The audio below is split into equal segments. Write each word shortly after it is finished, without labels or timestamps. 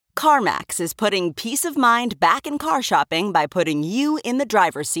CarMax is putting peace of mind back in car shopping by putting you in the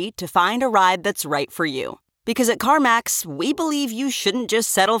driver's seat to find a ride that's right for you. Because at CarMax, we believe you shouldn't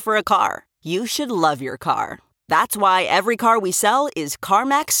just settle for a car. You should love your car. That's why every car we sell is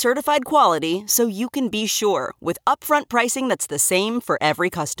CarMax certified quality, so you can be sure with upfront pricing that's the same for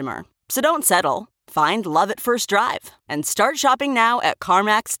every customer. So don't settle. Find love at first drive and start shopping now at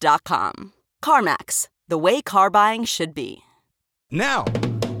CarMax.com. CarMax, the way car buying should be. Now.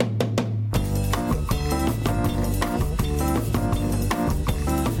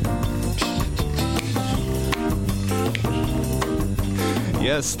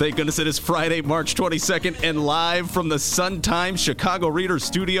 Yes, thank goodness it is Friday, March 22nd, and live from the Sun-Times Chicago Reader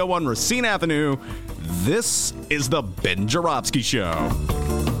Studio on Racine Avenue, this is the Ben Joravsky Show.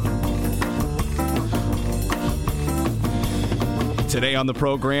 Today on the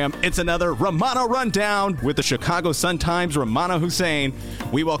program, it's another Rummana Rundown with the Chicago Sun-Times' Rummana Hussain.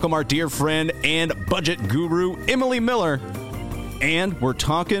 We welcome our dear friend and budget guru, Emily Miller. And we're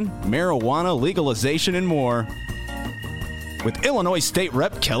talking marijuana legalization and more with Illinois State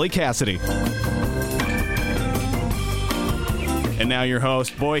Rep Kelly Cassidy. And now your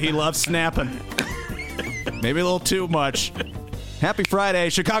host. Boy, he loves snapping. Maybe a little too much. Happy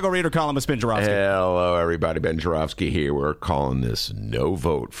Friday, Chicago Reader columnist Ben Joravsky. Hello, everybody. Ben Joravsky here. We're calling this No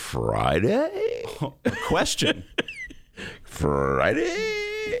Vote Friday. Question.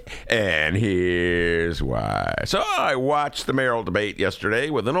 Friday. And here's why. So I watched the mayoral debate yesterday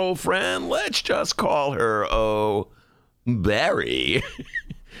with an old friend. Let's just call her, Barry.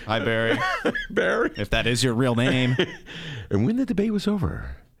 Hi, Barry. Barry. If that is your real name. And when the debate was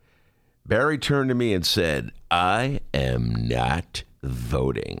over, Barry turned to me and said, I am not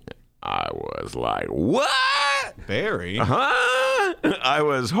voting. I was like, what? Barry? Huh? I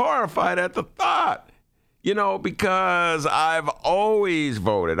was horrified at the thought. You know, because I've always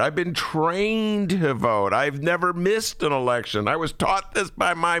voted. I've been trained to vote. I've never missed an election. I was taught this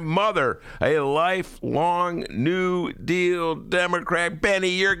by my mother, a lifelong New Deal Democrat. Benny,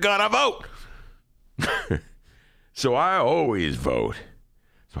 you're gonna vote. So I always vote.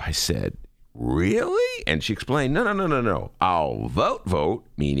 So I said, really? And she explained, no. I'll vote,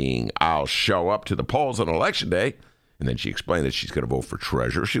 meaning I'll show up to the polls on election day. And then she explained that she's going to vote for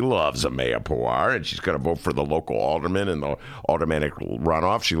treasurer. She loves a mayor Powar, and she's going to vote for the local alderman in the aldermanic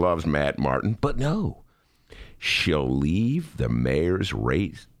runoff. She loves Matt Martin. But no, she'll leave the mayor's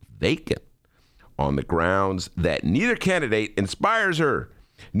race vacant on the grounds that neither candidate inspires her.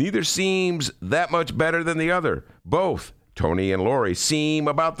 Neither seems that much better than the other. Both, Tony and Lori, seem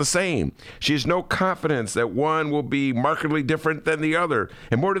about the same. She has no confidence that one will be markedly different than the other.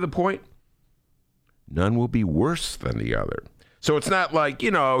 And more to the point, none will be worse than the other. So it's not like,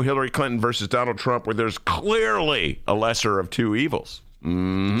 Hillary Clinton versus Donald Trump where there's clearly a lesser of two evils.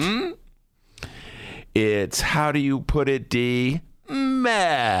 Mm-hmm. It's, how do you put it, D?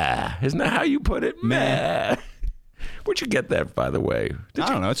 Meh. Isn't that how you put it? Meh. Where'd you get that, by the way? I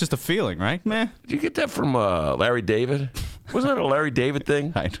don't know. It's just a feeling, right? Meh. Did you get that from Larry David? Wasn't that a Larry David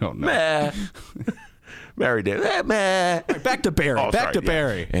thing? I don't know. Meh. Larry David. Meh. Right, back to Barry.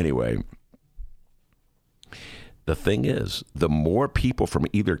 Barry. Anyway. The thing is, the more people from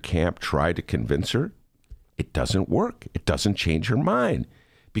either camp try to convince her, it doesn't work. It doesn't change her mind.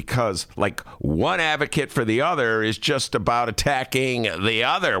 Because, one advocate for the other is just about attacking the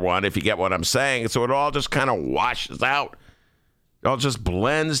other one, if you get what I'm saying. So it all just kind of washes out. It all just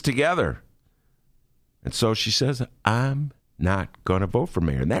blends together. And so she says, I'm not going to vote for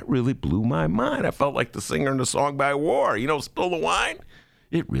mayor. And that really blew my mind. I felt like the singer in the song by War. Spill the Wine?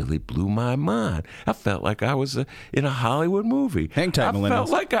 It really blew my mind. I felt like I was in a Hollywood movie. Hang tight, millennials. I felt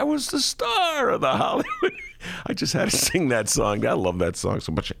like I was the star of the Hollywood. I just had to sing that song. I love that song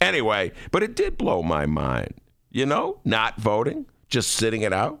so much. Anyway, but it did blow my mind. Not voting, just sitting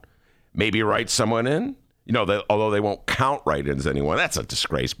it out. Maybe write someone in. Although they won't count write-ins anymore. That's a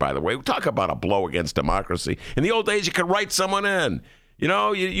disgrace, by the way. We talk about a blow against democracy. In the old days, you could write someone in.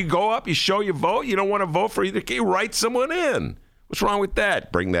 You go up, you show your vote. You don't want to vote for either. You write someone in. What's wrong with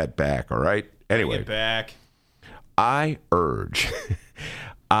that? Bring that back, all right? Anyway. Bring it back. I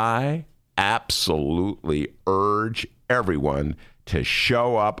absolutely urge everyone to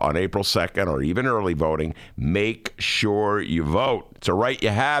show up on April 2nd or even early voting. Make sure you vote. It's a right you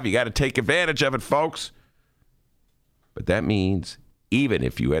have. You got to take advantage of it, folks. But that means even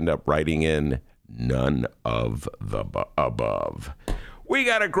if you end up writing in none of the above. We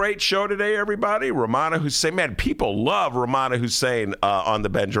got a great show today, everybody. Rummana Hussain. Man, people love Rummana Hussain on the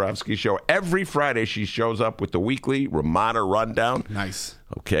Ben Joravsky Show. Every Friday, she shows up with the weekly Rummana Rundown. Nice.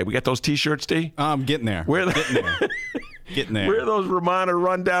 Okay, we got those T-shirts, D? I'm getting there. Where getting there. Getting there. Wear those Rummana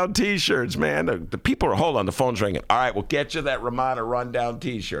Rundown T-shirts, man. The people are, hold on, the phone's ringing. All right, we'll get you that Rummana Rundown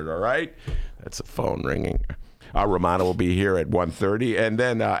T-shirt, all right? That's the phone ringing. Rummana will be here at 1:30. And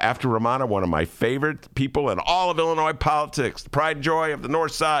then after Rummana, one of my favorite people in all of Illinois politics, the pride and joy of the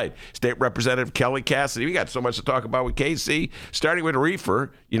North Side, State Representative Kelly Cassidy. We got so much to talk about with KC, starting with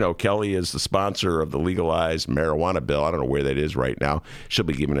reefer. You know, Kelly is the sponsor of the legalized marijuana bill. I don't know where that is right now. She'll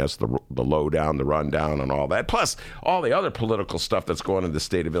be giving us the lowdown, the rundown, and all that. Plus, all the other political stuff that's going on in the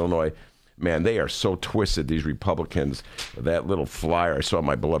state of Illinois. Man, they are so twisted, these Republicans. That little flyer, I saw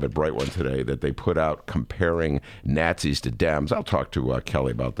my beloved Bright one today, that they put out comparing Nazis to Dems. I'll talk to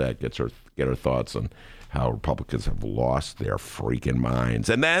Kelly about that, get her thoughts on how Republicans have lost their freaking minds.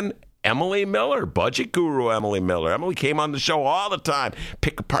 And then Emily Miller, budget guru Emily Miller. Emily came on the show all the time,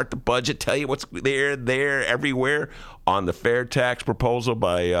 pick apart the budget, tell you what's there, everywhere on the fair tax proposal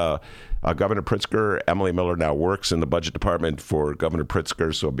by Governor Pritzker. Emily Miller now works in the budget department for Governor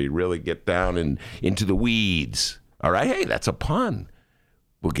Pritzker, so we really get down into the weeds. All right? Hey, that's a pun.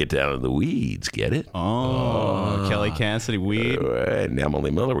 We'll get down in the weeds. Get it? Oh, Kelly Cassidy, weed. And Emily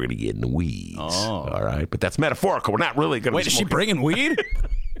Miller, we're going to get in the weeds. Oh. All right? But that's metaphorical. We're not really going to Wait, is she bringing weed?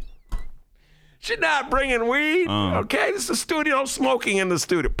 She's not bringing weed. Okay? This is a studio, smoking in the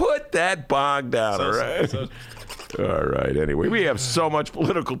studio. Put that bong down, all right? All right. Anyway, we have so much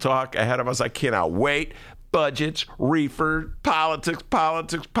political talk ahead of us. I cannot wait. Budgets, reefer, politics.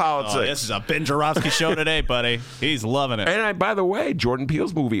 Oh, this is a Ben Joravsky show today, buddy. He's loving it. And by the way, Jordan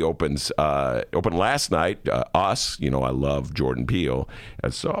Peele's movie opened last night. Us. You know, I love Jordan Peele.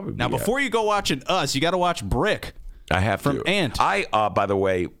 And so now, before you go watching Us, you got to watch Brick. I have from to. Ant. I, by the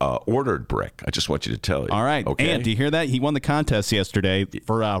way, ordered Brick. I just want you to tell you. All right. Okay. Ant, do you hear that? He won the contest yesterday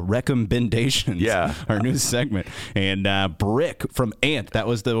for recommendations. Yeah. Our new segment. And Brick from Ant, that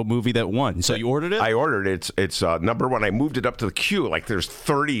was the movie that won. So you ordered it? I ordered it. It's number one. I moved it up to the queue. Like there's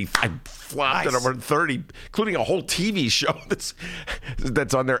 30. I flopped it over 30, including a whole TV show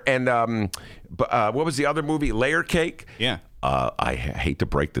that's on there. And what was the other movie? Layer Cake? Yeah. I hate to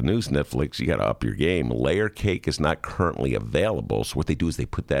break the news, Netflix, you got to up your game. Layer Cake is not currently available. So what they do is they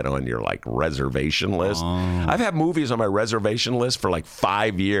put that on your reservation list. I've had movies on my reservation list for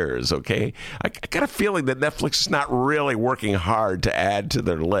 5 years, okay? I got a feeling that Netflix is not really working hard to add to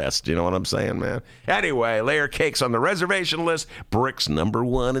their list. You know what I'm saying, man? Anyway, Layer Cake's on the reservation list. Brick's number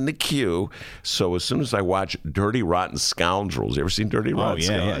one in the queue. So as soon as I watch Dirty Rotten Scoundrels, you ever seen Dirty Rotten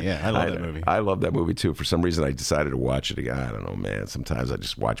Scoundrels? Yeah. I love that movie. I love that movie, too. For some reason, I decided to watch it again. I don't know, man. Sometimes I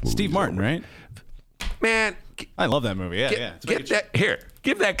just watch movies. Steve Martin, right? Man, I love that movie. Yeah.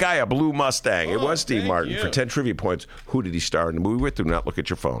 Give that guy a blue Mustang. It was Steve Martin. For 10 trivia points, who did he star in the movie with? Do not look at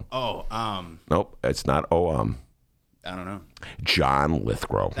your phone. Nope, it's not. I don't know. John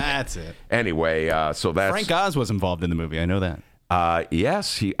Lithgow. That's it. Anyway, so that's Frank Oz was involved in the movie. I know that.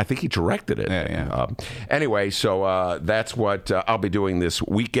 Yes, I think he directed it. Yeah. Anyway, so that's what I'll be doing this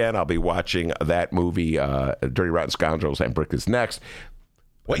weekend. I'll be watching that movie, Dirty Rotten Scoundrels, and Brick is next.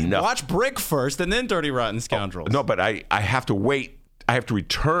 Wait, watch Brick first and then Dirty Rotten Scoundrels. No, but I have to wait. I have to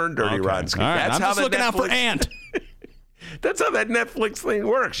return Dirty Rotten Scoundrels. All right, that's I'm just looking out for Ant. That's how that Netflix thing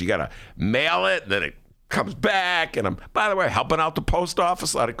works. You got to mail it, then it comes back, and I'm, by the way, helping out the post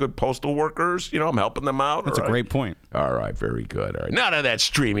office. A lot of good postal workers. You know, I'm helping them out. That's a great point. All right, very good. All right, none of that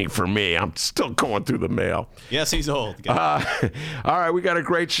streaming for me. I'm still going through the mail. Yes, he's old. All right, we got a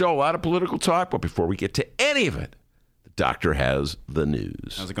great show, a lot of political talk, but before we get to any of it, the doctor has the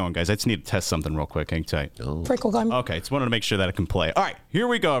news. How's it going, guys? I just need to test something real quick. Hang tight. Prickle gun. Okay, just wanted to make sure that I can play. All right, here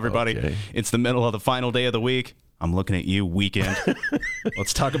we go, everybody. Okay. It's the middle of the final day of the week. I'm looking at you, weekend.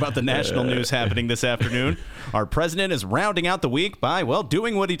 Let's talk about the national news happening this afternoon. Our president is rounding out the week by,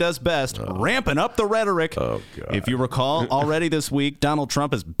 doing what he does best, ramping up the rhetoric. Oh, God. If you recall, already this week, Donald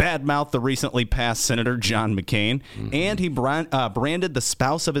Trump has badmouthed the recently passed Senator John McCain, and he branded the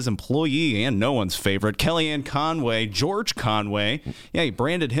spouse of his employee and no one's favorite, Kellyanne Conway, George Conway. Yeah, he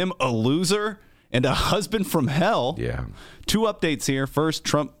branded him a loser and a husband from hell. Yeah. Two updates here. First,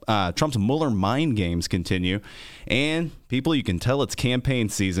 Trump's Mueller mind games continue. And people, you can tell it's campaign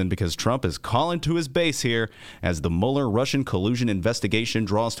season because Trump is calling to his base here as the Mueller Russian collusion investigation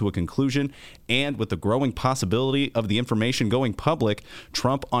draws to a conclusion. And with the growing possibility of the information going public,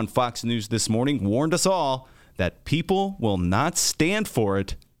 Trump on Fox News this morning warned us all that people will not stand for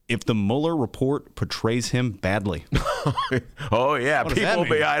it if the Mueller report portrays him badly? Oh, yeah. People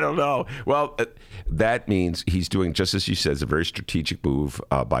may, I don't know. Well, that means he's doing, just as you said, a very strategic move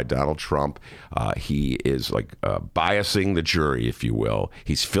by Donald Trump. He is biasing the jury, if you will.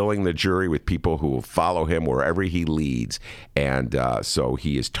 He's filling the jury with people who will follow him wherever he leads. And so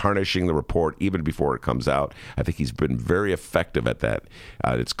he is tarnishing the report even before it comes out. I think he's been very effective at that.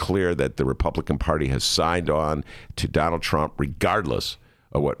 It's clear that the Republican Party has signed on to Donald Trump regardless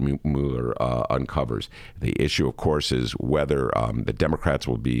of what Mueller uncovers. The issue, of course, is whether the Democrats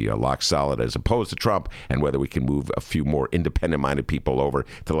will be lock solid as opposed to Trump, and whether we can move a few more independent-minded people over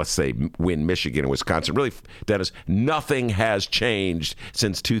to, let's say, win Michigan and Wisconsin. Really, Dennis, nothing has changed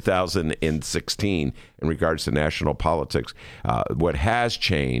since 2016 in regards to national politics. What has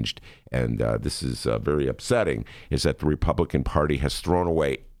changed, and this is very upsetting, is that the Republican Party has thrown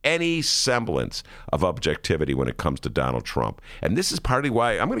away any semblance of objectivity when it comes to Donald Trump. And this is partly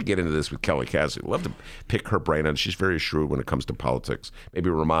why I'm going to get into this with Kelly Cassidy. I'd love to pick her brain on. She's very shrewd when it comes to politics. Maybe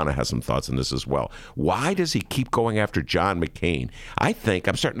Rummana has some thoughts on this as well. Why does he keep going after John McCain?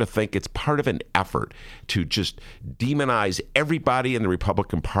 I'm starting to think it's part of an effort to just demonize everybody in the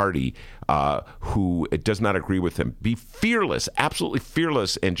Republican Party who does not agree with him. Be fearless, absolutely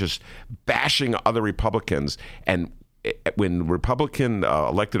fearless, and just bashing other Republicans. And when Republican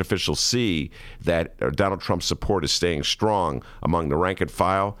elected officials see that Donald Trump's support is staying strong among the rank and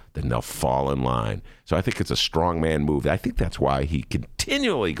file, then they'll fall in line. So I think it's a strongman move. I think that's why he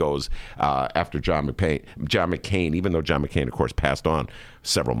continually goes after John McCain, even though John McCain, of course, passed on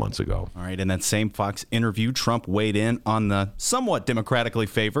several months ago. All right, in that same Fox interview, Trump weighed in on the somewhat democratically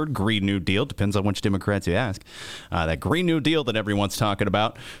favored Green New Deal. Depends on which Democrats you ask. That Green New Deal that everyone's talking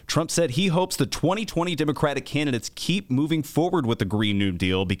about. Trump said he hopes the 2020 Democratic candidates keep moving forward with the Green New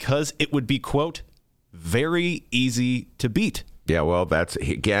Deal because it would be, quote, very easy to beat. Yeah, well,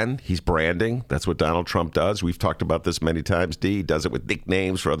 he's branding. That's what Donald Trump does. We've talked about this many times, D. He does it with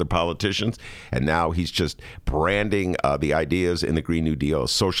nicknames for other politicians. And now he's just branding the ideas in the Green New Deal.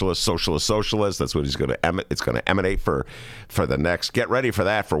 Socialist. That's what it's going to emanate for the next. Get ready for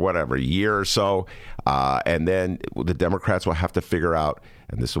that for whatever, year or so. And then the Democrats will have to figure out,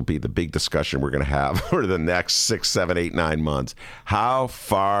 and this will be the big discussion we're going to have for the next 6, 7, 8, 9 months, how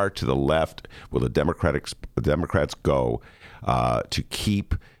far to the left will the Democrats go to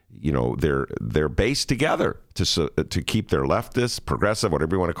keep, their base together, to keep their leftist, progressive,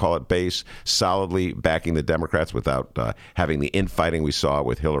 whatever you want to call it, base solidly backing the Democrats without having the infighting we saw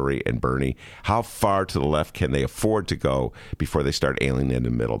with Hillary and Bernie. How far to the left can they afford to go before they start alienating the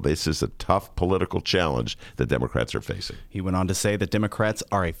middle? This is a tough political challenge the Democrats are facing. He went on to say that Democrats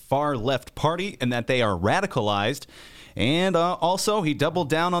are a far left party and that they are radicalized. And also, he doubled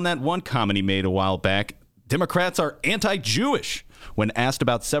down on that one comment he made a while back. Democrats are anti-Jewish. When asked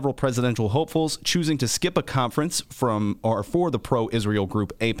about several presidential hopefuls choosing to skip a conference for the pro-Israel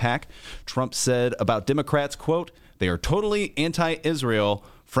group AIPAC, Trump said about Democrats, quote, they are totally anti-Israel.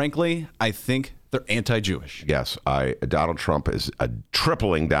 Frankly, I think they're anti-Jewish. Yes, Donald Trump is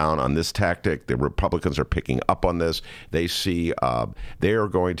tripling down on this tactic. The Republicans are picking up on this. They see they are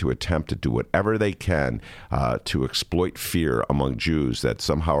going to attempt to do whatever they can to exploit fear among Jews that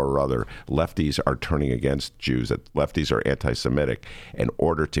somehow or other lefties are turning against Jews, that lefties are anti-Semitic, in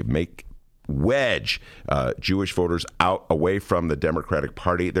order to wedge Jewish voters away from the Democratic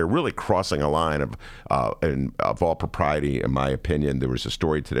Party. They're really crossing a line of all propriety, in my opinion. There was a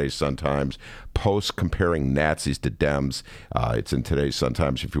story today's Sun-Times Post comparing Nazis to Dems. It's in today's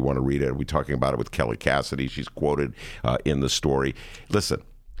Sun-Times if you want to read it. We're talking about it with Kelly Cassidy. She's quoted in the story. Listen,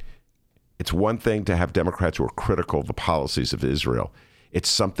 it's one thing to have Democrats who are critical of the policies of Israel. It's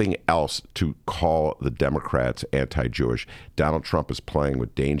something else to call the Democrats anti-Jewish. Donald Trump is playing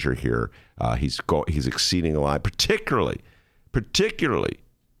with danger here. He's exceeding the line, particularly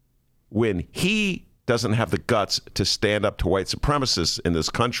when he doesn't have the guts to stand up to white supremacists in this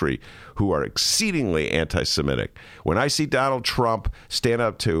country who are exceedingly anti-Semitic. When I see Donald Trump stand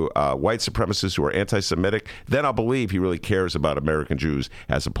up to white supremacists who are anti-Semitic, then I'll believe he really cares about American Jews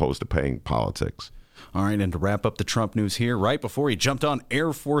as opposed to playing politics. All right, and to wrap up the Trump news here, right before he jumped on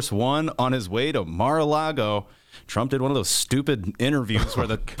Air Force One on his way to Mar-a-Lago, Trump did one of those stupid interviews where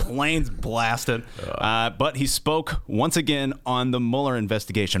the plane's blasted. But he spoke once again on the Mueller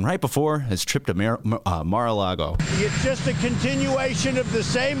investigation right before his trip to Mar-a-Lago. It's just a continuation of the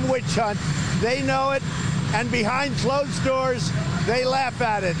same witch hunt. They know it, and behind closed doors, they laugh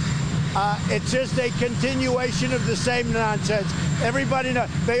at it. It's just a continuation of the same nonsense. Everybody knows.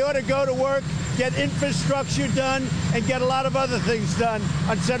 They ought to go to work get infrastructure done, and get a lot of other things done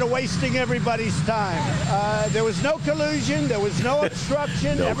instead of wasting everybody's time. There was no collusion. There was no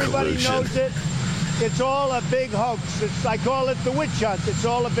obstruction. No Everybody collusion. knows it. It's all a big hoax. I call it the witch hunt. It's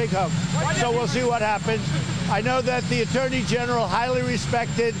all a big hoax. So we'll see what happens. I know that the Attorney General, highly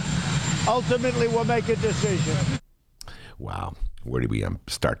respected, ultimately will make a decision. Wow. Where do we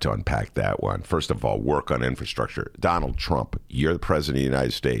start to unpack that one? First of all, work on infrastructure. Donald Trump, you're the president of the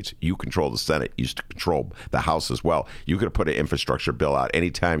United States. You control the Senate. You used to control the House as well. You could have put an infrastructure bill out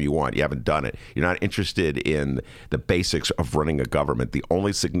anytime you want. You haven't done it. You're not interested in the basics of running a government. The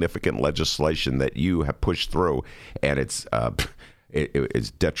only significant legislation that you have pushed through, and it's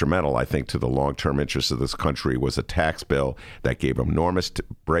it's detrimental, I think, to the long-term interests of this country, was a tax bill that gave enormous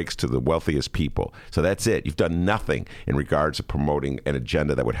breaks to the wealthiest people. So that's it. You've done nothing in regards to promoting an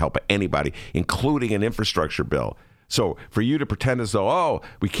agenda that would help anybody, including an infrastructure bill. So for you to pretend as though, oh,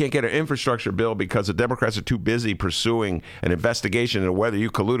 we can't get an infrastructure bill because the Democrats are too busy pursuing an investigation into whether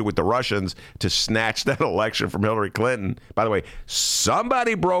you colluded with the Russians to snatch that election from Hillary Clinton. By the way,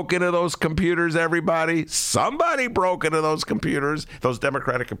 somebody broke into those computers, everybody. Somebody broke into those computers, those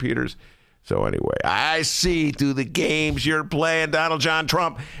Democratic computers. So anyway, I see through the games you're playing, Donald John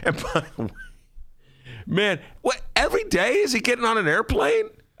Trump. And by the way, man, what, every day is he getting on an airplane?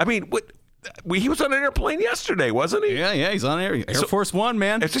 I mean, what? He was on an airplane yesterday, wasn't he? Yeah, he's on Air Force One,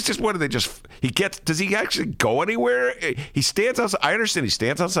 man. It's just what do they just? Does he actually go anywhere? He stands outside. I understand he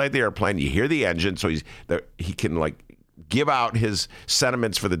stands outside the airplane. You hear the engine, so he can like give out his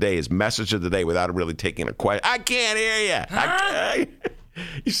sentiments for the day, his message of the day, without really taking a question. I can't hear you. Huh?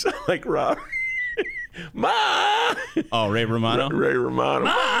 You sound like Rob. Ma. Oh, Ray Romano. Ray Romano.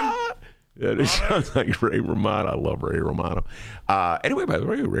 Mom. Yeah, it sounds like Ray Romano. I love Ray Romano. Anyway, by the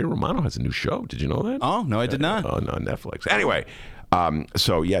way, Ray Romano has a new show. Did you know that? Oh, no, I did not. On Netflix. Anyway,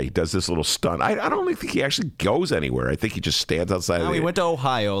 so yeah, he does this little stunt. I don't really think he actually goes anywhere. I think he just stands outside. No, he went to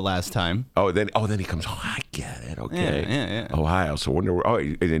Ohio last time. Then he comes. Oh, I get it. Okay. Yeah. Ohio. So wonder.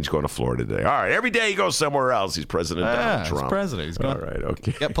 And then he's going to Florida today. All right. Every day he goes somewhere else. He's President Donald Trump. He's president. He's going. All right.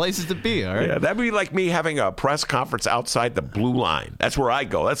 Okay. Got places to be. All right. Yeah, that'd be like me having a press conference outside the Blue Line. That's where I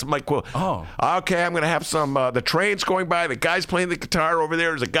go. That's my quote. Oh. Okay, I'm going to have some. The train's going by. The guy's playing the guitar over there.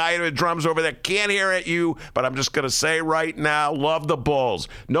 There's a guy in the drums over there. Can't hear at you, but I'm just going to say right now, love the Bulls.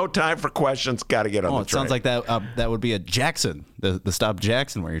 No time for questions. Got to get on the train. It sounds like that would be a Jackson, the Stop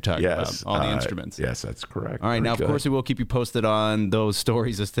Jackson, where you're talking about all the instruments. Yes, that's correct. All right, now, of course, we will keep you posted on those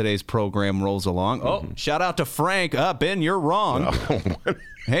stories as today's program rolls along. Oh, shout out to Frank. Ben, you're wrong.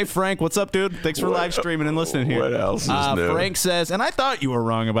 Hey, Frank, what's up, dude? Thanks for live streaming and listening here. What else is new? Frank says, and I thought you were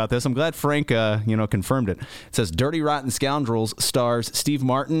wrong about this. I'm glad Frank, confirmed it. It says, Dirty Rotten Scoundrels stars Steve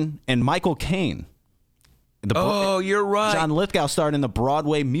Martin and Michael Caine. You're right. John Lithgow starred in the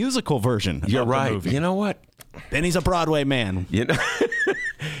Broadway musical version. You're of right. The movie. You know what? Benny's a Broadway man. You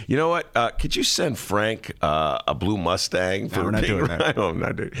know what? Could you send Frank a blue Mustang? No, we're not doing that. No, I'm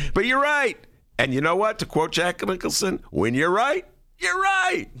not doing it. But you're right. And you know what? To quote Jack Nicholson, when you're right, you're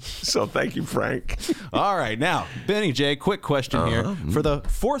right. So thank you, Frank. All right. Now, Benny J, quick question here. For the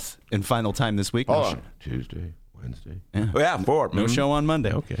fourth and final time this week. Tuesday, Wednesday. Yeah, 4. No show on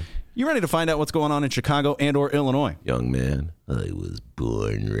Monday. Okay. You ready to find out what's going on in Chicago and or Illinois? Young man, I was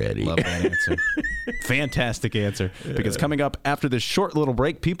born ready. Love that answer. Fantastic answer. Because coming up after this short little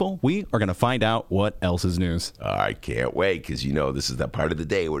break, people, we are going to find out what else is news. I can't wait, because this is that part of the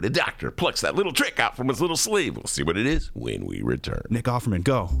day where the doctor plucks that little trick out from his little sleeve. We'll see what it is when we return. Nick Offerman,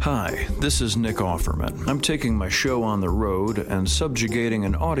 go. Hi, this is Nick Offerman. I'm taking my show on the road and subjugating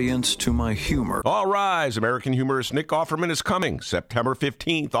an audience to my humor. All rise. American humorist Nick Offerman is coming September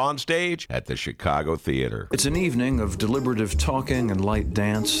 15th on stage at the Chicago Theater. It's an evening of deliberative talking and light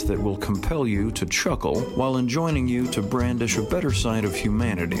dance that will compel you to chuckle while enjoining you to brandish a better side of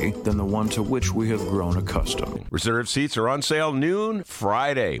humanity than the one to which we have grown accustomed. Reserved seats are on sale noon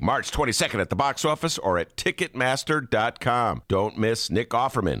Friday, March 22nd at the box office or at Ticketmaster.com. Don't miss Nick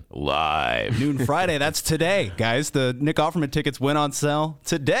Offerman live. Noon Friday, that's today, guys. The Nick Offerman tickets went on sale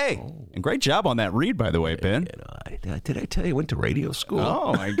today. And great job on that read, by the way, Ben. Did I tell you I went to radio school?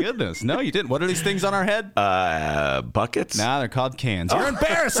 Oh, my goodness. No, you didn't. What are these things on our head? Buckets? Nah, they're called cans. You're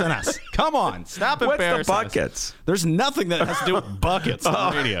embarrassing us. Come on. Stop embarrassing What's the buckets? us. There's nothing that has to do with buckets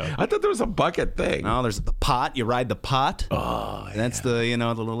on the radio. I thought there was a bucket thing. No, there's the pot. You ride the pot. Oh, yeah. That's the,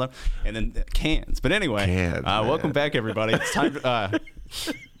 the little, and then cans. But anyway, welcome back, everybody. It's time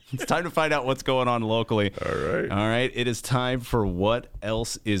it's time to find out what's going on locally. All right. It is time for What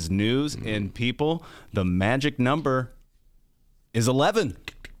Else is News. And people, the magic number is 11.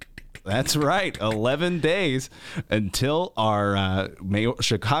 That's right. 11 days until our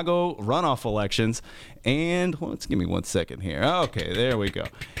Chicago runoff elections. And let's give me 1 second here. Okay, there we go.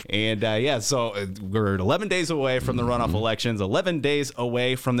 And so we're 11 days away from the runoff elections, 11 days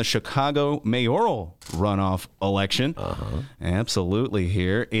away from the Chicago mayoral runoff election. Absolutely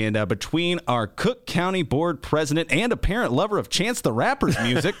here. And between our Cook County Board president and apparent lover of Chance the Rapper's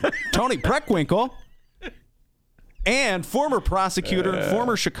music, Tony Preckwinkle, and former prosecutor,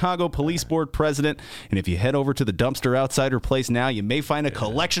 former Chicago Police Board president. And if you head over to the dumpster outside her place now, you may find a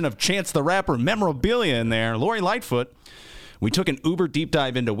collection of Chance the Rapper memorabilia in there. Lori Lightfoot. We took an uber deep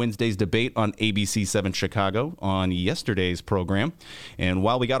dive into Wednesday's debate on ABC 7 Chicago on yesterday's program. And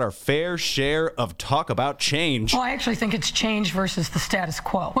while we got our fair share of talk about change... Well, I actually think it's change versus the status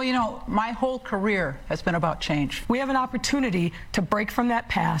quo. Well, you know, my whole career has been about change. We have an opportunity to break from that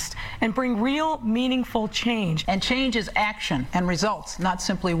past and bring real, meaningful change. And change is action and results, not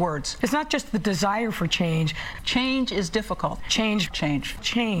simply words. It's not just the desire for change. Change is difficult. Change. Change.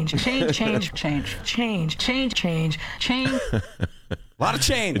 Change. Change. Change. Change. Change. Change. Change. Change. A lot of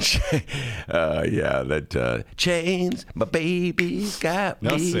change. Chains, my baby's got me.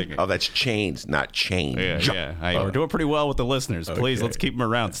 No singing. Oh, that's chains, not change. Yeah. Hey, we're doing pretty well with the listeners. Please, let's keep them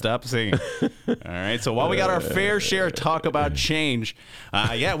around. Stop singing. All right, so while we got our fair share of talk about change,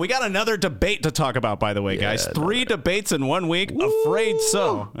 we got another debate to talk about, by the way, guys. 3 debates in 1 week. Afraid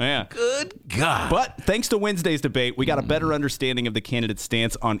so. Yeah. Good God. But thanks to Wednesday's debate, we got a better understanding of the candidate's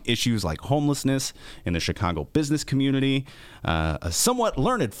stance on issues like homelessness in the Chicago business community, a somewhat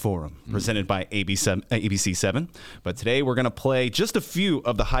learned forum presented by ABC 7. But today we're going to play just a few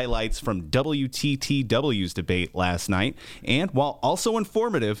of the highlights from WTTW's debate last night. And while also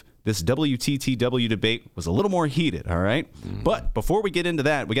informative, this WTTW debate was a little more heated, all right? But before we get into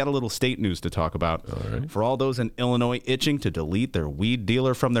that, we got a little state news to talk about. All right. For all those in Illinois itching to delete their weed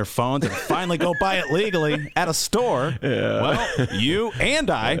dealer from their phones and finally go buy it legally at a store, well, you and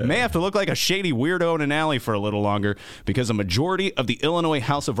I may have to look like a shady weirdo in an alley for a little longer because a majority of the Illinois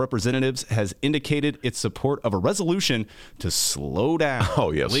House of Representatives has indicated its support of a resolution to slow down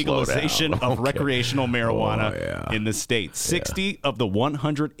legalization of recreational marijuana in the state. 60 of the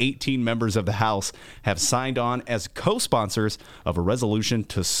 118 members of the House have signed on as co-sponsors of a resolution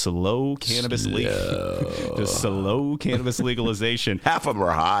to slow cannabis legalization. Half of them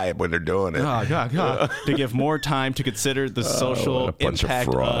are high when they're doing it. Oh, God. To give more time to consider the social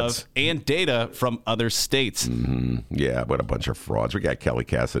impact of and data from other states. Yeah, what a bunch of frauds. We got Kelly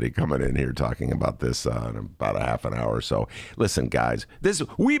Cassidy coming in here talking about this in about a half an hour or so. Listen, guys,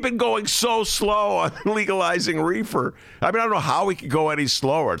 we've been going so slow on legalizing reefer. I mean, I don't know how we could go any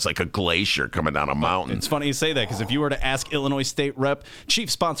slower. It's like a glacier coming down a mountain. It's funny you say that because if you were to ask Illinois State Rep,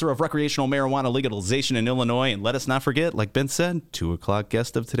 chief sponsor of recreational marijuana legalization in Illinois, and let us not forget, like Ben said, 2 o'clock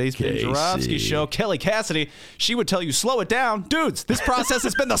guest of today's Ben Jarofsky show, Kelly Cassidy, she would tell you, slow it down. Dudes, this process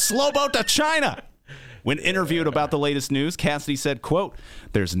has been the slow boat to China. When interviewed about the latest news, Cassidy said, quote,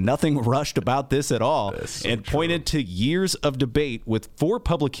 "There's nothing rushed about this at all," and pointed to years of debate with 4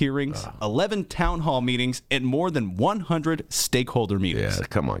 public hearings, 11 town hall meetings, and more than 100 stakeholder meetings. Yeah,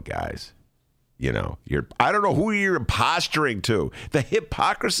 come on, guys. You know, I don't know who you're posturing to. The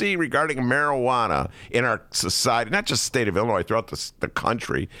hypocrisy regarding marijuana in our society, not just the state of Illinois, throughout the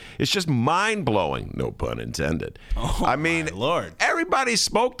country, it's just mind-blowing, no pun intended. I mean, Lord. Everybody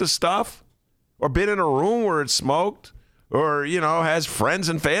smoked the stuff or been in a room where it's smoked or, has friends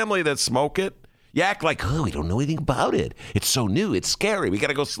and family that smoke it. You act like, we don't know anything about it. It's so new. It's scary. We got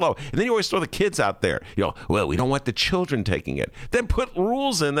to go slow. And then you always throw the kids out there. Well, we don't want the children taking it. Then put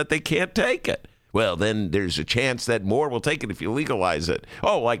rules in that they can't take it. Well, then there's a chance that more will take it if you legalize it.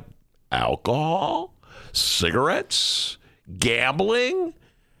 Oh, like alcohol, cigarettes, gambling.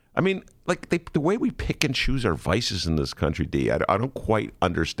 I mean, like the way we pick and choose our vices in this country, D, I don't quite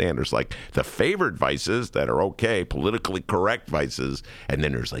understand. There's like the favored vices that are okay, politically correct vices, and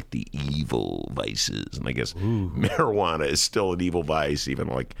then there's like the evil vices. And I guess marijuana is still an evil vice, even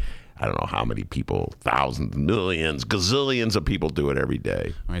like, I don't know how many people, thousands, millions, gazillions of people do it every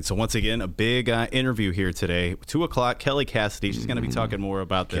day. All right, so once again, a big interview here today. 2 o'clock, Kelly Cassidy. She's going to be talking more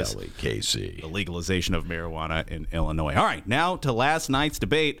about this. Kelly, KC. The legalization of marijuana in Illinois. All right, now to last night's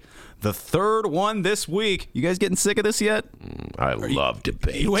debate. The third one this week. You guys getting sick of this yet? I love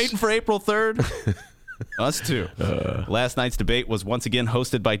debates. You waiting for April 3rd? Us too. Last night's debate was once again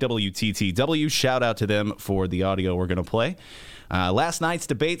hosted by WTTW. Shout out to them for the audio we're going to play. Last night's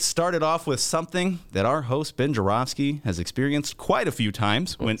debate started off with something that our host, Ben Jarofsky, has experienced quite a few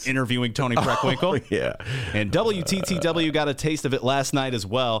times when interviewing Tony Preckwinkle. Yeah. And WTTW got a taste of it last night as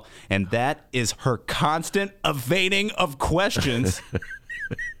well, and that is her constant evading of questions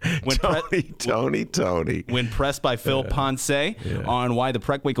Tony. When pressed by Phil Ponce on why the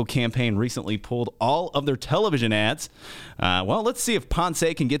Preckwinkle campaign recently pulled all of their television ads, well, let's see if Ponce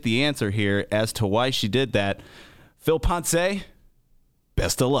can get the answer here as to why she did that. Phil Ponce,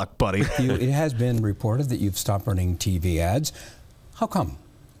 best of luck, buddy. It has been reported that you've stopped running TV ads. How come?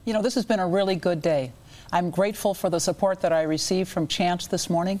 You know, this has been a really good day. I'm grateful for the support that I received from Chance this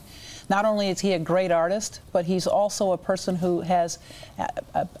morning. Not only is he a great artist, but he's also a person who has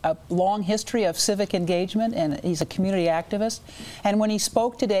a long history of civic engagement, and he's a community activist. And when he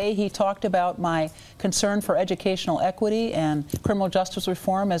spoke today, he talked about my concern for educational equity and criminal justice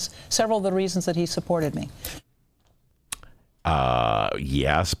reform as several of the reasons that he supported me.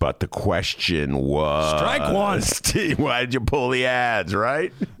 Yes, but the question was... Strike one. Steve, why did you pull the ads,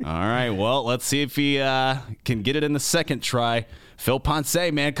 right? All right, well, let's see if he can get it in the second try. Phil Ponce,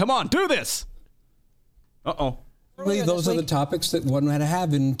 man, come on, do this. Uh-oh. Those are the topics that one might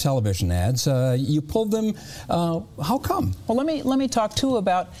have in television ads. You pulled them. How come? Well, let me talk too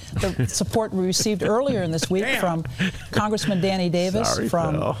about the support we received earlier in this week from Congressman Danny Davis,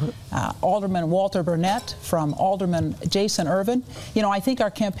 from Alderman Walter Burnett, from Alderman Jason Irvin. You know, I think our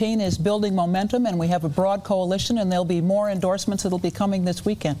campaign is building momentum, and we have a broad coalition, and there'll be more endorsements that'll be coming this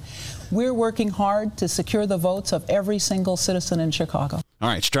weekend. We're working hard to secure the votes of every single citizen in Chicago. All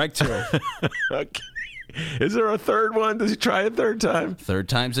right, strike two. Okay. Is there a third one? Does he try a third time? Third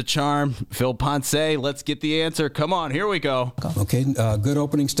time's a charm. Phil Ponce, let's get the answer. Come on, here we go. Okay, good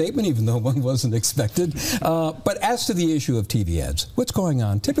opening statement, even though one wasn't expected. But as to the issue of TV ads, what's going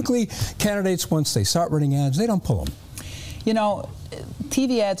on? Typically, candidates, once they start running ads, they don't pull them. You know,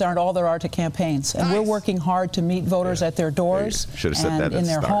 TV ads aren't all there are to campaigns, and we're working hard to meet voters at their doors and in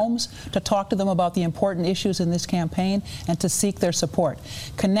their homes, to talk to them about the important issues in this campaign and to seek their support.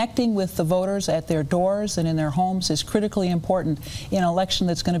 Connecting with the voters at their doors and in their homes is critically important in an election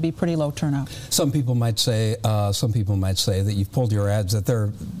that's going to be pretty low turnout. Some people might say that you've pulled your ads, that there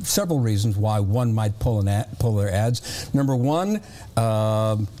are several reasons why one might pull their ads. Number one,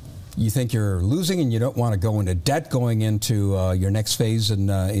 you think you're losing and you don't want to go into debt going into your next phase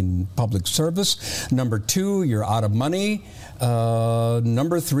in public service. Number two, you're out of money.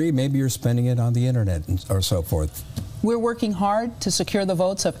 Number three, maybe you're spending it on the internet or so forth. We're working hard to secure the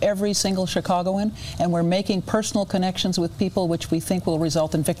votes of every single Chicagoan, and we're making personal connections with people which we think will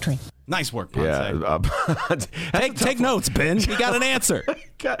result in victory. Nice work, Ponce. Yeah, take notes, Ben. You got an answer.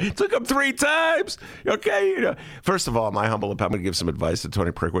 It took him 3 times. Okay, you know. First of all, my humble opinion, I'm going to give some advice to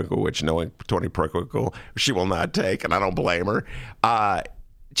Toni Preckwinkle, which knowing Toni Preckwinkle, she will not take, and I don't blame her.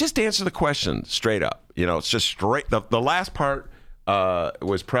 Just answer the question straight up. You know, it's just straight. The last part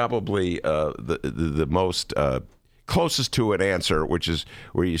was probably the most closest to an answer, which is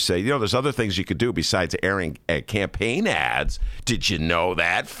where you say, you know, there's other things you could do besides airing campaign ads. Did you know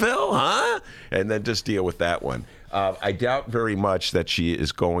that, Phil? Huh? And then just deal with that one. I doubt very much that she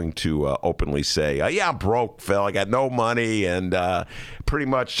is going to openly say, yeah, I'm broke, Phil. I got no money and pretty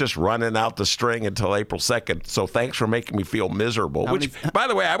much just running out the string until April 2nd. So thanks for making me feel miserable. Which, by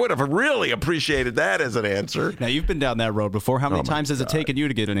the way, I would have really appreciated that as an answer. Now, you've been down that road before. How many times has it taken you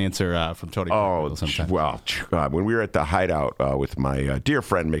to get an answer from Toni? Well, when we were at the Hideout with my dear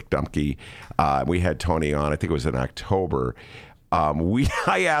friend Mick Dumke, we had Toni on, I think it was in October.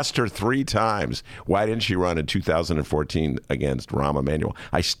 I asked her 3 times, why didn't she run in 2014 against Rahm Emanuel?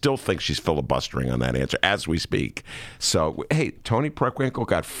 I still think she's filibustering on that answer as we speak. So, hey, Toni Preckwinkle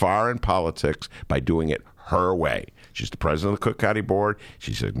got far in politics by doing it her way. She's the president of the Cook County Board.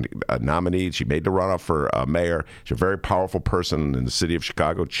 She's a nominee. She made the runoff for mayor. She's a very powerful person in the city of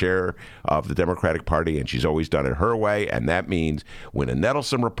Chicago, chair of the Democratic Party, and she's always done it her way. And that means when a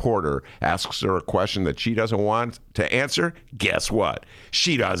nettlesome reporter asks her a question that she doesn't want to answer, guess what?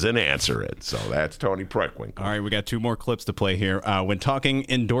 She doesn't answer it. So that's Toni Preckwinkle. All right, we got 2 more clips to play here. When talking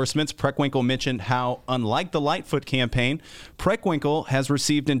endorsements, Preckwinkle mentioned how, unlike the Lightfoot campaign, Preckwinkle has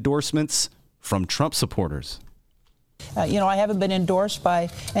received endorsements from Trump supporters. You know, I haven't been endorsed by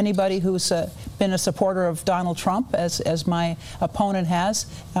anybody who's been a supporter of Donald Trump, as my opponent has,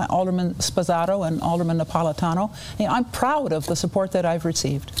 Alderman Sposato and Alderman Napolitano. You know, I'm proud of the support that I've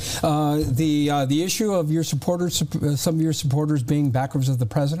received. The issue of your supporters, some of your supporters being backers of the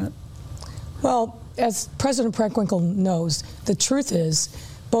president? Well, as President Preckwinkle knows, the truth is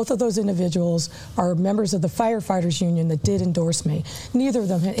Both of those individuals are members of the firefighters union that did endorse me. Neither of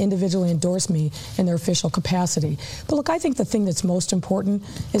them had individually endorsed me in their official capacity. But look, I think the thing that's most important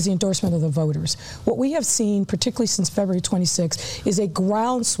is the endorsement of the voters. What we have seen, particularly since February 26, is a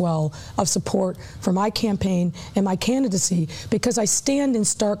groundswell of support for my campaign and my candidacy, because I stand in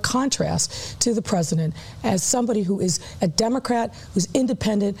stark contrast to the president as somebody who is a Democrat, who's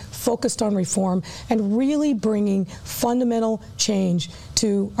independent, focused on reform, and really bringing fundamental change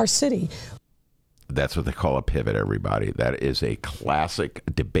to our city. That's what they call a pivot, everybody. That is a classic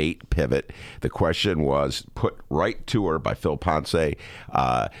debate pivot. The question was put right to her by Phil Ponce.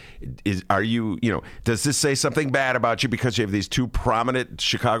 Does this say something bad about you because you have these two prominent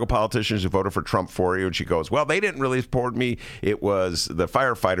Chicago politicians who voted for Trump for you? And she goes, well, they didn't really support me. It was the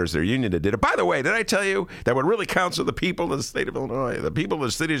firefighters, their union, that did it. By the way, did I tell you that what really counts are the people of the state of Illinois, the people of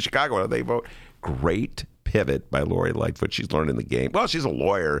the city of Chicago, how they vote? Great pivot by Lori Lightfoot. She's learning the game. Well, she's a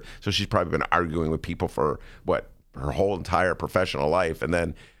lawyer, so she's probably been arguing with people for her whole entire professional life. And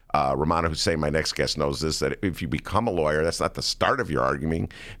then Rummana Hussain, my next guest, knows this, that if you become a lawyer, that's not the start of your arguing.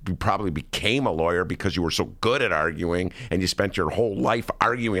 You probably became a lawyer because you were so good at arguing, and you spent your whole life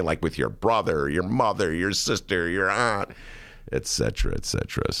arguing, like with your brother, your mother, your sister, your aunt, etc.,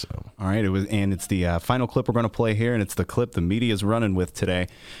 etc. So, all right, it's the final clip we're going to play here, and it's the clip the media is running with today.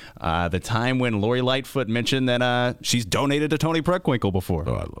 The time when Lori Lightfoot mentioned that she's donated to Tony Preckwinkle before.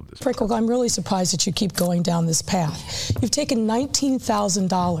 Oh, I love this. Preckwinkle, I'm really surprised that you keep going down this path. You've taken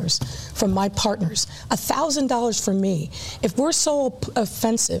 $19,000 from my partners, $1,000 from me. If we're so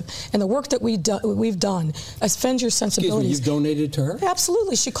offensive and the work that we've done offends your sensibilities. Excuse me, you've donated to her?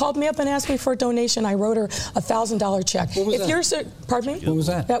 Absolutely. She called me up and asked me for a donation. I wrote her a $1,000 check. What was that? Pardon me? What was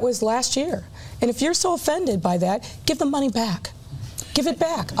that? That was last year. And if you're so offended by that, give the money back. Give it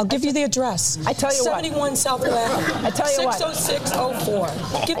back. I'll give you the address. I tell you 71 South Avenue. I tell you what.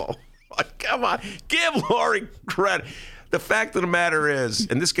 60604. Come on. Give Lori credit. The fact of the matter is,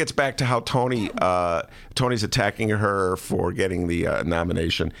 and this gets back to how Tony's attacking her for getting the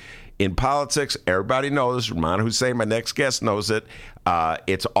nomination. In politics, everybody knows, Rummana Hussain, my next guest, knows it.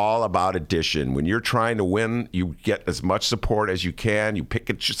 It's all about addition. When you're trying to win, you get as much support as you can. You pick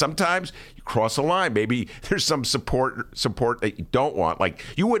it. Sometimes you cross a line. Maybe there's some support that you don't want. Like,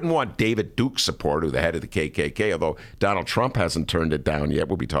 you wouldn't want David Duke's support, who's the head of the KKK, although Donald Trump hasn't turned it down yet.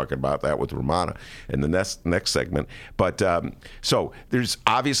 We'll be talking about that with Rummana in the next segment. But so there's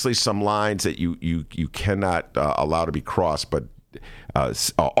obviously some lines that you cannot allow to be crossed, but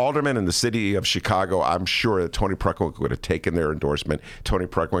aldermen in the city of Chicago, I'm sure that Tony Preckwinkle would have taken their endorsement. Tony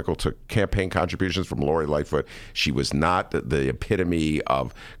Preckwinkle took campaign contributions from Lori Lightfoot. She was not the epitome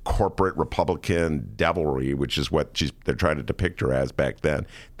of corporate Republican devilry, which is what they're trying to depict her as back then.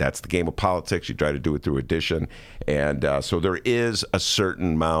 That's the game of politics. You try to do it through addition. And so there is a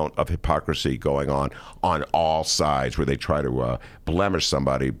certain amount of hypocrisy going on all sides where they try to blemish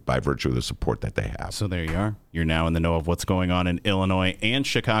somebody by virtue of the support that they have. So there you are. You're now in the know of what's going on in Illinois and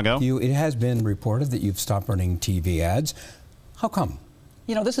Chicago. It has been reported that you've stopped running TV ads. How come?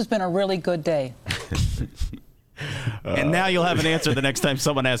 This has been a really good day. And now you'll have an answer the next time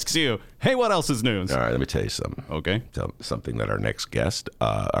someone asks you, hey, what else is news? All right, let me tell you something. Okay. Something that our next guest,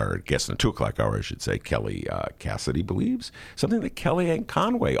 our guest in the 2 o'clock hour, I should say, Kelly Cassidy believes. Something that Kellyanne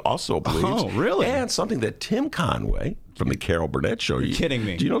Conway also believes. Oh, really? And something that Tim Conway from the Carol Burnett Show. You're kidding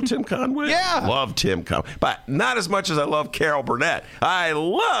me. Do you know Tim Conway? Yeah. Love Tim Conway. But not as much as I love Carol Burnett. I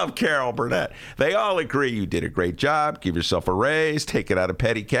love Carol Burnett. They all agree you did a great job. Give yourself a raise. Take it out of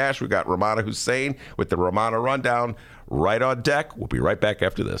petty cash. We got Rummana Hussain with the Rummana Rundown right on deck. We'll be right back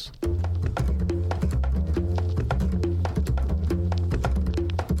after this.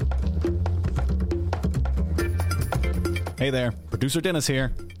 Hey there, producer Dennis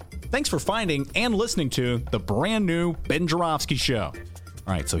here. Thanks for finding and listening to the brand new Ben Joravsky Show.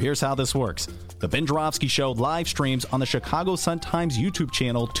 All right, so here's how this works. The Ben Joravsky Show live streams on the Chicago Sun-Times YouTube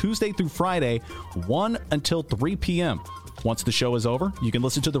channel Tuesday through Friday, 1 until 3 p.m. Once the show is over, you can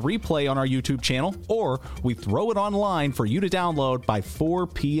listen to the replay on our YouTube channel, or we throw it online for you to download by 4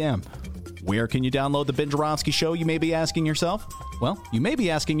 p.m. Where can you download the Ben Joravsky Show, you may be asking yourself? Well, you may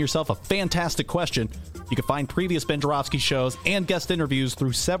be asking yourself a fantastic question. You can find previous Ben Joravsky shows and guest interviews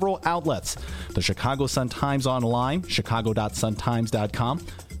through several outlets. The Chicago Sun-Times Online, chicago.suntimes.com,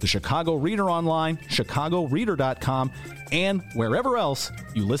 the Chicago Reader Online, chicagoreader.com, and wherever else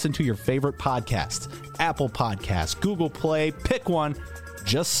you listen to your favorite podcasts. Apple Podcasts, Google Play, pick one.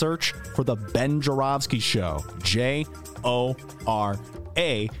 Just search for The Ben Joravsky Show. J-O-R-A,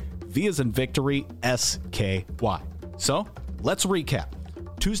 V as in victory, S-K-Y. So, let's recap.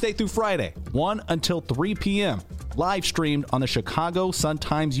 Tuesday through Friday, 1 until 3 p.m. live streamed on the Chicago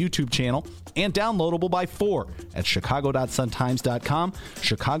Sun-Times YouTube channel and downloadable by 4 at chicago.suntimes.com,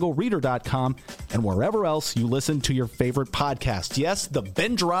 chicagoreader.com, and wherever else you listen to your favorite podcast. Yes, the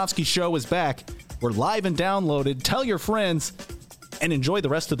Ben Joravsky Show is back. We're live and downloaded. Tell your friends and enjoy the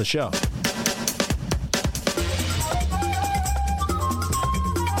rest of the show.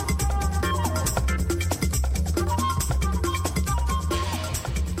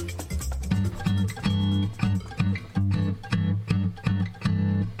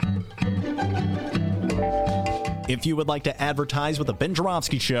 If you would like to advertise with the Ben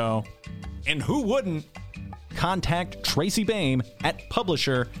Joravsky Show, and who wouldn't, contact Tracy Baim at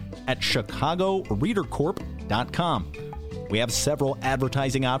publisher@chicagoreadercorp.com. We have several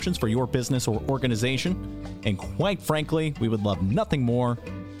advertising options for your business or organization, and quite frankly, we would love nothing more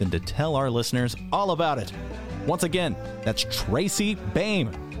than to tell our listeners all about it. Once again, that's Tracy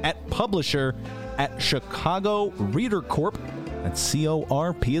Baim at publisher@chicagoreadercorp, that's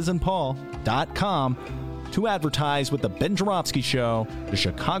CORP as in Paul.com, to advertise with the Ben Joravsky Show, the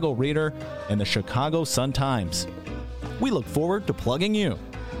Chicago Reader, and the Chicago Sun-Times. We look forward to plugging you.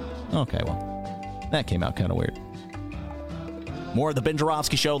 Okay, well, that came out kind of weird. More of the Ben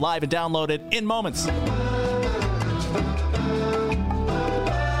Joravsky Show live and downloaded in moments.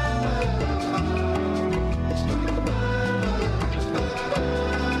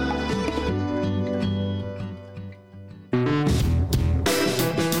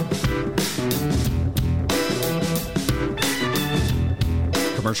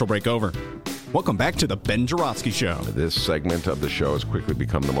 Commercial break over. Welcome back to the Ben Joravsky Show. This segment of the show has quickly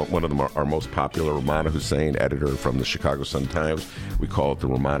become one of our most popular. Rummana Hussain, editor from the Chicago Sun-Times. We call it the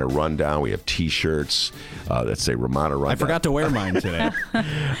Rummana Rundown. We have T-shirts that say Rummana Rundown. I forgot to wear mine today.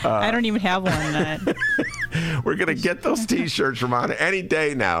 I don't even have one. We're going to get those T-shirts, Rummana, any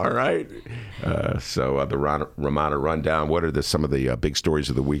day now, all right? So the Rummana Rundown, what are some of the big stories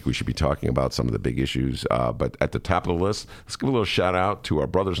of the week? We should be talking about some of the big issues. But at the top of the list, let's give a little shout out to our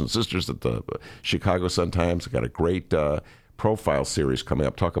brothers and sisters at the Chicago Sun-Times. We've got a great profile series coming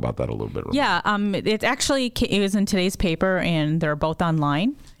up. Talk about that a little bit, Rummana. Yeah, it was in today's paper, and they're both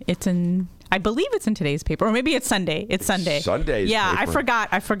online. I believe it's in today's paper, or maybe it's Sunday. It's Sunday. Sunday's Yeah, paper.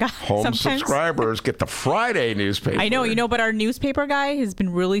 I forgot. Home subscribers get the Friday newspaper. I know, but our newspaper guy has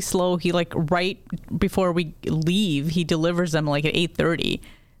been really slow. He right before we leave, he delivers them at 8:30.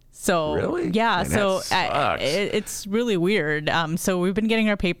 So really? Yeah, Man, so it's really weird. So we've been getting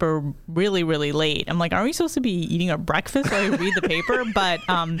our paper really, really late. I'm like, are we supposed to be eating our breakfast while we read the paper? But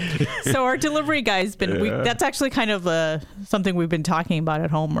so our delivery guy's been. That's actually kind of something we've been talking about at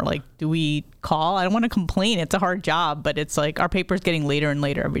home. We're like, do we call? I don't want to complain. It's a hard job, but it's like our paper's getting later and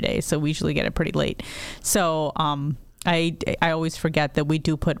later every day, so we usually get it pretty late. So I always forget that we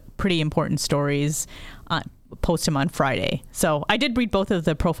do put pretty important stories post them on Friday. So I did read both of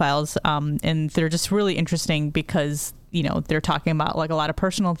the profiles, and they're just really interesting because, they're talking about a lot of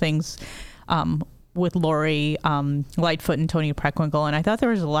personal things with Lori Lightfoot and Tony Preckwinkle. And I thought there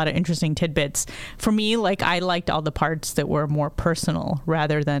was a lot of interesting tidbits. For me, I liked all the parts that were more personal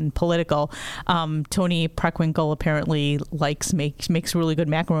rather than political. Tony Preckwinkle apparently makes really good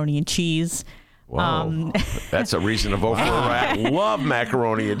macaroni and cheese. Wow, that's a reason to vote for her. Love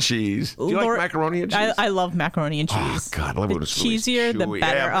macaroni and cheese. Do you like macaroni and cheese? I love macaroni and cheese. Oh God, I love the when it's cheesier, really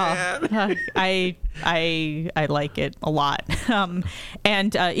chewy. the better. Yeah, I like it a lot.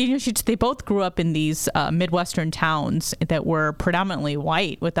 They both grew up in these Midwestern towns that were predominantly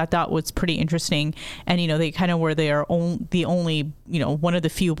white, which I thought was pretty interesting. And they kind of were the only one of the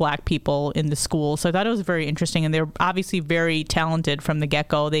few black people in the school. So I thought it was very interesting, and they're obviously very talented from the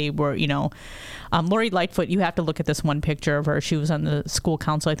get-go. They were, Lori Lightfoot, you have to look at this one picture of her. She was on the school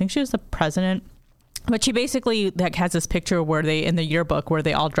council. I think she was the president. But she basically has this picture where in the yearbook where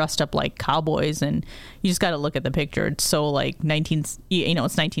they all dressed up like cowboys, and you just got to look at the picture. It's so it's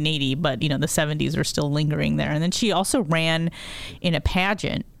 1980, but the 70s are still lingering there. And then she also ran in a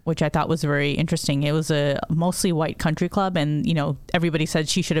pageant, which I thought was very interesting. It was a mostly white country club, and everybody said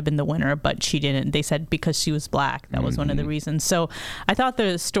she should have been the winner, but she didn't. They said because she was black, that was one of the reasons. So I thought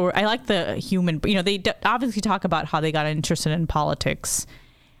the story. I like the human. They obviously talk about how they got interested in politics,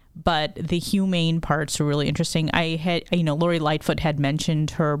 but the humane parts are really interesting. I had, Lori Lightfoot had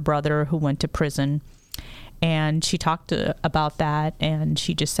mentioned her brother who went to prison, and she talked about that, and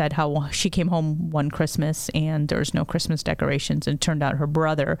she just said how she came home one Christmas and there was no Christmas decorations, and it turned out her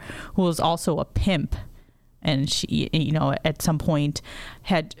brother, who was also a pimp, and she, at some point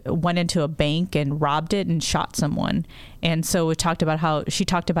went into a bank and robbed it and shot someone. And so she talked about how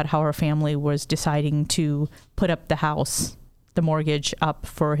her family was deciding to put up the house the mortgage up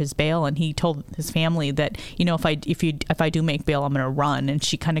for his bail, and he told his family that, you know, if I do make bail, I'm going to run. And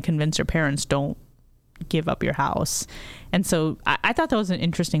she kind of convinced her parents, don't give up your house. And so I thought that was an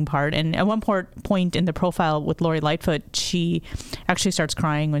interesting part. And at one point in the profile with Lori Lightfoot, she actually starts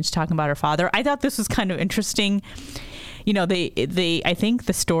crying when she's talking about her father. I thought this was kind of interesting. You know, I think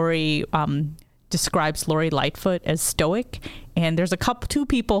the story describes Lori Lightfoot as stoic, and there's two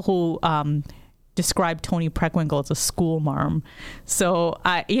people who described Toni Preckwinkle as a school marm. So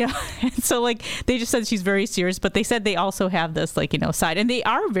so like they just said she's very serious, but they said they also have this, like, you know, side, and they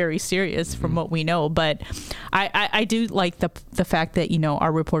are very serious from what we know. But I do like the fact that, you know,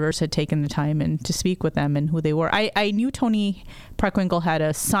 our reporters had taken the time and to speak with them and who they were. I knew Toni Preckwinkle had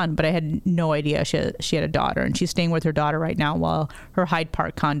a son, but I had no idea she had a daughter, and she's staying with her daughter right now while her Hyde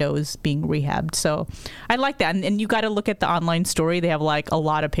Park condo is being rehabbed. So I like that. And you got to look at the online story. They have like a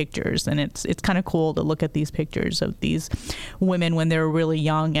lot of pictures, and it's kind of cool to look at these pictures of these women when they were really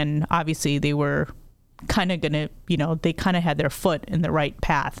young, and obviously they were kind of gonna, you know, they kind of had their foot in the right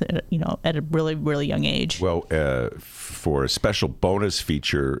path, you know, at a really, really young age. Well, for a special bonus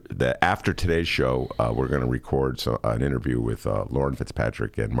feature, that after today's show, we're going to record an interview with Lauren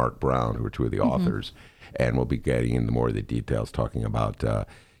Fitzpatrick and Mark Brown, who are two of the authors, and we'll be getting into more of the details, talking about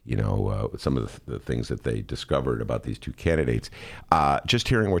some of the things that they discovered about these two candidates. Just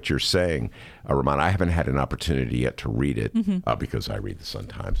hearing what you're saying, Rummana, I haven't had an opportunity yet to read it because I read the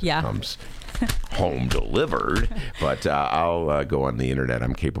Sun-Times. Yeah. It comes home delivered, but I'll go on the internet.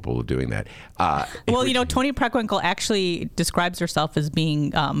 I'm capable of doing that. Well, you know, Toni Preckwinkle actually describes herself as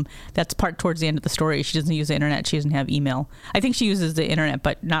being, that's part towards the end of the story. She doesn't use the internet. She doesn't have email. I think she uses the internet,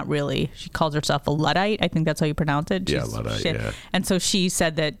 but not really. She calls herself a Luddite. I think that's how you pronounce it. Luddite, yeah. And so she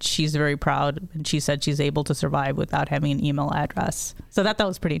said that she's very proud, and she said she's able to survive without having an email address. So that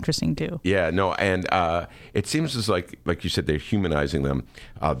was pretty interesting too. Yeah, no, and it seems as like you said, they're humanizing them.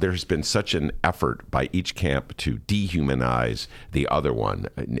 There's been such an effort by each camp to dehumanize the other one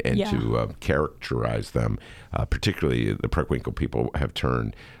and to characterize them. Particularly the Preckwinkle people have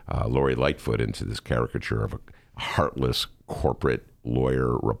turned Lori Lightfoot into this caricature of a heartless corporate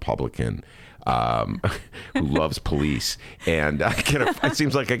lawyer Republican who loves police. And it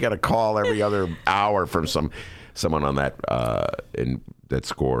seems like I get a call every other hour from someone on that in that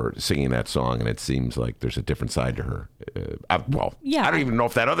score singing that song, and it seems like there's a different side to her. I don't even know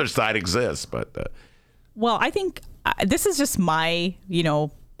if that other side exists, but well, I think this is just my, you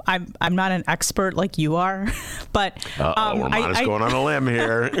know, I'm not an expert like you are, but Rummana's going on a limb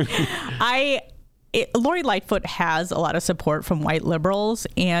here. Lori Lightfoot has a lot of support from white liberals,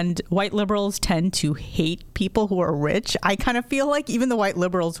 and white liberals tend to hate people who are rich. I kind of feel like even the white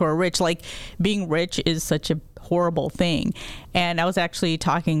liberals who are rich, like being rich is such a horrible thing. And I was actually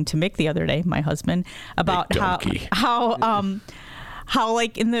talking to Mick the other day, my husband, about how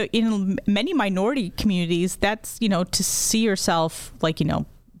like in many minority communities, that's, you know, to see yourself, like, you know,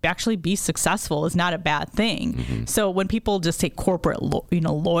 actually be successful is not a bad thing. Mm-hmm. So when people just say corporate,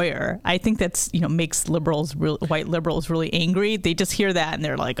 lawyer, I think that's, you know, makes white liberals really angry. They just hear that and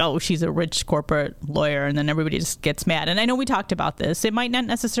they're like, oh, she's a rich corporate lawyer, and then everybody just gets mad. And I know we talked about this. It might not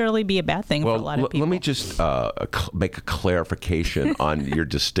necessarily be a bad thing for a lot of people. Let me just make a clarification on your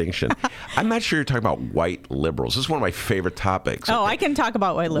distinction. I'm not sure you're talking about white liberals. This is one of my favorite topics. Oh, I can talk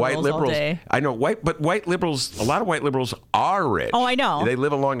about white liberals all day. I know but white liberals, a lot of white liberals are rich. Oh, I know. They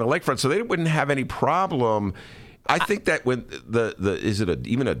live along the lakefront, so they wouldn't have any problem. I think that when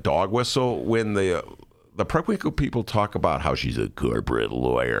even a dog whistle when the Preckwinkle people talk about how she's a corporate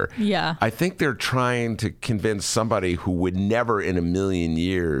lawyer. Yeah, I think they're trying to convince somebody who would never in a million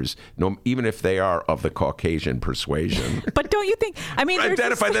years, even if they are of the Caucasian persuasion. But don't you think? I mean,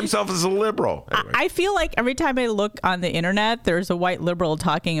 identify themselves as a liberal. Anyway. I feel like every time I look on the internet, there's a white liberal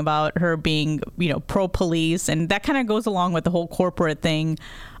talking about her being, you know, pro-police, and that kind of goes along with the whole corporate thing.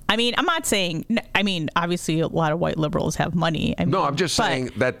 I mean, I'm not saying, obviously a lot of white liberals have money. I'm just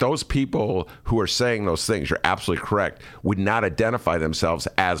saying that those people who are saying those things, you're absolutely correct, would not identify themselves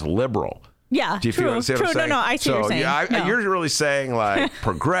as liberal. Yeah, do you true. Feel what I'm saying? No, I see what you're saying. Yeah, you're really saying like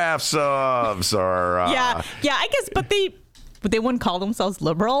progressives or... I guess, but they wouldn't call themselves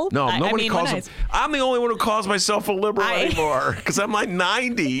liberal. No, nobody calls them. I'm the only one who calls myself a liberal anymore because I'm like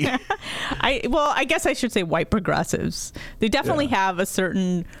 90. I guess I should say white progressives. They definitely have a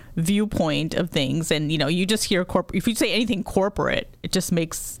certain viewpoint of things, and, you know, you just hear if you say anything corporate, it just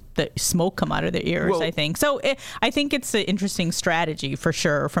makes the smoke come out of their ears. I think so. I think it's an interesting strategy for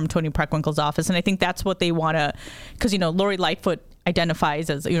sure from Toni Preckwinkle's office, and I think that's what they want to, because, you know, Lori Lightfoot identifies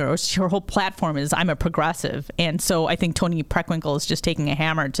as, her whole platform is I'm a progressive. And so I think Toni Preckwinkle is just taking a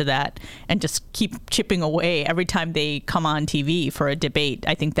hammer to that and just keep chipping away every time they come on TV for a debate.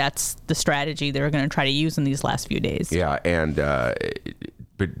 I think that's the strategy they're going to try to use in these last few days. Yeah, and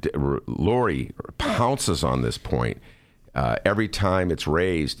but Lori pounces on this point. Every time it's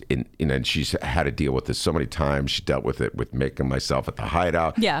raised, and she's had to deal with this so many times. She dealt with it with Mick and myself at the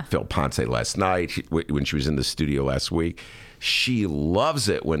Hideout. Yeah. Phil Ponce last night, when she was in the studio last week. She loves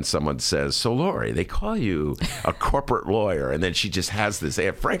it when someone says, "So Lori, they call you a corporate lawyer," and then she just has this.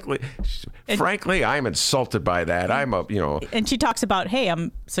 And frankly, I'm insulted by that. I'm a, And she talks about, "Hey,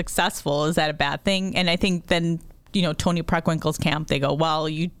 I'm successful. Is that a bad thing?" And I think then, Toni Preckwinkle's camp, they go, "Well,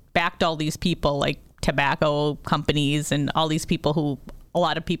 you backed all these people like tobacco companies and all these people who a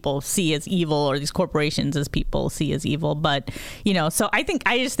lot of people see as evil, or these corporations as people see as evil." But, so I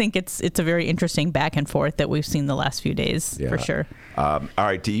just think it's a very interesting back and forth that we've seen the last few days, for sure. All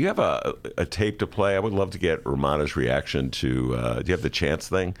right. Do you have a tape to play? I would love to get Rummana's reaction to, do you have the Chance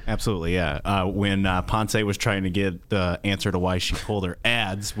thing? Absolutely, yeah. When Ponce was trying to get the answer to why she pulled her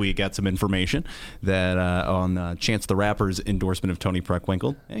ads, we got some information that on Chance the Rapper's endorsement of Toni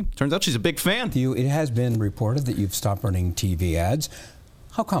Preckwinkle. Hey, turns out she's a big fan. It has been reported that you've stopped running TV ads.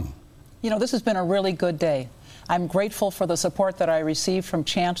 How come? This has been a really good day. I'm grateful for the support that I received from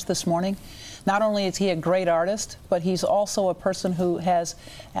Chance this morning. Not only is he a great artist, but he's also a person who has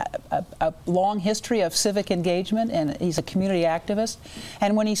a long history of civic engagement, and he's a community activist.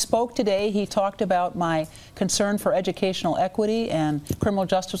 And when he spoke today, he talked about my concern for educational equity and criminal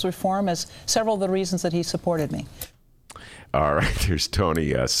justice reform as several of the reasons that he supported me. All right, there's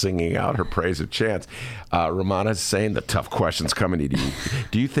Toni singing out her praise of Chance. Rummana's saying the tough questions coming to you.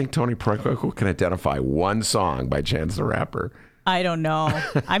 Do you think Toni Preckwinkle can identify one song by Chance the Rapper? I don't know.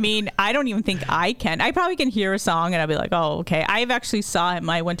 I mean, I don't even think I can. I probably can hear a song and I'll be like, oh, okay. I've actually saw him.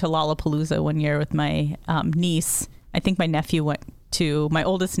 I went to Lollapalooza one year with my niece. I think my nephew went to, my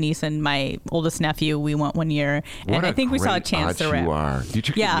oldest niece and my oldest nephew. We went one year, and I think we saw a Chance the Rapper. You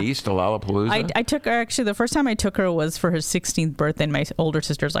took your niece to Lollapalooza? I took her, actually, the first time I took her was for her 16th birthday, and my older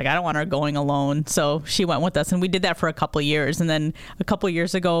sister's like, I don't want her going alone. So she went with us, and we did that for a couple of years. And then a couple of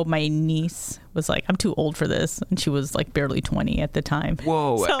years ago, my niece was like, I'm too old for this. And she was like barely 20 at the time.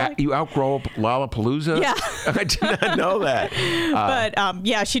 Whoa, so, you outgrow Lollapalooza? Yeah. I did not know that. But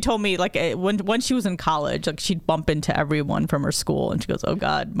yeah, she told me like when she was in college, like she'd bump into everyone from her school and she goes, oh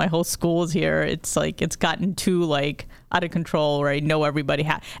God, my whole school is here. It's like, it's gotten too like out of control where I know everybody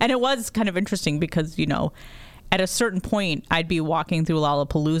and it was kind of interesting because, at a certain point, I'd be walking through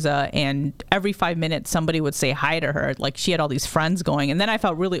Lollapalooza, and every 5 minutes, somebody would say hi to her. Like, she had all these friends going. And then I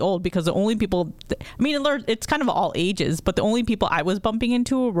felt really old because the only people, it's kind of all ages, but the only people I was bumping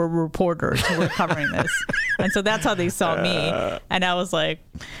into were reporters who were covering this. And so that's how they saw me. And I was like,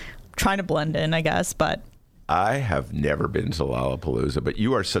 trying to blend in, I guess, but... I have never been to Lollapalooza, but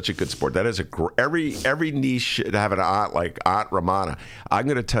you are such a good sport. That is every niche should have an aunt like Aunt Rummana. I'm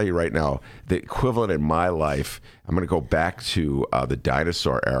going to tell you right now, the equivalent in my life, I'm going to go back to the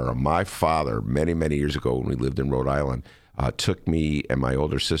dinosaur era. My father, many, many years ago when we lived in Rhode Island, took me and my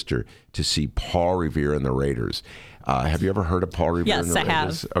older sister to see Paul Revere and the Raiders. Have you ever heard of Paul Revere and the Raiders?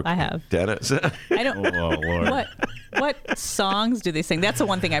 Yes, I have. Okay. I have. Dennis? I don't. Oh, Lord. What songs do they sing? That's the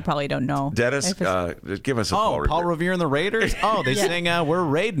one thing I probably don't know. Dennis, give us a Paul Revere and the Raiders? Oh, they sing We're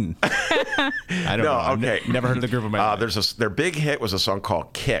Raiding. I don't know. Okay. Never heard of the group in my life. Their big hit was a song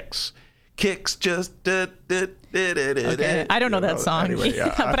called Kicks. Kicks just... Okay. I don't know that song, anyway,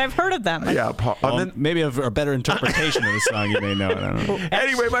 but I've heard of them. Yeah, Paul, well, maybe a better interpretation of the song you may know. I don't know.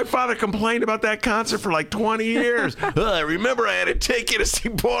 Anyway, my father complained about that concert for like 20 years. I remember I had to take you to see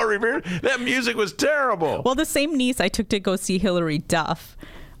Paul Revere. That music was terrible. Well, the same niece I took to go see Hillary Duff.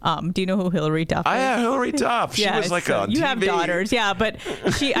 Do you know who Hillary Duff is? Yeah, Hillary Duff. She was like on TV. You have daughters, yeah. But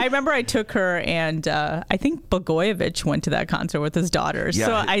I remember I took her, and I think Blagojevich went to that concert with his daughters. Yeah,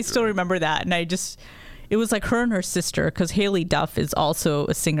 so I still remember that, and it was like her and her sister, because Haley Duff is also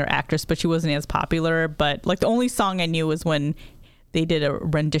a singer-actress, but she wasn't as popular. But like the only song I knew was when they did a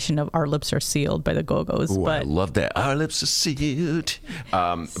rendition of Our Lips Are Sealed by the Go-Go's. Ooh, I love that. Our Lips Are Sealed.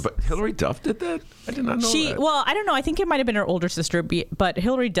 But Hillary Duff did that? I did not know that. Well, I don't know. I think it might have been her older sister, but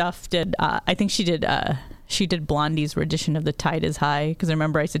Hillary Duff did, I think she did Blondie's rendition of The Tide Is High, because I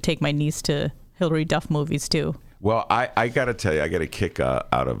remember I used to take my niece to Hillary Duff movies too. Well, I got to tell you, I got a kick out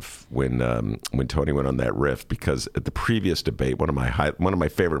of when Toni went on that riff, because at the previous debate, one of my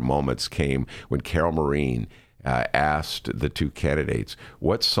favorite moments came when Carol Maureen asked the two candidates,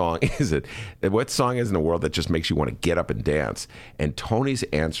 what song is it? What song is in the world that just makes you want to get up and dance? And Tony's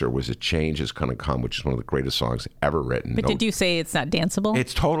answer was A Change Is Gonna Come, which is one of the greatest songs ever written. But did you say it's not danceable?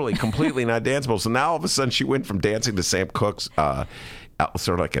 It's totally, completely not danceable. So now all of a sudden she went from dancing to Sam Cooke's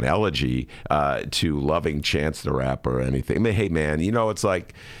sort of like an elegy to loving Chance the Rapper or anything. I mean, hey, man, it's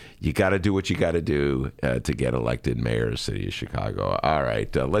like you got to do what you got to do to get elected mayor of the city of Chicago. All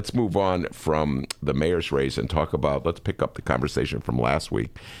right, let's move on from the mayor's race and let's pick up the conversation from last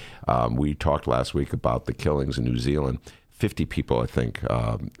week. We talked last week about the killings in New Zealand. 50 people, I think,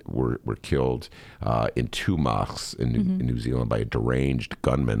 were killed in 2 mosques in New Zealand by a deranged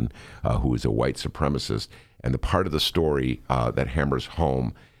gunman who was a white supremacist. And the part of the story that hammers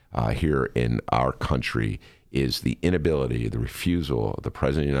home here in our country is the inability, the refusal of the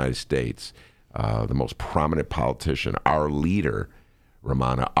President of the United States, the most prominent politician, our leader,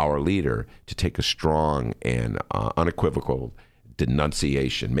 Rummana, our leader, to take a strong and unequivocal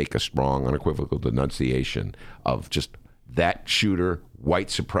denunciation, make a strong, unequivocal denunciation of just that shooter, white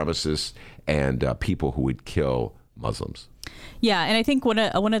supremacists, and people who would kill Muslims. Yeah, and I think one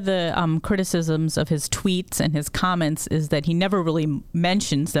of the criticisms of his tweets and his comments is that he never really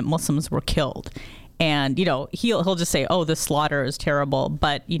mentions that Muslims were killed. And, he'll just say, oh, the slaughter is terrible.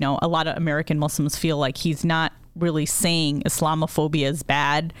 But, a lot of American Muslims feel like he's not really saying Islamophobia is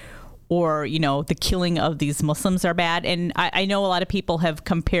bad or, the killing of these Muslims are bad. And I know a lot of people have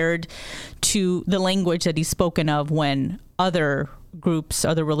compared to the language that he's spoken of when other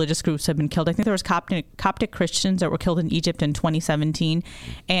religious groups have been killed. I think there was Coptic Christians that were killed in Egypt in 2017,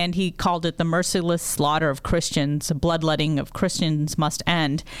 and he called it the merciless slaughter of Christians, bloodletting of Christians must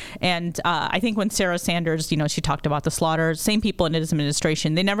end. And I think when Sarah Sanders, she talked about the slaughter, same people in his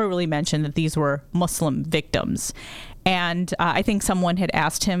administration, they never really mentioned that these were Muslim victims. And I think someone had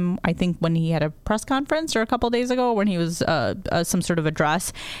asked him, I think when he had a press conference or a couple of days ago when he was some sort of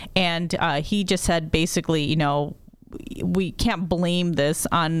address, and he just said basically, we can't blame this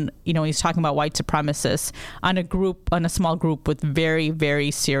on, he's talking about white supremacists, on a small group with very,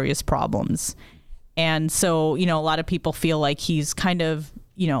 very serious problems. And so, a lot of people feel like he's kind of,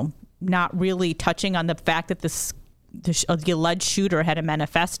 not really touching on the fact that the alleged shooter had a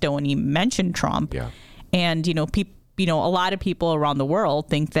manifesto and he mentioned Trump. Yeah. And, a lot of people around the world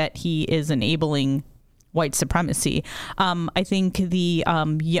think that he is enabling white supremacy. I think a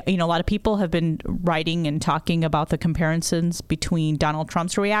lot of people have been writing and talking about the comparisons between Donald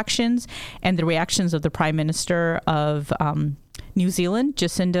Trump's reactions and the reactions of the Prime Minister of New Zealand,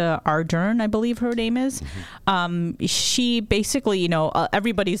 Jacinda Ardern, I believe her name is. She basically,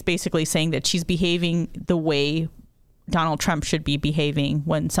 everybody's basically saying that she's behaving the way Donald Trump should be behaving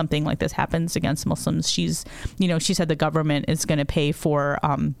when something like this happens against Muslims. She said the government is going to pay for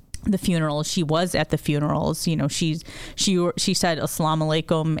the funerals. She was at the funerals. She said Assalamu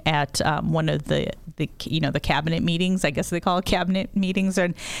alaikum at one of the cabinet meetings. I guess they call it cabinet meetings,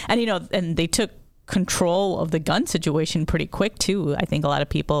 and they took control of the gun situation pretty quick too. I think a lot of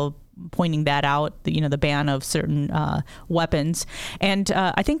people pointing that out, the ban of certain weapons. And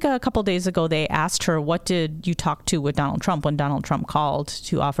I think a couple of days ago they asked her, what did you talk to with Donald Trump when Donald Trump called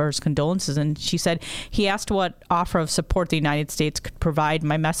to offer his condolences? And she said, he asked what offer of support the United States could provide.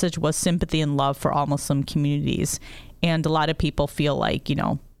 My message was sympathy and love for all Muslim communities. And a lot of people feel like,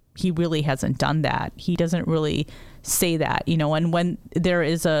 he really hasn't done that. He doesn't really say that, and when there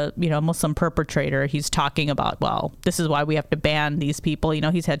is a, Muslim perpetrator, he's talking about, well, this is why we have to ban these people.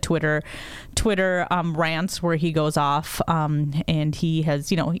 He's had Twitter rants where he goes off, and he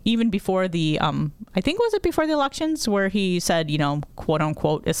has, even before the, I think was it before the elections where he said, quote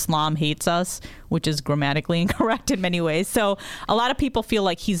unquote, Islam hates us, which is grammatically incorrect in many ways. So a lot of people feel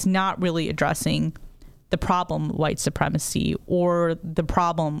like he's not really addressing the problem of white supremacy or the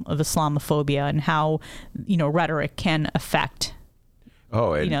problem of Islamophobia and how, rhetoric can affect,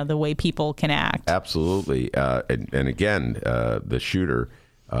 the way people can act. Absolutely. And again, the shooter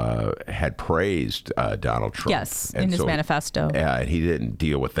had praised Donald Trump. Yes, in his manifesto. And he didn't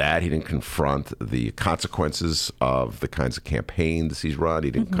deal with that. He didn't confront the consequences of the kinds of campaigns he's run.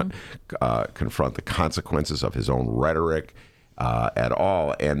 He didn't confront the consequences of his own rhetoric at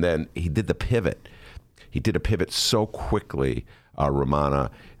all. And then he did the pivot. He did a pivot so quickly, Rummana,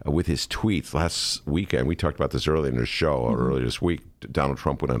 with his tweets. Last weekend, we talked about this earlier in the show, earlier this week, Donald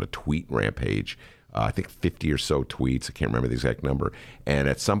Trump went on a tweet rampage, I think 50 or so tweets. I can't remember the exact number. And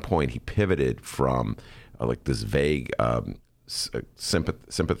at some point, he pivoted from like this vague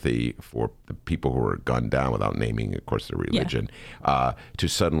sympathy for the people who were gunned down without naming, of course, their religion, to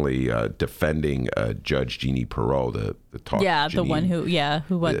suddenly defending Judge Jeannie Perot, the talk,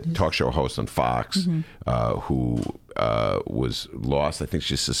 the talk show host on Fox, who was lost. I think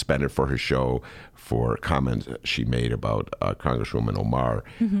she's suspended for her show for comments she made about Congresswoman Omar,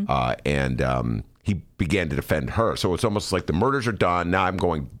 and he began to defend her. So it's almost like the murders are done. Now I'm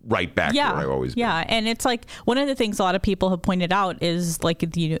going right back to where I've always been. Yeah, and it's like one of the things a lot of people have pointed out is like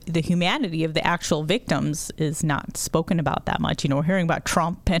the humanity of the actual victims is not spoken about that much. We're hearing about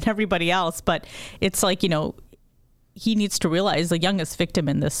Trump and everybody else, but it's like, he needs to realize the youngest victim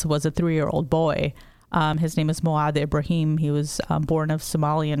in this was a 3-year-old boy. His name is Moad Ibrahim. He was born of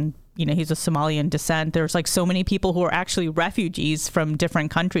Somalian. He's of Somalian descent. There's like so many people who are actually refugees from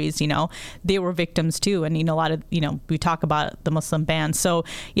different countries. They were victims too. And a lot of we talk about the Muslim ban. So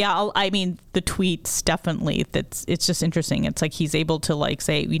I mean the tweets definitely. It's just interesting. It's like he's able to like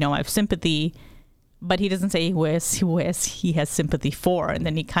say I have sympathy, but he doesn't say who he has sympathy for. And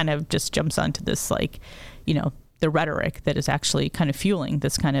then he kind of just jumps onto this like the rhetoric that is actually kind of fueling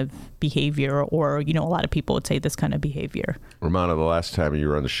this kind of behavior, or, a lot of people would say this kind of behavior. Rummana, the last time you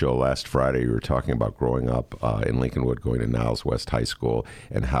were on the show last Friday, you were talking about growing up in Lincolnwood, going to Niles West High School,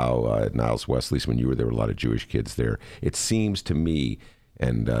 and how at Niles West, at least when you were there, were a lot of Jewish kids there. It seems to me,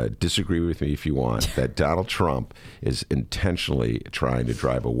 and disagree with me if you want, that Donald Trump is intentionally trying to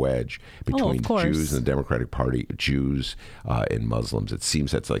drive a wedge between Jews and the Democratic Party, Jews and Muslims. It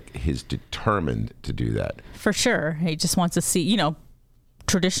seems that's like he's determined to do that. For sure. He just wants to see,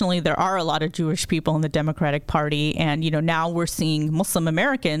 traditionally there are a lot of Jewish people in the Democratic Party, and now we're seeing Muslim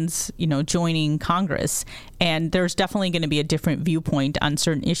Americans joining Congress, and there's definitely going to be a different viewpoint on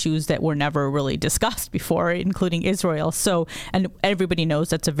certain issues that were never really discussed before, including Israel. So, and everybody knows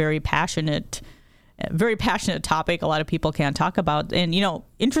that's a very passionate topic a lot of people can't talk about. And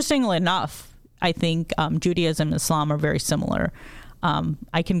interestingly enough, I think Judaism and Islam are very similar.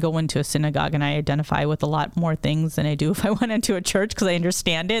 I can go into a synagogue and I identify with a lot more things than I do if I went into a church, because I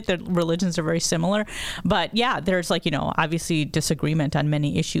understand it. The religions are very similar. But there's obviously disagreement on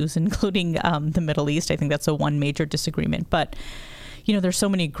many issues, including the Middle East. I think that's one major disagreement. But, there's so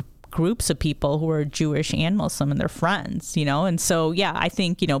many groups of people who are Jewish and Muslim, and they're friends, And so, I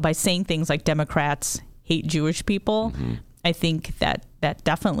think, by saying things like Democrats hate Jewish people, I think that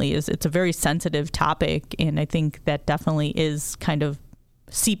definitely it's a very sensitive topic, and I think that definitely is kind of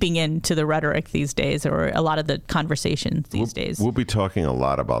seeping into the rhetoric these days, or a lot of the conversations these days. We'll be talking a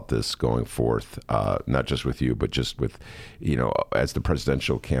lot about this going forth, not just with you, but just with, as the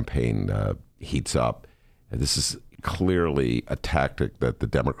presidential campaign heats up. This is clearly a tactic that the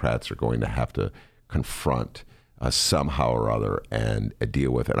Democrats are going to have to confront somehow or other and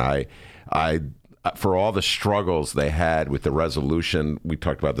deal with. And I for all the struggles they had with the resolution, we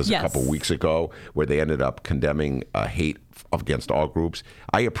talked about this a couple weeks ago, where they ended up condemning hate against all groups.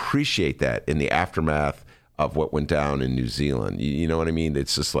 I appreciate that in the aftermath of what went down in New Zealand. You know what I mean?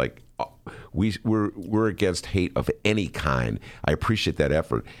 It's just like we're against hate of any kind. I appreciate that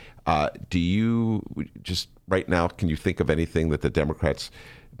effort. Do you just right now, can you think of anything that the Democrats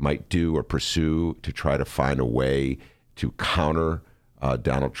might do or pursue to try to find a way to counter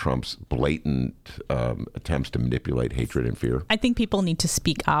Donald Trump's blatant attempts to manipulate hatred and fear? I think people need to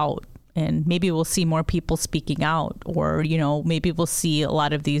speak out, and maybe we'll see more people speaking out, or, maybe we'll see a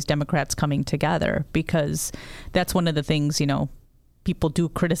lot of these Democrats coming together, because that's one of the things, people do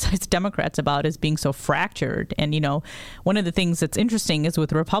criticize Democrats about, is being so fractured. And, one of the things that's interesting is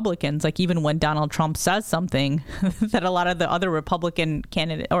with Republicans, like even when Donald Trump says something that a lot of the other Republican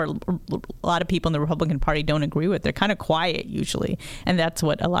candidate, or a lot of people in the Republican Party don't agree with, they're kind of quiet usually. And that's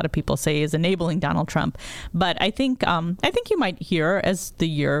what a lot of people say is enabling Donald Trump. But I think you might hear, as the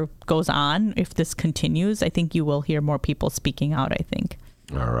year goes on, if this continues, I think you will hear more people speaking out, I think.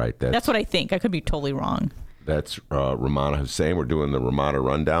 All right. That's what I think. I could be totally wrong. That's Rummana Hussain. We're doing the Rummana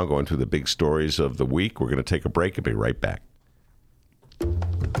Rundown, going through the big stories of the week. We're going to take a break and be right back.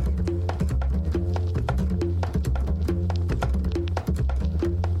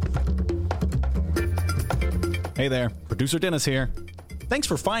 Hey there, producer Dennis here. Thanks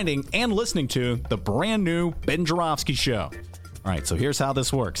for finding and listening to the brand new Ben Joravsky Show. All right, so here's how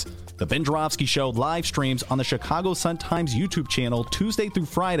this works. The Ben Joravsky Show live streams on the Chicago Sun-Times YouTube channel Tuesday through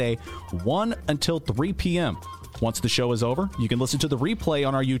Friday, 1 until 3 p.m. Once the show is over, you can listen to the replay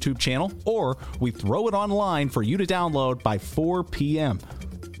on our YouTube channel, or we throw it online for you to download by 4 p.m.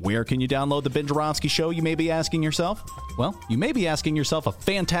 Where can you download the Ben Joravsky Show, you may be asking yourself? Well, you may be asking yourself a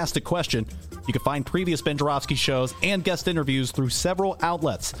fantastic question. You can find previous Ben Joravsky shows and guest interviews through several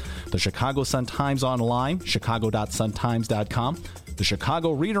outlets. The Chicago Sun-Times Online, chicago.suntimes.com, the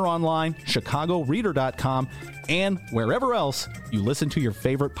Chicago Reader Online, chicagoreader.com, and wherever else you listen to your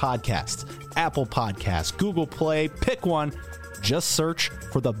favorite podcasts. Apple Podcasts, Google Play, pick one. Just search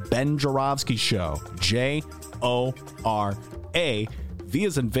for The Ben Joravsky Show. J-O-R-A, V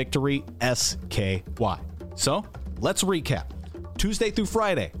as in victory, S-K-Y. So, let's recap. Tuesday through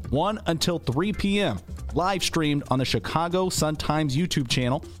Friday, 1 until 3 p.m., live streamed on the Chicago Sun-Times YouTube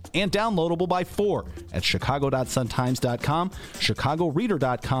channel and downloadable by 4 at chicago.suntimes.com,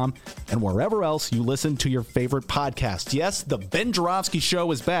 chicagoreader.com, and wherever else you listen to your favorite podcast. Yes, The Ben Joravsky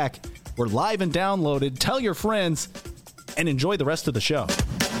Show is back. We're live and downloaded. Tell your friends and enjoy the rest of the show.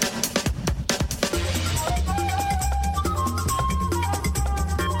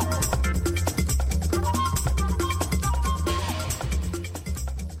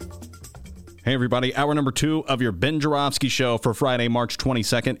 Hey, everybody. Hour number 2 of your Ben Joravsky Show for Friday, March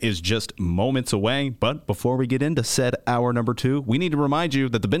 22nd is just moments away. But before we get into said hour number 2, we need to remind you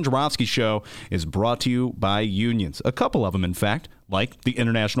that the Ben Joravsky Show is brought to you by unions. A couple of them, in fact, like the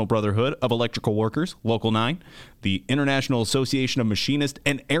International Brotherhood of Electrical Workers, Local 9, the International Association of Machinists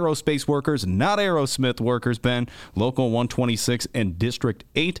and Aerospace Workers, not Aerosmith workers, Ben, Local 126 and District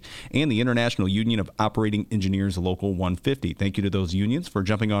 8, and the International Union of Operating Engineers, Local 150. Thank you to those unions for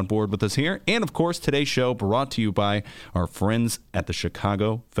jumping on board with us here. And, of course, today's show brought to you by our friends at the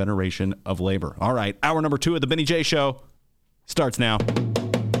Chicago Federation of Labor. All right, hour number 2 of the Benny J Show starts now.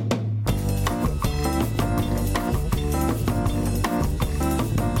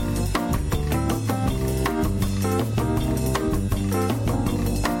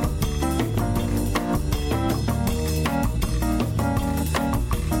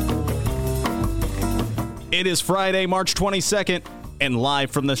 It is Friday, March 22nd, and live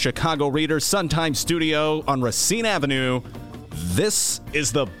from the Chicago Reader Sun-Times studio on Racine Avenue, this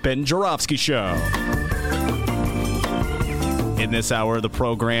is the Ben Joravsky Show. In this hour of the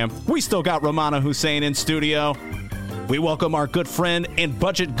program, we still got Rummana Hussain in studio. We welcome our good friend and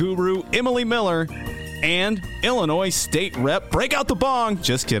budget guru, Emily Miller, and Illinois State Rep, break out the bong,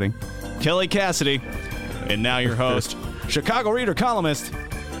 just kidding, Kelly Cassidy. And now your host, Chicago Reader columnist,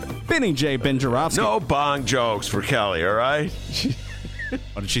 Benny J. Ben Joravsky. No bong jokes for Kelly, all right?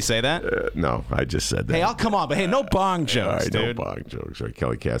 Oh, did she say that? No, I just said that. Hey, I'll come on, but hey, no bong jokes, dude. No bong jokes. All right,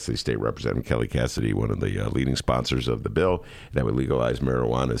 Kelly Cassidy, State Representative Kelly Cassidy, one of the leading sponsors of the bill that would legalize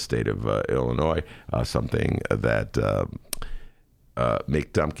marijuana in the state of Illinois, something that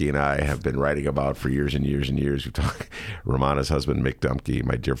Mick Dumke and I have been writing about for years and years and years. We've talked, Rummana's husband, Mick Dumke,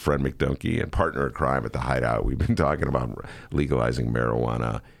 my dear friend Mick Dumke, and partner in crime at the Hideout. We've been talking about legalizing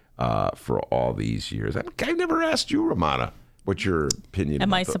marijuana for all these years. I've never asked you, Rummana, what's your opinion? I'm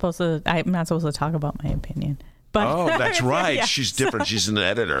not supposed to talk about my opinion. But oh, that's right. Yeah, she's different. She's an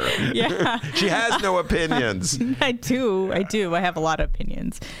editor. Yeah. She has no opinions. I do. I have a lot of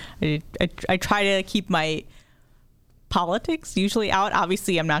opinions. I try to keep my politics usually out.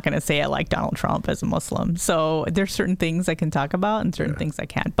 Obviously, I'm not going to say I like Donald Trump as a Muslim. So there's certain things I can talk about and certain things I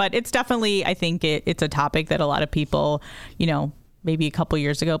can't. But it's definitely, I think it's a topic that a lot of people, maybe a couple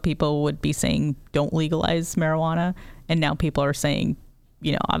years ago, people would be saying, don't legalize marijuana. And now people are saying,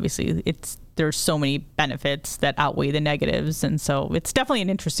 obviously there's so many benefits that outweigh the negatives. And so it's definitely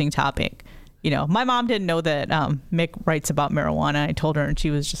an interesting topic. My mom didn't know that Mick writes about marijuana. I told her and she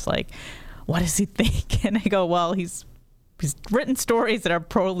was just like, what does he think? And I go, well, he's written stories that are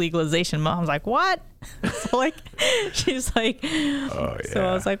pro-legalization. Mom's like, what? So she's like, oh, yeah. So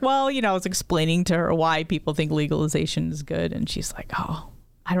I was like, well, I was explaining to her why people think legalization is good. And she's like, oh,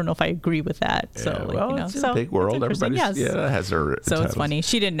 I don't know if I agree with that. Yeah, so, it's a big world. Everybody has her. So it's funny.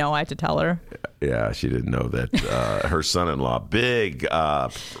 She didn't know. I had to tell her. Yeah, she didn't know that her son-in-law, big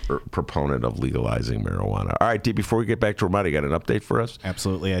proponent of legalizing marijuana. All right, Dee, before we get back to Rummana, you got an update for us?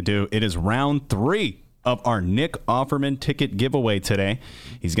 Absolutely, I do. It is round 3 of our Nick Offerman ticket giveaway today.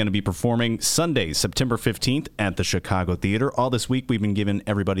 He's going to be performing Sunday, September 15th at the Chicago Theater. All this week, we've been giving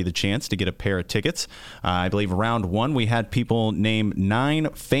everybody the chance to get a pair of tickets. I believe round 1, we had people name 9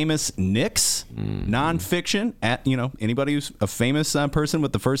 famous Nicks, nonfiction, at, anybody who's a famous person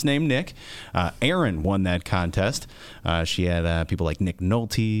with the first name Nick. Aaron won that contest. She had people like Nick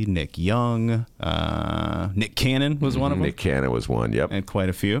Nolte, Nick Young, Nick Cannon was one of them. Nick Cannon was one, yep. And quite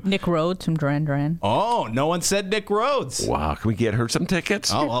a few. Nick Rhodes from Duran Duran. Oh, No one said Nick Rhodes. Wow, can we get her some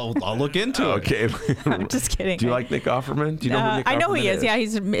tickets? I'll look into it. Okay. I'm just kidding. Do you like Nick Offerman? Do you know who Nick Offerman is? I know he is. Yeah,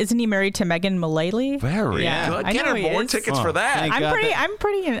 isn't he married to Megan Mullally? Very good. Get her more tickets for that. I'm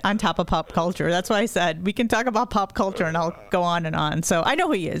pretty on top of pop culture. That's why I said we can talk about pop culture, and I'll go on and on. So I know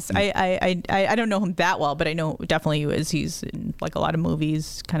who he is. I don't know him that well, but I know definitely who he is. He's in like a lot of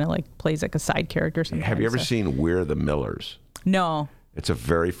movies, kind of like plays like a side character. Sometimes. Have you ever seen We're the Millers? No. It's a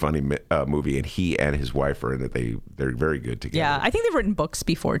very funny movie, and he and his wife are in it. They're very good together. Yeah, I think they've written books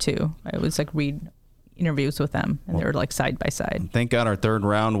before too. I was like read interviews with them, and they were like side by side. Thank God our third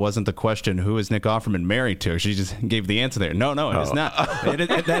round wasn't the question, who is Nick Offerman married to? She just gave the answer there. No, it is not. That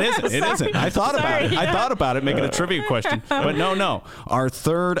isn't. It isn't. I thought about it. I thought about it, making a trivia question. But no. Our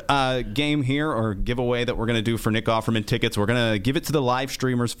third game here, or giveaway that we're going to do for Nick Offerman tickets, we're going to give it to the live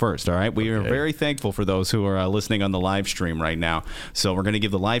streamers first, all right? We are very thankful for those who are listening on the live stream right now. So we're going to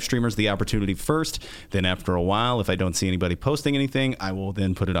give the live streamers the opportunity first. Then after a while, if I don't see anybody posting anything, I will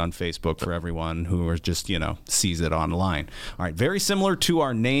then put it on Facebook for everyone who are just, sees it online. All right, very similar to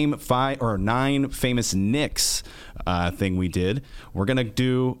our name 9 famous Nicks thing we did. We're going to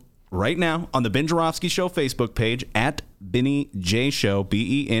do right now on the Ben Joravsky Show Facebook page at Benny J Show,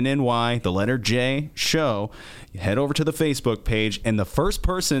 BENNY, the letter J Show. Head over to the Facebook page, and the first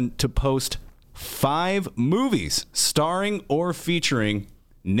person to post 5 movies starring or featuring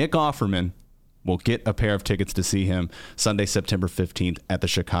Nick Offerman will get a pair of tickets to see him Sunday, September 15th at the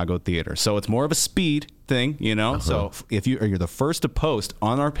Chicago Theater. So it's more of a speed thing, So if you're the first to post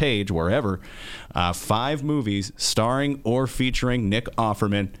on our page, wherever, 5 movies starring or featuring Nick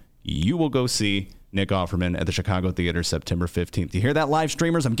Offerman, you will go see Nick Offerman at the Chicago Theater September 15th. You hear that, live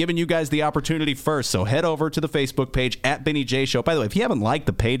streamers? I'm giving you guys the opportunity first. So head over to the Facebook page at Benny J Show. By the way, if you haven't liked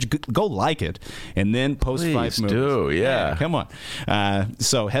the page, go like it and then post 5 movies. Please do, yeah. Come on.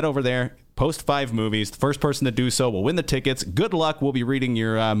 So head over there. Post 5 movies. The first person to do so will win the tickets. Good luck. We'll be reading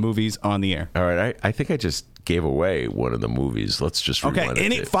your movies on the air. All right. I think I just gave away one of the movies. Let's just rewind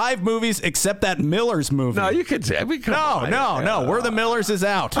it. 5 movies except that Miller's movie. No, you could say. I mean, no. We're the Millers is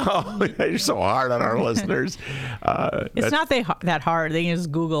out. Oh, you're so hard on our listeners. It's not that hard. They can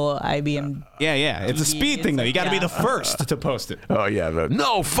just Google IBM. Yeah. It's a speed thing, though. You got to be the first to post it. Oh, yeah.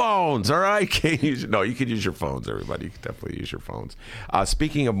 No phones, all right? You can use your phones, everybody. You can definitely use your phones.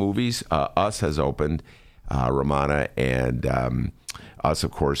 Speaking of movies, Us has opened, Rummana, and Us,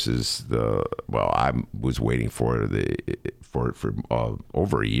 of course, is I was waiting for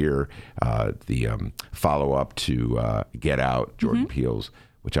over a year, the follow-up to Get Out, Jordan Peele's,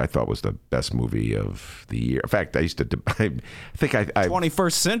 which I thought was the best movie of the year. In fact, I think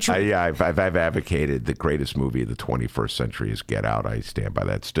 21st century. I've advocated the greatest movie of the 21st century is Get Out. I stand by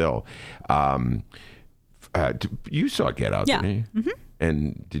that still. You saw Get Out, didn't you? Mm-hmm.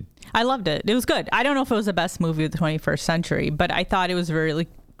 And I loved it. It was good. I don't know if it was the best movie of the 21st century, but I thought it was very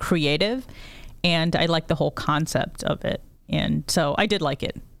creative, and I liked the whole concept of it. And so I did like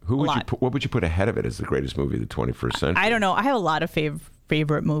it. What would you put ahead of it as the greatest movie of the 21st century? I don't know. I have a lot of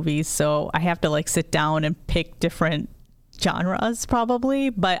favorite movies, so I have to sit down and pick different genres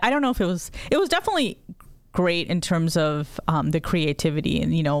probably. But I don't know if it was definitely great in terms of the creativity,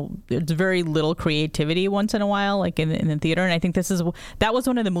 and there's very little creativity once in a while, like in the theater. And I think that was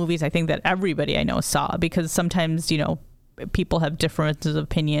one of the movies I think that everybody I know saw, because sometimes people have differences of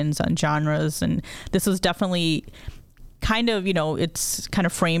opinions on genres, and this was definitely kind of it's kind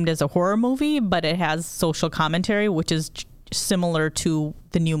of framed as a horror movie, but it has social commentary, which is similar to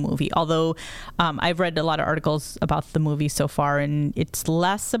the new movie. Although I've read a lot of articles about the movie so far, and it's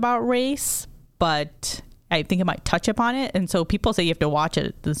less about race, but I think it might touch upon it. And so people say you have to watch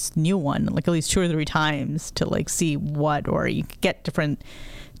it, this new one, at least 2 or 3 times to see or you get different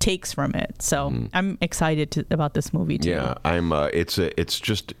takes from it. So I'm excited about this movie too. Yeah, I'm. It's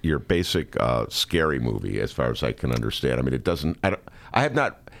just your basic scary movie as far as I can understand. I mean, it doesn't. I'm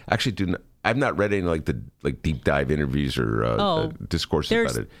not read any the deep dive interviews or discourses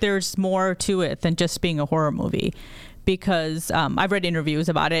about it. There's more to it than just being a horror movie, because I've read interviews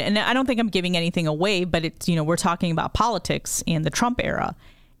about it, and I don't think I'm giving anything away, but it's we're talking about politics and the Trump era,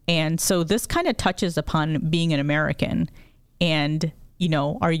 and so this kind of touches upon being an American, and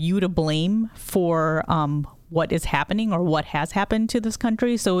are you to blame for what is happening or what has happened to this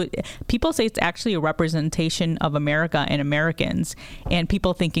country? So people say it's actually a representation of America and Americans, and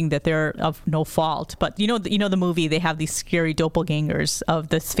people thinking that they're of no fault. But the movie, they have these scary doppelgangers of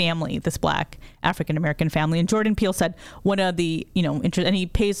this family, this black African American family. And Jordan Peele said one of the and he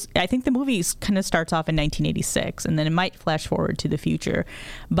pays. I think the movie kind of starts off in 1986, and then it might flash forward to the future.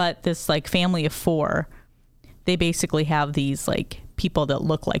 But this family of 4, they basically have these people that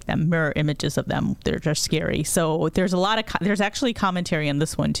look like them, mirror images of them. They're just scary. So there's a lot of there's actually commentary on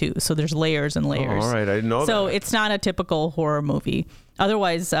this one too. So there's layers and layers. Oh, all right, I didn't know that. So it's not a typical horror movie.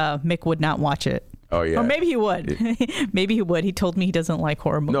 Otherwise, Mick would not watch it. Oh, yeah. Or maybe he would. Maybe he would. He told me he doesn't like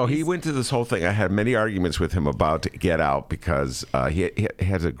horror movies. No, he went to this whole thing. I had many arguments with him about Get Out because he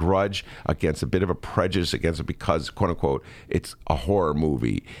has a grudge against, a bit of a prejudice against it because, quote unquote, it's a horror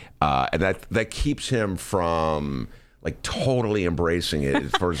movie. And that keeps him from like totally embracing it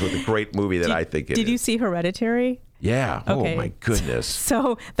as far as with a great movie that I think it is. Did you see Hereditary? Yeah. Okay. Oh, my goodness.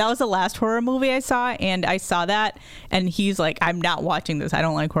 So that was the last horror movie I saw, and I saw that, and he's like, I'm not watching this. I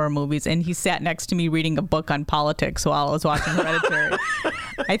don't like horror movies. And he sat next to me reading a book on politics while I was watching Hereditary.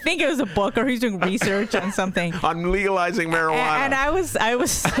 I think it was a book, or he's doing research on something. On legalizing marijuana. And I was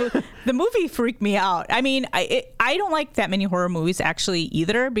the movie freaked me out. I mean, I don't like that many horror movies actually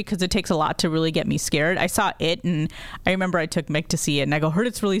either, because it takes a lot to really get me scared. I saw it, and I remember I took Mick to see it, and I heard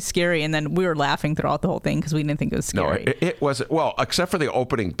it's really scary, and then we were laughing throughout the whole thing because we didn't think it was scary. No, it wasn't. Well, except for the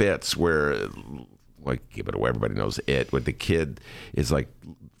opening bits where, like, give it away, everybody knows it, where the kid is like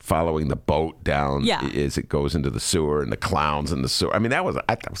following the boat down as it goes into the sewer, and the clowns in the sewer. I mean, I was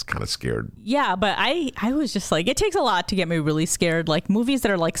kind of scared. Yeah, but I was just like, it takes a lot to get me really scared. Like movies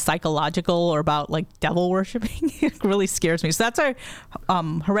that are like psychological or about like devil worshiping, it really scares me. So that's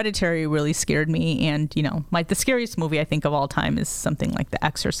why Hereditary really scared me. And you know, the scariest movie I think of all time is something like The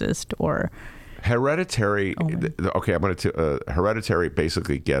Exorcist or Hereditary. Okay, I'm going to. Hereditary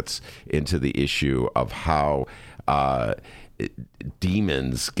basically gets into the issue of how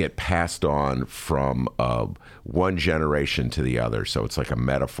demons get passed on from one generation to the other. So it's like a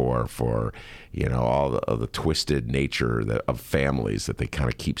metaphor for, you know, all the twisted nature of families that they kind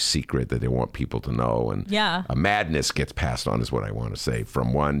of keep secret, that they want people to know. And a madness gets passed on, is what I want to say,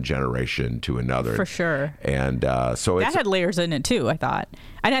 from one generation to another. For sure. And so that had layers in it too, I thought.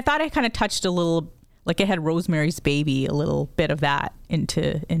 And I thought I kind of touched a little, like it had Rosemary's Baby, a little bit of that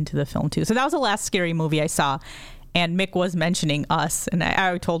into the film too. So that was the last scary movie I saw. And Mick was mentioning Us, and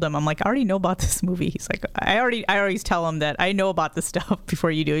I told him, I'm like, I already know about this movie. He's like, I always tell him that I know about this stuff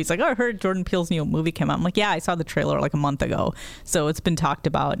before you do. He's like, oh, I heard Jordan Peele's new movie came out. I'm like, yeah, I saw the trailer like a month ago. So it's been talked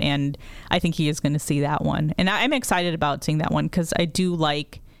about, and I think he is going to see that one. And I'm excited about seeing that one because I do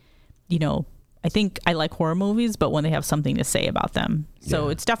like, you know, I think I like horror movies, but when they have something to say about them. So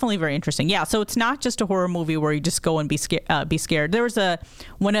it's definitely very interesting. Yeah, so it's not just a horror movie where you just go and be scared. There was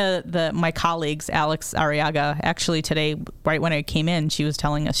one of my colleagues, Alex Arriaga, actually today, right when I came in, she was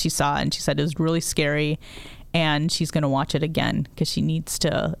telling us she saw it, and she said it was really scary, and she's going to watch it again because she needs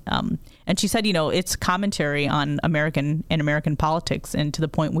to. And she said, you know, it's commentary on American politics, and to the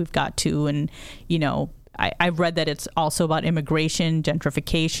point we've got to, and, you know, I've read that it's also about immigration,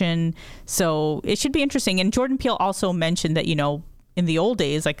 gentrification. So it should be interesting. And Jordan Peele also mentioned that, you know, in the old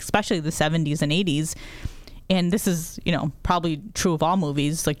days, like especially the 70s and 80s, and this is, you know, probably true of all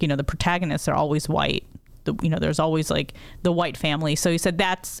movies, like, you know, the protagonists are always white. You know, there's always like the white family. So he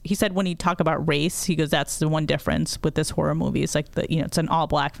said when he talked about race, he goes, that's the one difference with this horror movie. It's like, it's an all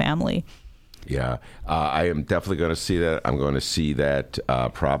black family. Yeah, I am definitely going to see that. I'm going to see that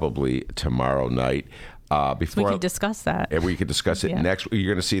probably tomorrow night. Before we can discuss that. And we can discuss it next week.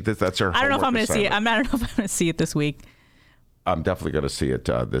 You're going to see it. That's our. I don't know if I'm going to see it. I don't know if I'm going to see it this week. I'm definitely going to see it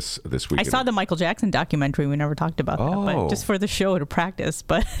this week. I saw the Michael Jackson documentary. We never talked about that, but just for the show to practice.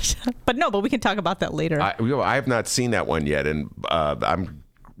 But we can talk about that later. I have not seen that one yet, and I'm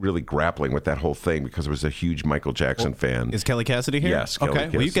really grappling with that whole thing because I was a huge Michael Jackson fan. Is Kelly Cassidy here? Yes. Kelly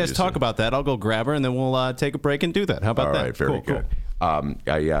Cassidy, well, you guys talk about that. I'll go grab her, and then we'll take a break and do that. How about that? All right, very good. Cool.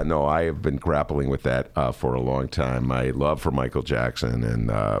 I have been grappling with that for a long time. My love for Michael Jackson and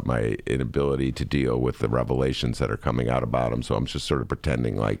my inability to deal with the revelations that are coming out about him. So I'm just sort of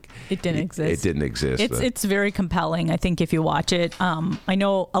pretending like it didn't exist. It didn't exist. It's very compelling, I think, if you watch it. I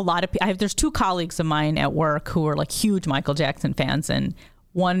know a lot of people. There's two colleagues of mine at work who are like huge Michael Jackson fans, and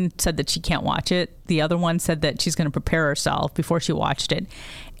one said that she can't watch it. The other one said that she's going to prepare herself before she watched it.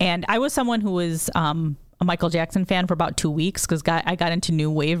 And I was someone who was a Michael Jackson fan for about 2 weeks because I got into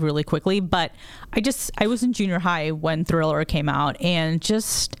new wave really quickly. But I was in junior high when Thriller came out, and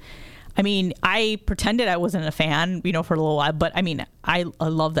I pretended I wasn't a fan, you know, for a little while. But I mean, I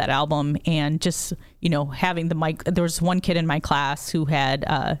love that album, and just, you know, having the mic. There was one kid in my class who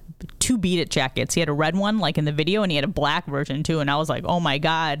had 2 Beat It jackets. He had a red one, like in the video, and he had a black version too. And I was like, oh my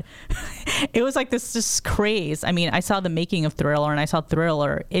God, it was like this just craze. I mean, I saw the making of Thriller, and I saw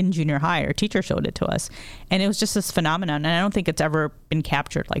Thriller in junior high. Our teacher showed it to us, and it was just this phenomenon. And I don't think it's ever been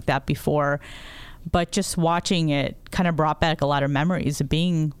captured like that before. But just watching it kind of brought back a lot of memories of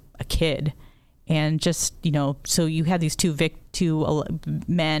being a kid And just, so you had these two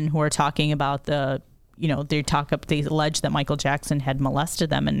men who are talking about they allege that Michael Jackson had molested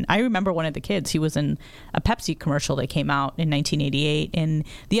them. And I remember one of the kids, he was in a Pepsi commercial that came out in 1988. And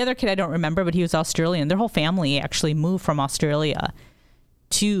the other kid I don't remember, but he was Australian. Their whole family actually moved from Australia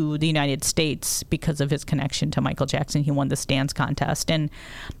to the United States because of his connection to Michael Jackson. He won the dance contest. And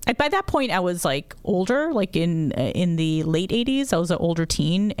by that point, I was like older, like in the late 80s. I was an older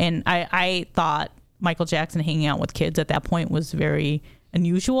teen. And I thought Michael Jackson hanging out with kids at that point was very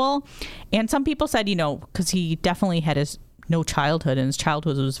unusual. And some people said, because he definitely had no childhood, and his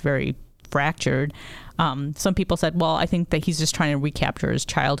childhood was very fractured. Some people said, well, I think that he's just trying to recapture his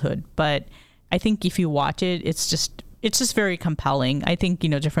childhood. But I think if you watch it, it's just very compelling. I think,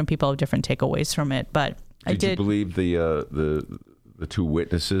 different people have different takeaways from it, but did you believe the two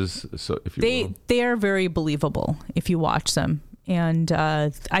witnesses? So if you they are very believable if you watch them. And I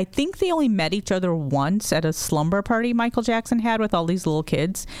think they only met each other once at a slumber party Michael Jackson had with all these little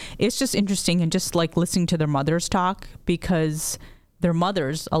kids. It's just interesting, and just like listening to their mothers talk, because their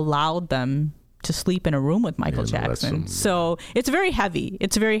mothers allowed them to sleep in a room with Michael Jackson. So it's very heavy.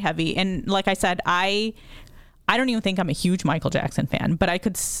 And like I said, I don't even think I'm a huge Michael Jackson fan, but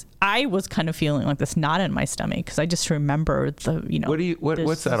I was kind of feeling like this knot in my stomach because I just remember what's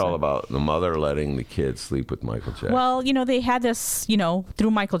that all about? The mother letting the kids sleep with Michael Jackson? Well, they had this,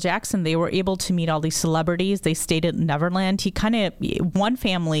 through Michael Jackson, they were able to meet all these celebrities. They stayed at Neverland. One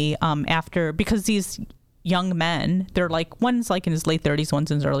family, because these young men, they're like, one's like in his late 30s,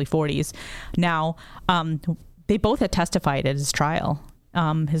 one's in his early 40s. Now, they both had testified at his trial.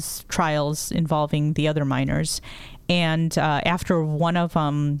 His trials involving the other minors. And after one of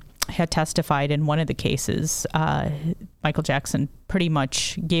them had testified in one of the cases, Michael Jackson pretty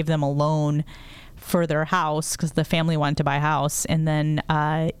much gave them a loan for their house because the family wanted to buy a house. And then,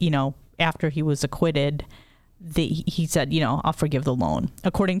 after he was acquitted, he said, I'll forgive the loan,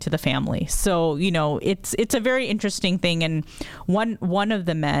 according to the family. So, it's a very interesting thing. And one of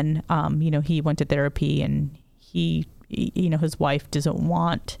the men, he went to therapy, and his wife doesn't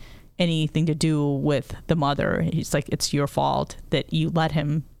want anything to do with the mother. He's like, it's your fault that you let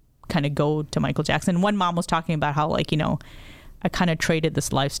him kind of go to Michael Jackson. One mom was talking about how, I kind of traded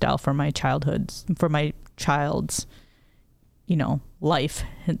this lifestyle for my child's, life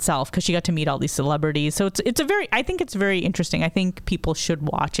itself, because she got to meet all these celebrities. So I think it's very interesting. I think people should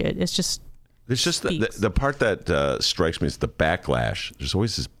watch it. It's just the part that strikes me is the backlash. There's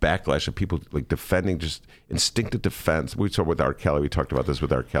always this backlash of people defending, just instinctive defense. We saw with R. Kelly. We talked about this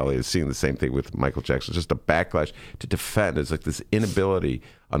with R. Kelly. Seeing the same thing with Michael Jackson. Just a backlash to defend. It's like this inability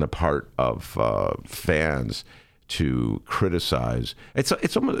on the part of fans to criticize. It's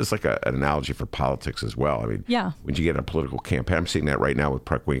like an analogy for politics as well. I mean, when you get in a political campaign, I'm seeing that right now with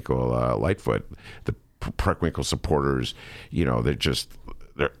Preckwinkle, Lightfoot. The Preckwinkle supporters, they're just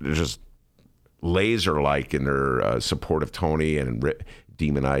laser-like in their support of Tony and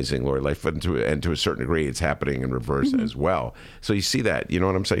demonizing Lori Lightfoot, and to a certain degree, it's happening in reverse as well. So you see that, you know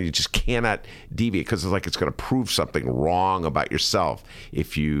what I'm saying? You just cannot deviate, because it's going to prove something wrong about yourself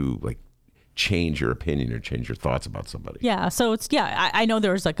if you change your opinion or change your thoughts about somebody. Yeah. So I know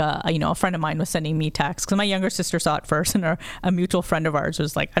there was a friend of mine was sending me texts, because my younger sister saw it first, and a mutual friend of ours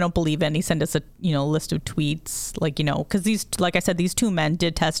was like, I don't believe it. And he sent us a list of tweets, because these two men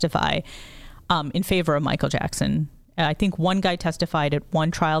did testify in favor of Michael Jackson. I think one guy testified at one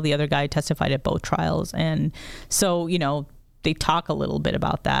trial, the other guy testified at both trials. And so, they talk a little bit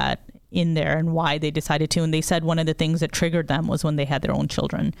about that in there and why they decided to. And they said one of the things that triggered them was when they had their own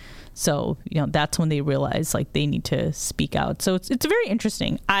children. So, that's when they realized they need to speak out. So it's very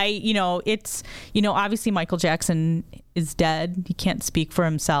interesting. Obviously Michael Jackson is dead. He can't speak for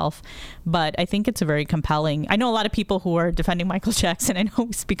himself, but I think it's a very compelling. I know a lot of people who are defending Michael Jackson. I know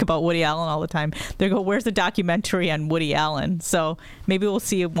we speak about Woody Allen all the time. They go, where's the documentary on Woody Allen? So maybe we'll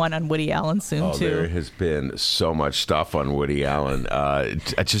see one on Woody Allen soon too. There has been so much stuff on Woody Allen.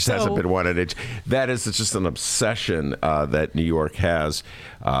 It just hasn't been one. And it's just an obsession that New York has.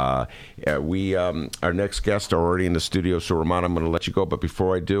 Our next guests are already in the studio, so Rummana, I'm going to let you go. But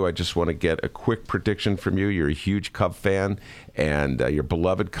before I do, I just want to get a quick prediction from you. You're a huge Cub fan, and your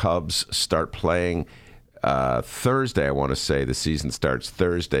beloved Cubs start playing Thursday. I want to say the season starts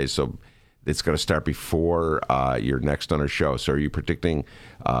Thursday, so it's going to start before your next on our show. So are you predicting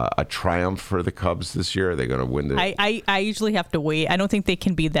a triumph for the Cubs this year? Are they going to win? I usually have to wait. I don't think they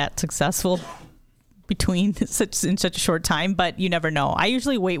can be that successful between in such a short time, but you never know. I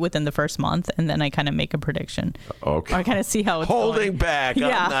usually wait within the first month, and then I kind of make a prediction. Okay. Or I kind of see how it's holding going. back.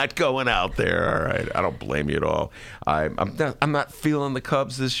 Yeah. I'm not going out there. All right. I don't blame you at all. I'm not feeling the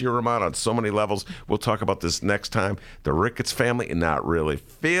Cubs this year, Rummana, on so many levels. We'll talk about this next time. The Ricketts family, not really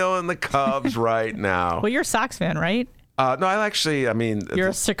feeling the Cubs right now. Well, you're a Sox fan, right? No, I mean... You're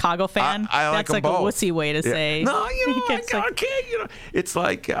a Chicago fan? I like That's like both. a wussy way to say. No, I can't, it's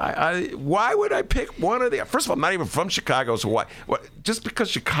like, why would I pick one of the... First of all, I'm not even from Chicago, so why? Just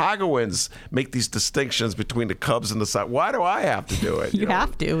because Chicagoans make these distinctions between the Cubs and the Sox, why do I have to do it? You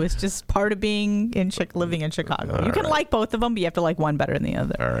have to. It's just part of being living in Chicago. You can like both of them, but you have to like one better than the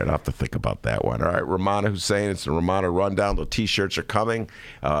other. All right, I'll have to think about that one. All right, Rummana Hussain, it's the Rummana Rundown. The T-shirts are coming.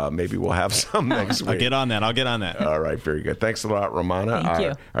 Maybe we'll have some next week. I'll get on that. All right, very good. Thanks a lot, Rummana. Thank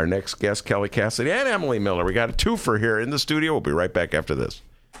you. Our next guest, Kelly Cassidy and Emily Miller. We got a twofer here in the studio. We'll be right back after this.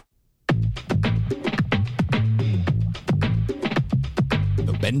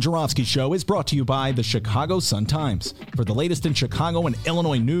 The Ben Jarofsky Show is brought to you by the Chicago Sun-Times. For the latest in Chicago and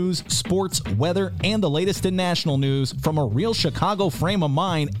Illinois news, sports, weather, and the latest in national news from a real Chicago frame of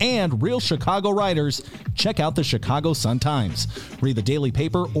mind and real Chicago writers, check out the Chicago Sun-Times. Read the daily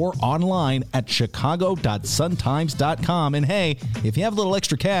paper or online at chicago.suntimes.com. And hey, if you have a little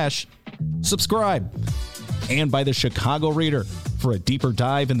extra cash, subscribe. And by the Chicago Reader. For a deeper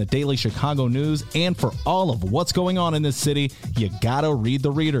dive in the daily Chicago news and for all of what's going on in this city, you gotta read the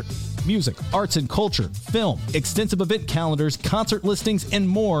Reader. Music, arts and culture, film, extensive event calendars, concert listings, and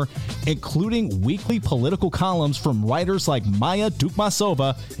more, including weekly political columns from writers like Maya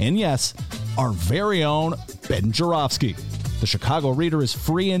Dukmasova and, yes, our very own Ben Jarofsky. The Chicago Reader is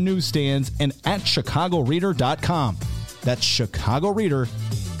free in newsstands and at chicagoreader.com. That's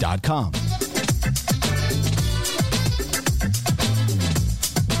chicagoreader.com.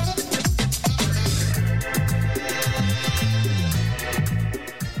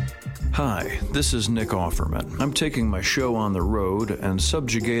 Hi, this is Nick Offerman. I'm taking my show on the road and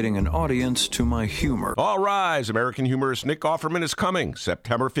subjugating an audience to my humor. All rise, American humorist Nick Offerman is coming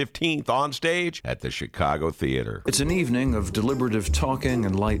September 15th on stage at the Chicago Theater. It's an evening of deliberative talking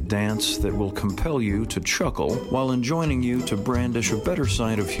and light dance that will compel you to chuckle while enjoining you to brandish a better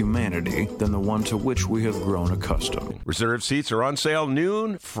side of humanity than the one to which we have grown accustomed. Reserved seats are on sale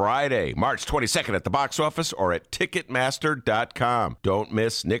noon Friday, March 22nd at the box office or at Ticketmaster.com. Don't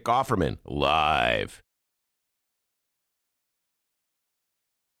miss Nick Offerman live.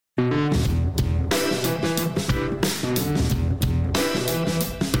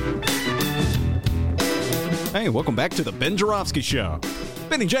 Hey, welcome back to the Ben Jarofsky Show.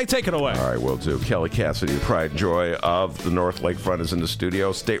 Benny J, take it away. All right, will do. Kelly Cassidy, the pride and joy of the North Lakefront, is in the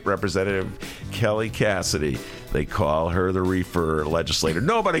studio. State Representative Kelly Cassidy. They call her the reefer legislator.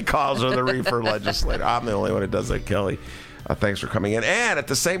 Nobody calls her the reefer legislator. I'm the only one who does that, Kelly. Thanks for coming in. And at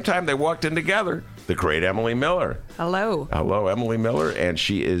the same time, they walked in together, the great Emily Miller. Hello. Hello, Emily Miller. And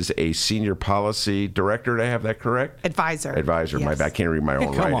she is a senior policy director. Did I have that correct? Advisor. Advisor. Yes. My bad. I can't read my own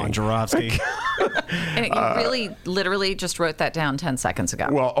writing. Come on, Jarofsky. And you really, literally just wrote that down 10 seconds ago.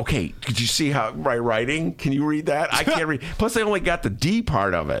 Well, okay. Did you see how my writing? Can you read that? I can't read. Plus, I only got the D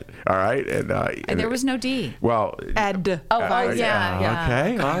part of it. All right. And there was no D. Well. Ed. Yeah.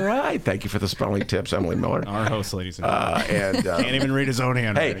 Okay. All right. Thank you for the spelling tips, Emily Miller. Our host, ladies and gentlemen. Can't even read his own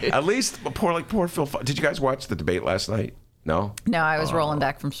handwriting. Hey, at least poor Phil. Did you guys watch the debate last night? No? No, I was rolling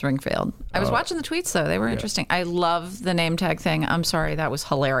back from Springfield. I was watching the tweets, though. They were interesting. I love the name tag thing. I'm sorry. That was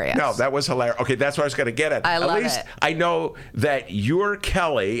hilarious. No, that was hilarious. Okay, that's what I was going to get at. I love At least it. I know that you're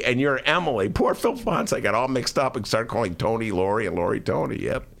Kelly and you're Emily. Poor Phil Fonce. I got all mixed up and started calling Tony Lori and Lori Tony.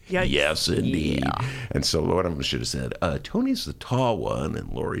 Yep. Yes, indeed. Yeah. And so one of them should have said, Tony's the tall one and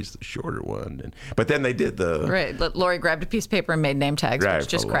Lori's the shorter one. But then they did the... Right. Lori grabbed a piece of paper and made name tags, which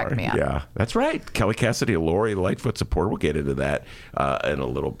just cracked me up. Yeah, that's right. Kelly Cassidy, a Lori Lightfoot supporter. We'll get into that in a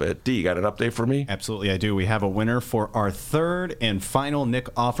little bit. D, you got an update for me? Absolutely, I do. We have a winner for our third and final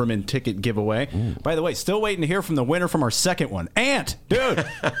Nick Offerman ticket giveaway. Ooh. By the way, still waiting to hear from the winner from our second one. Ant, dude,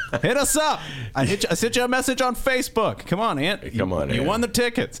 hit us up. I sent you a message on Facebook. Come on, Ant. Come on, You Ant. won the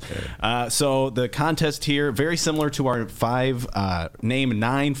tickets. So the contest here, very similar to our name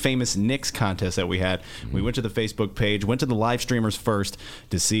 9 famous Knicks contest that we had. Mm-hmm. We went to the Facebook page, went to the live streamers first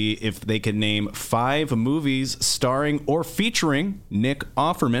to see if they could name 5 movies starring or featuring Nick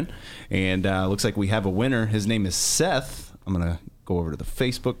Offerman. And looks like we have a winner. His name is Seth. I'm going to go over to the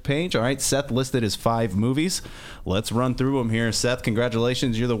Facebook page. All right, Seth listed his 5 movies. Let's run through them here. Seth,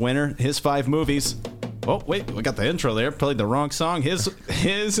 congratulations. You're the winner. His 5 movies. Oh, wait, we got the intro there. Played the wrong song.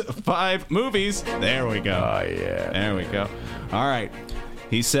 His 5 movies. There we go. Oh, yeah. There we go. All right.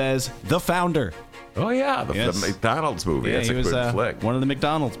 He says, The Founder, Oh, yeah, Yes. the McDonald's movie. Yeah, That's he a was good flick. one of the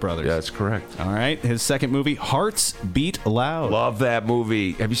McDonald's brothers. Yeah, that's correct. All right, his second movie, Hearts Beat Loud. Love that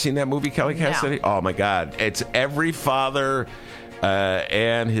movie. Have you seen that movie, Kelly Cassidy? No. Oh, my God. It's every father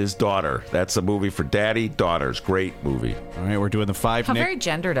and his daughter. That's a movie for daddy, daughters. Great movie. All right, we're doing the five. How very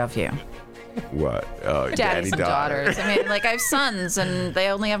gendered of you. What? Daddies and daughters. I mean, like, I have sons, and they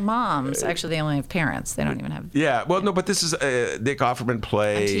only have moms. Actually, they only have parents. They don't even have... Yeah, well, no, but this is Nick Offerman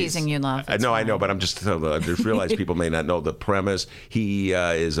plays... I'm teasing you, love. No, I know, but I'm just realize people may not know the premise. He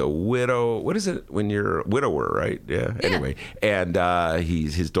is a widow. What is it when you're a widower, right? Yeah. Anyway, and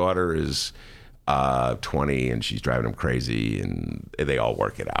his daughter is 20, and she's driving him crazy, and they all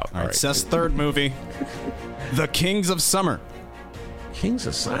work it out. All right, Seth's third movie, The Kings of Summer. Kings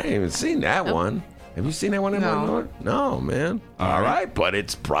of Summer. I haven't seen that one. Have you seen that one? No. No, man. All right, but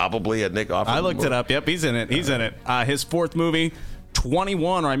it's probably a Nick Offerman. I looked it up. Yep, he's in it. He's in it. His fourth movie,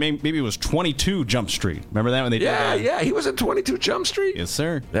 21, or maybe it was 22 Jump Street. Remember that when they did that? Yeah, he was in 22 Jump Street. Yes,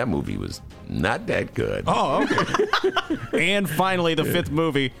 sir. That movie was not that good. Oh, okay. And finally, the fifth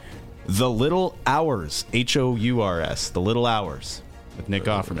movie, The Little Hours, Hours, The Little Hours. With Nick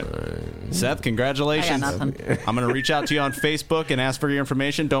Offerman. Seth, congratulations. I got nothing. I'm going to reach out to you on Facebook and ask for your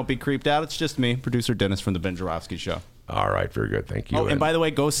information. Don't be creeped out. It's just me, producer Dennis from The Ben Joravsky Show. All right, very good. Thank you. Oh, and by the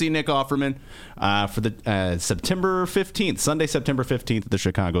way, go see Nick Offerman for the September 15th, Sunday, September 15th at the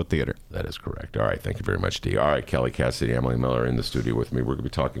Chicago Theater. That is correct. All right, thank you very much, D. All right, Kelly Cassidy, Emily Miller in the studio with me. We're going to be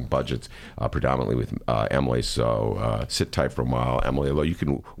talking budgets predominantly with Emily, so sit tight for a while. Emily, although you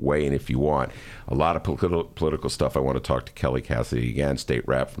can weigh in if you want. A lot of political stuff. I want to talk to Kelly Cassidy again, state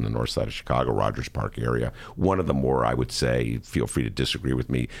rep from the north side of Chicago, Rogers Park area. One of the more, I would say, feel free to disagree with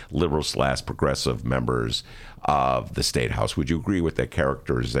me, liberal/progressive members of the State House. Would you agree with that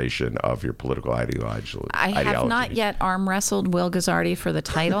characterization of your political ideology? I have not yet arm wrestled Will Guzzardi for the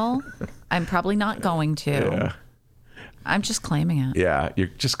title. I'm probably not going to. Yeah. I'm just claiming it. Yeah, you're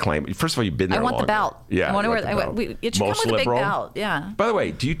just claiming. First of all, you've been there I want the longer. belt. Yeah, I want to wear. It should come Most with a big liberal? belt. Yeah. By the way,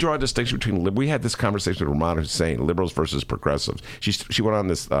 do you draw a distinction between we had this conversation with Rummana Hussain, liberals versus progressives? She went on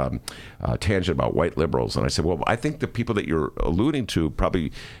this tangent about white liberals, and I said, well, I think the people that you're alluding to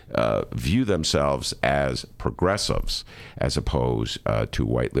probably view themselves as progressives as opposed to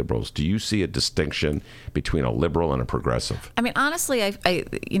white liberals. Do you see a distinction between a liberal and a progressive? I mean, honestly,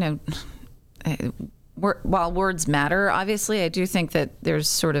 while words matter, obviously, I do think that there's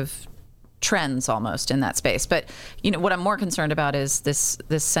sort of trends almost in that space. But, what I'm more concerned about is this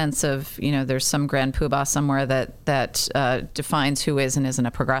sense of, there's some grand poobah somewhere that defines who is and isn't a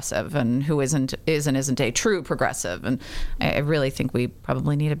progressive and who is and isn't a true progressive. And I really think we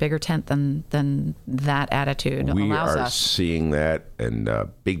probably need a bigger tent than that attitude allows us. We are seeing that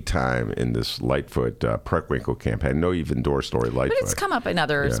big time in this Lightfoot Preckwinkle campaign. I know you've endorsed Lori Lightfoot. But it's come up in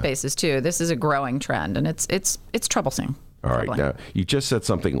other spaces too. This is a growing trend, and it's troublesome. All right. Now, you just said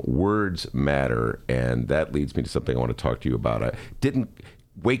something, words matter, and that leads me to something I want to talk to you about. I didn't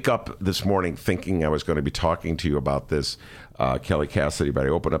wake up this morning thinking I was going to be talking to you about this, Kelly Cassidy, but I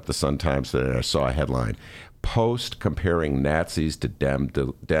opened up the Sun-Times today and I saw a headline. Post comparing Nazis to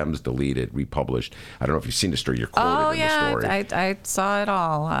Dems deleted, republished. I don't know if you've seen the story. You're quoted in the story. I saw it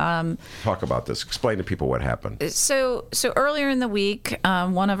all. Talk about this. Explain to people what happened. So earlier in the week,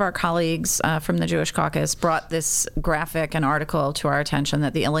 one of our colleagues from the Jewish Caucus brought this graphic and article to our attention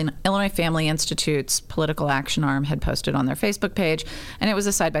that the Illinois Family Institute's political action arm had posted on their Facebook page, and it was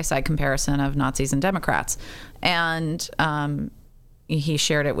a side-by-side comparison of Nazis and Democrats. And he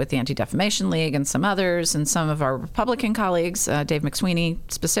shared it with the Anti-Defamation League and some others, and some of our Republican colleagues, Dave McSweeney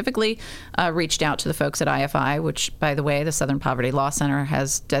specifically, reached out to the folks at IFI, which, by the way, the Southern Poverty Law Center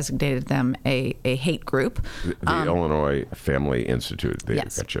has designated them a hate group. The Illinois Family Institute.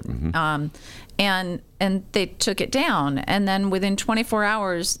 Yes. Gotcha. Mm-hmm. And they took it down, and then within 24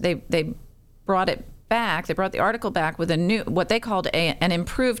 hours, they brought it back. They brought the article back with a new, what they called an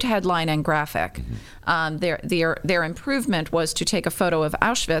improved headline and graphic. Mm-hmm. Their improvement was to take a photo of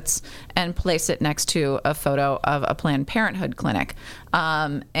Auschwitz and place it next to a photo of a Planned Parenthood clinic,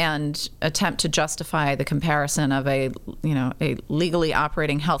 and attempt to justify the comparison of a legally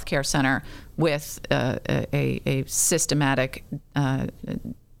operating healthcare center with a systematic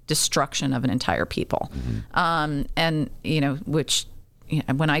destruction of an entire people. Mm-hmm. Which.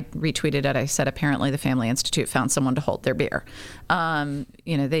 When I retweeted it, I said apparently the Family Institute found someone to hold their beer.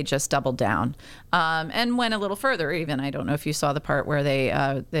 They just doubled down and went a little further. Even I don't know if you saw the part where they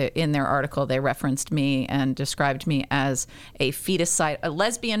in their article they referenced me and described me as a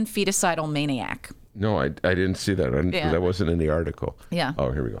lesbian feticidal maniac. No, I didn't see that. That wasn't in the article. Yeah.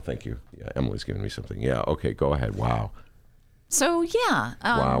 Oh, here we go. Thank you. Yeah, Emily's giving me something. Yeah. Okay. Go ahead. Wow. So yeah.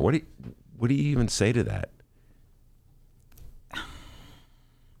 Wow. what do you even say to that?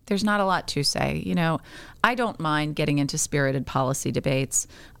 There's not a lot to say. You know, I don't mind getting into spirited policy debates.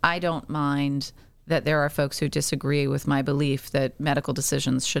 I don't mind that there are folks who disagree with my belief that medical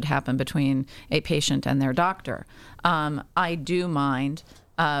decisions should happen between a patient and their doctor. I do mind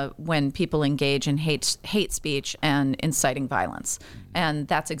when people engage in hate speech and inciting violence. And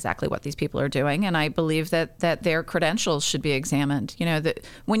that's exactly what these people are doing. And I believe that their credentials should be examined. You know, that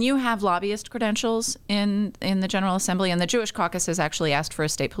when you have lobbyist credentials in the General Assembly, and the Jewish Caucus has actually asked for a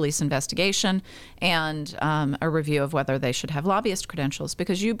state police investigation and a review of whether they should have lobbyist credentials,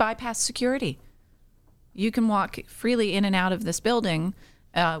 because you bypass security. You can walk freely in and out of this building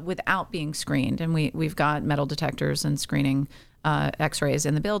without being screened. And we've got metal detectors and screening X-rays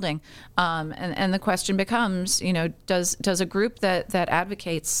in the building, and the question becomes, you know, does a group that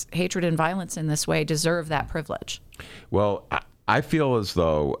advocates hatred and violence in this way deserve that privilege? Well, I feel as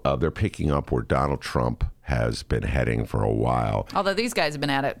though they're picking up where Donald Trump has been heading for a while. Although these guys have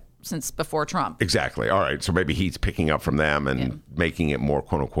been at it since before Trump. Exactly. All right. So maybe he's picking up from them and making it more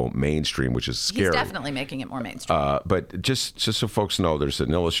 "quote unquote" mainstream, which is scary. He's definitely making it more mainstream. But just so folks know, there's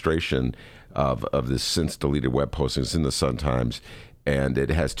an illustration of this since deleted web posting. It's in the Sun-Times, and it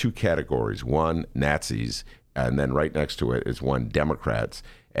has two categories: one, Nazis, and then right next to it is one, Democrats.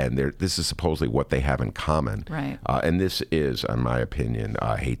 And this is supposedly what they have in common. Right. And this is, in my opinion,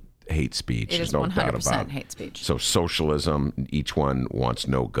 hate speech. It is no 100% doubt about it. hate speech. So socialism, each one wants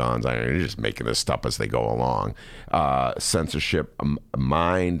no guns. I mean, they're just making this stuff as they go along. Censorship,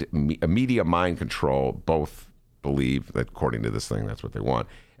 media mind control, both believe that, according to this thing, that's what they want.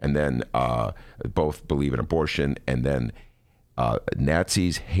 And then both believe in abortion. And then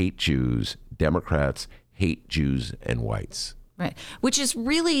Nazis hate Jews. Democrats hate Jews and whites. Right. Which is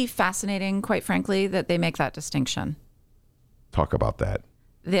really fascinating, quite frankly, that they make that distinction. Talk about that.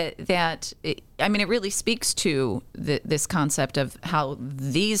 I mean, it really speaks to this concept of how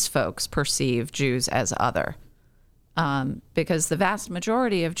these folks perceive Jews as other. Because the vast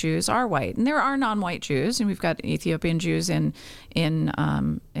majority of Jews are white, and there are non-white Jews, and we've got Ethiopian Jews in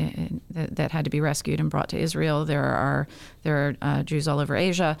that had to be rescued and brought to Israel. There are Jews all over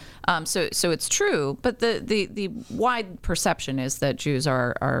Asia. So it's true, but the wide perception is that Jews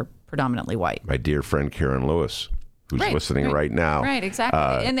are predominantly white. My dear friend Karen Lewis, who's listening right now, right,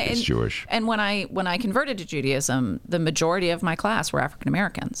 exactly, is Jewish. And when I converted to Judaism, the majority of my class were African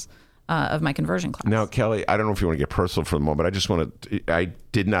Americans. Of my conversion class. Now, Kelly, I don't know if you want to get personal for the moment. I just want to. I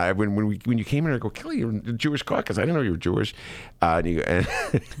did not. When you came in, I go, Kelly, you're in the Jewish Caucus. I didn't know you were Jewish. And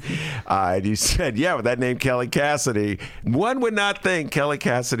you said, yeah, with that name, Kelly Cassidy, one would not think Kelly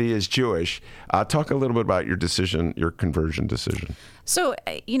Cassidy is Jewish. Talk a little bit about your decision, your conversion decision. So,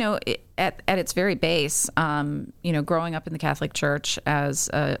 you know, at its very base, you know, growing up in the Catholic Church as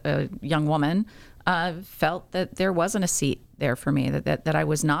a young woman, felt that there wasn't a seat there for me, that I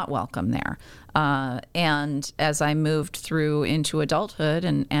was not welcome there. And as I moved through into adulthood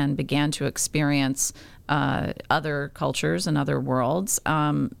and began to experience other cultures and other worlds,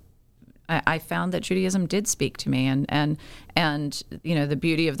 I found that Judaism did speak to me, and you know, the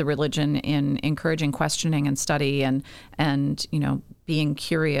beauty of the religion in encouraging questioning and study and you know, being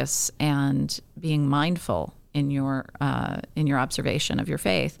curious and being mindful in your observation of your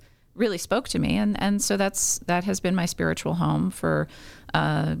faith really spoke to me, and so that has been my spiritual home for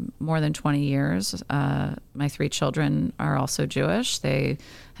more than 20 years. My 3 children are also Jewish. They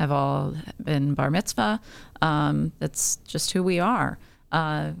have all been bar mitzvah. That's just who we are.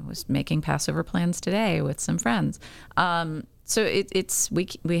 Was making Passover plans today with some friends. So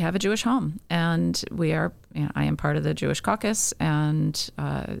we have a Jewish home, and we are. You know, I am part of the Jewish Caucus, and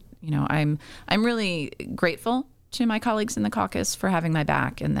you know, I'm really grateful to my colleagues in the caucus for having my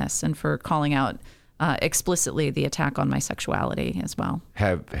back in this and for calling out explicitly the attack on my sexuality as well.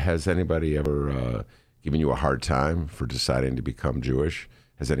 Has anybody ever given you a hard time for deciding to become Jewish?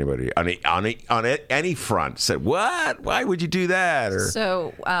 Has anybody on any front said, "What? Why would you do that?" Or...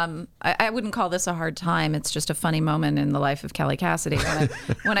 So I wouldn't call this a hard time. It's just a funny moment in the life of Kelly Cassidy.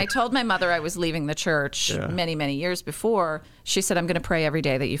 When I told my mother I was leaving the church many, many years before, she said, "I'm going to pray every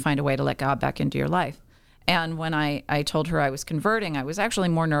day that you find a way to let God back into your life." And when I told her I was converting, I was actually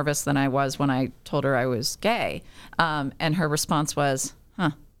more nervous than I was when I told her I was gay. And her response was,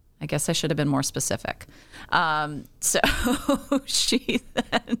 I guess I should have been more specific. So she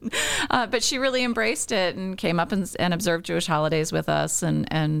then, but she really embraced it and came up and observed Jewish holidays with us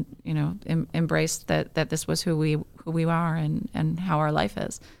and you know, embraced that this was who we are and how our life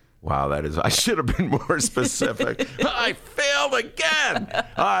is. Wow, that is. I should have been more specific. I failed again.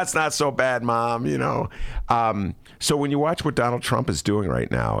 Oh, it's not so bad, Mom. So when you watch what Donald Trump is doing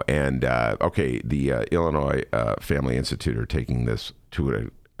right now, and the Illinois Family Institute are taking this to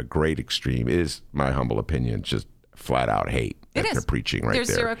a great extreme. It is my humble opinion, just flat out hate that they're preaching right there.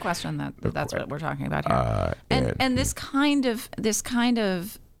 There's zero question that's what we're talking about here. And this kind of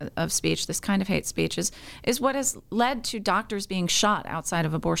speech, this kind of hate speech is what has led to doctors being shot outside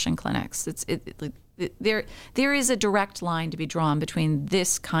of abortion clinics. There is a direct line to be drawn between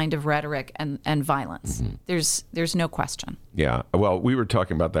this kind of rhetoric and violence. Mm-hmm. There's no question. Yeah. Well, we were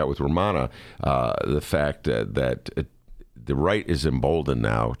talking about that with Rummana, the fact that the right is emboldened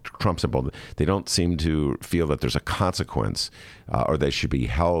now. Trump's emboldened. They don't seem to feel that there's a consequence or they should be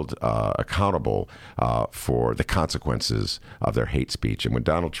held accountable for the consequences of their hate speech. And when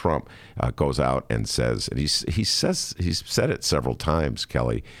Donald Trump goes out and says, and he's said it several times,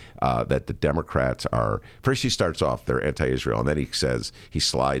 Kelly, that the Democrats are, first he starts off, they're anti-Israel, and then he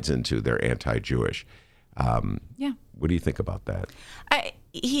slides into they're anti-Jewish. Yeah. What do you think about that?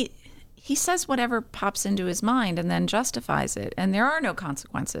 He says whatever pops into his mind and then justifies it, and there are no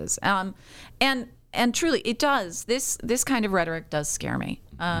consequences. And truly, it does. This kind of rhetoric does scare me.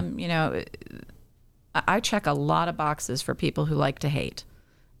 I check a lot of boxes for people who like to hate,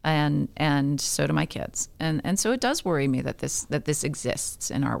 and so do my kids. And so it does worry me that this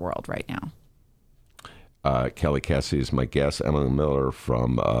exists in our world right now. Kelly Cassidy is my guest. Emily Miller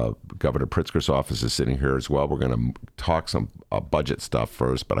from Governor Pritzker's office is sitting here as well. We're going to talk some budget stuff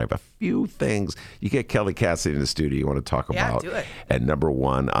first, but I have a few things. You get Kelly Cassidy in the studio you want to talk about. Yeah, do it. And number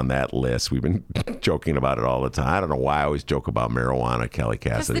one on that list, we've been joking about it all the time. I don't know why I always joke about marijuana, Kelly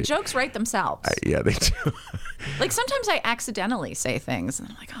Cassidy. Because the jokes write themselves. Yeah, they do. Like sometimes I accidentally say things, and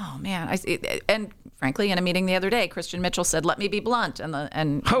I'm like, oh man. And frankly, in a meeting the other day, Christian Mitchell said, "Let me be blunt,"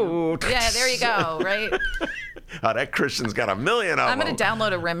 yeah, there you go, right? Oh, that Christian's got a million of them. I'm going to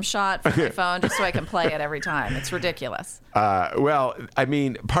download a rim shot from my phone just so I can play it every time. It's ridiculous. Well, I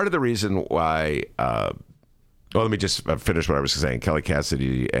mean, part of the reason why. Let me just finish what I was saying. Kelly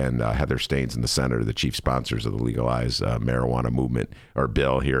Cassidy and Heather Staines in the Senate, the chief sponsors of the legalized marijuana movement or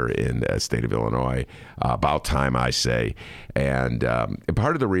bill here in the state of Illinois. About time, I say. And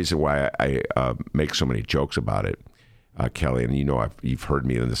part of the reason why I make so many jokes about it, Kelly, and you've heard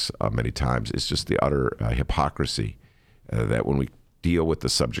me in this many times, is just the utter hypocrisy that when we deal with the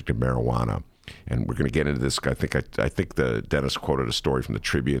subject of marijuana, and we're going to get into this. I think the Dennis quoted a story from the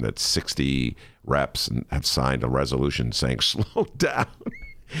Tribune that 60 reps have signed a resolution saying, "Slow down,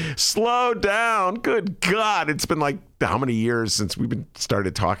 slow down." Good God, it's been like how many years since we've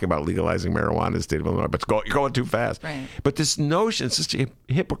started talking about legalizing marijuana in the state of Illinois? But you're going too fast. Right. But this notion, it's just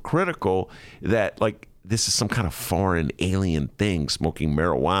hypocritical that this is some kind of foreign alien thing, smoking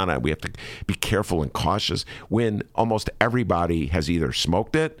marijuana. We have to be careful and cautious when almost everybody has either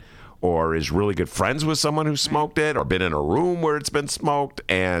smoked it or is really good friends with someone who smoked it, or been in a room where it's been smoked,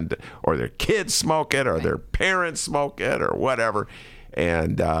 or their kids smoke it, or their parents smoke it, or whatever.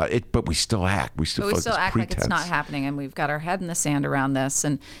 And but we still act. We still act like it's not happening, and we've got our head in the sand around this.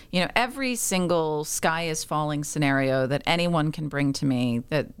 And every single sky is falling scenario that anyone can bring to me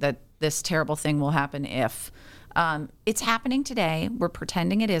that this terrible thing will happen if. It's happening today. We're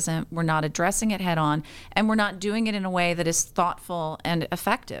pretending it isn't. We're not addressing it head on, and we're not doing it in a way that is thoughtful and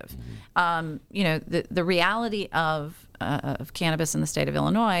effective. The reality of cannabis in the state of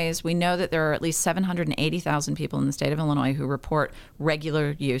Illinois is we know that there are at least 780,000 people in the state of Illinois who report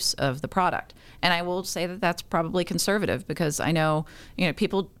regular use of the product. And I will say that that's probably conservative because I know,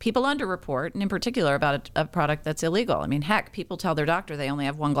 people underreport, and in particular about a product that's illegal. I mean, heck, people tell their doctor they only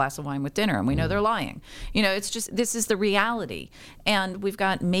have one glass of wine with dinner, and we know they're lying. It's just, this is the reality. And we've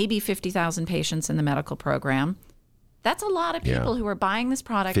got maybe 50,000 patients in the medical program. That's a lot of people who are buying this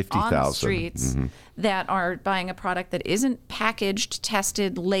product 50,000. On the streets that are buying a product that isn't packaged,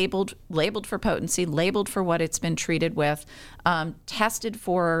 tested, labeled for potency, labeled for what it's been treated with, tested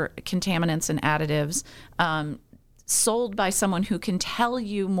for contaminants and additives, sold by someone who can tell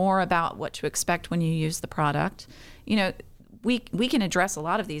you more about what to expect when you use the product. We can address a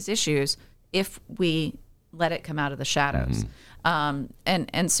lot of these issues if we let it come out of the shadows.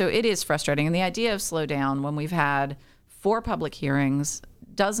 And so it is frustrating. And the idea of slow down when we've had 4 public hearings,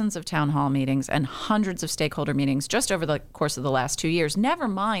 dozens of town hall meetings, and hundreds of stakeholder meetings just over the course of the last 2 years, never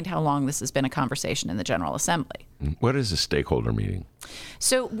mind how long this has been a conversation in the General Assembly. What is a stakeholder meeting?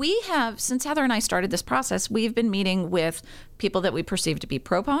 So we have, since Heather and I started this process, we've been meeting with people that we perceive to be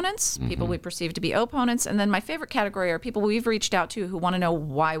proponents, people we perceive to be opponents, and then my favorite category are people we've reached out to who want to know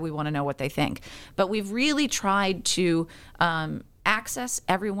why we want to know what they think. But we've really tried to access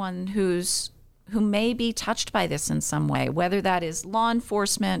everyone who may be touched by this in some way, whether that is law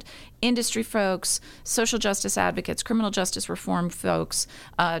enforcement, industry folks, social justice advocates, criminal justice reform folks,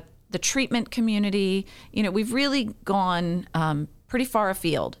 the treatment community. We've really gone pretty far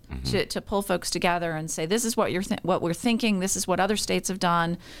afield to pull folks together and say, this is what what we're thinking. This is what other states have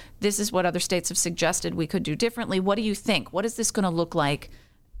done. This is what other states have suggested we could do differently. What do you think? What is this going to look like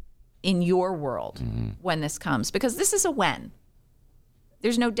in your world when this comes? Because this is a when.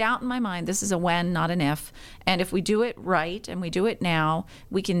 There's no doubt in my mind this is a when, not an if. And if we do it right and we do it now,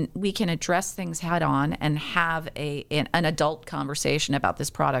 we can address things head on and have an adult conversation about this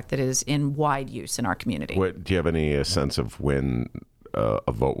product that is in wide use in our community. Do you have any sense of when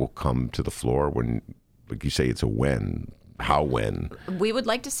a vote will come to the floor? When, like you say, it's a when. How when? We would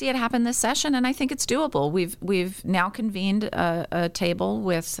like to see it happen this session, and I think it's doable. We've now convened a table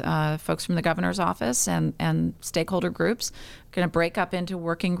with folks from the governor's office and stakeholder groups. We're going to break up into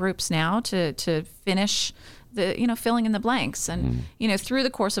working groups now to finish the filling in the blanks. And through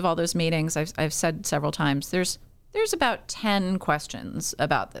the course of all those meetings, I've said several times, there's about 10 questions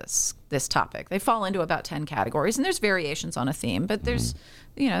about this topic. They fall into about 10 categories, and there's variations on a theme, but there's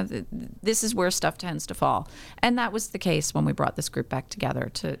this is where stuff tends to fall. And that was the case when we brought this group back together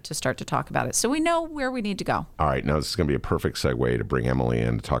to start to talk about it. So we know where we need to go. All right. Now, this is going to be a perfect segue to bring Emily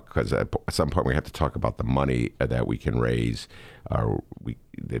in to talk, because at some point we have to talk about the money that we can raise.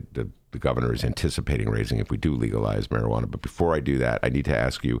 The governor is anticipating raising if we do legalize marijuana. But before I do that, I need to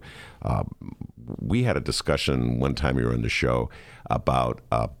ask you, we had a discussion one time you were on the show about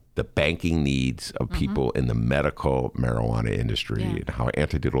the banking needs of people in the medical marijuana industry and how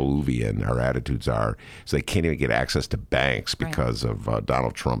antediluvian our attitudes are. So they can't even get access to banks because of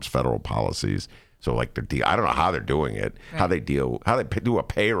Donald Trump's federal policies. So I don't know how they're doing it, how they do a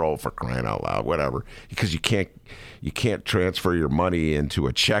payroll, for crying out loud, whatever, because you can't transfer your money into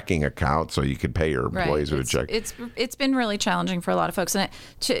a checking account so you can pay your employees with a check. It's been really challenging for a lot of folks. And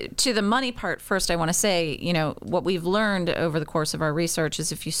to the money part first, I want to say, what we've learned over the course of our research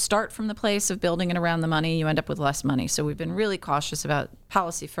is if you start from the place of building it around the money, you end up with less money. So we've been really cautious about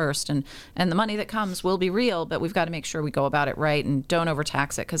policy first, and the money that comes will be real, but we've got to make sure we go about it right and don't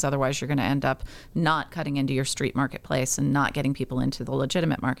overtax it, because otherwise you're going to end up not cutting into your street marketplace and not getting people into the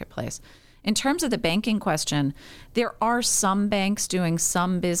legitimate marketplace. In terms of the banking question, there are some banks doing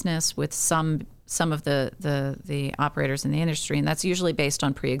some business with some of the operators in the industry, and that's usually based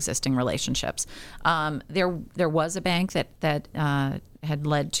on pre-existing relationships. There was a bank that had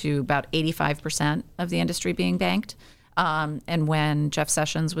led to about 85% of the industry being banked. And when Jeff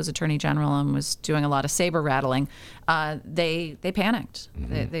Sessions was Attorney General and was doing a lot of saber rattling, they panicked.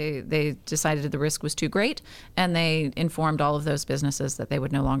 They decided the risk was too great, and they informed all of those businesses that they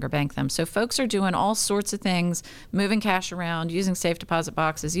would no longer bank them. So folks are doing all sorts of things, moving cash around, using safe deposit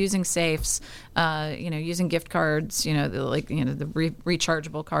boxes, using safes, using gift cards, the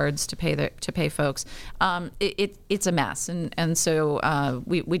rechargeable cards to pay folks. It's a mess, and so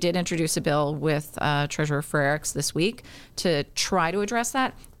we did introduce a bill with Treasurer Frericks this week to try to address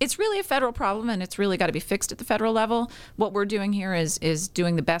that. It's really a federal problem, and it's really got to be fixed at the federal level. What we're doing here is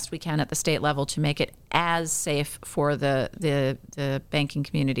doing the best we can at the state level to make it as safe for the banking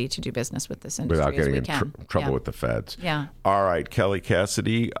community to do business with this industry without getting as we can. in trouble with the feds. Yeah. All right, Kelly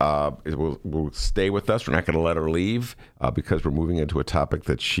Cassidy will stay with us. We're not going to let her leave because we're moving into a topic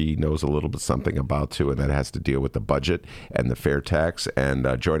that she knows a little bit something about too, and that has to deal with the budget and the fair tax. And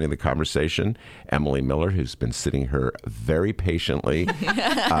joining the conversation, Emily Miller, who's been sitting here very patiently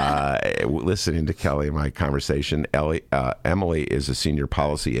listening to Kelly and my conversation. Emily is a senior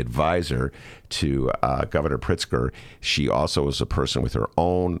policy advisor to Governor Pritzker. She also is a person with her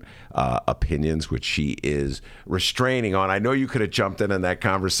own opinions, which she is restraining on. I know you could have jumped in that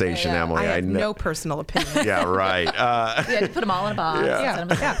conversation, Emily. I have no personal opinion. Yeah, right. You had to put them all in a box.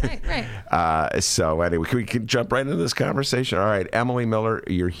 Right. So anyway, we can jump right into this conversation. All right, Emily Miller,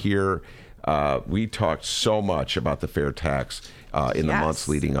 you're here. We talked so much about the fair tax in the months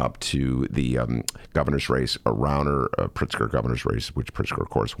leading up to the governor's race, Pritzker governor's race, which Pritzker, of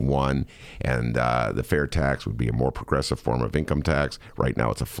course, won. And the fair tax would be a more progressive form of income tax. Right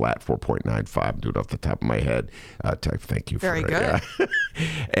now, it's a flat 4.95. Do it off the top of my head. Thank you for it. Very good. Yeah.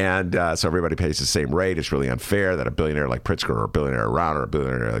 And so everybody pays the same rate. It's really unfair that a billionaire like Pritzker or a billionaire Rauner or a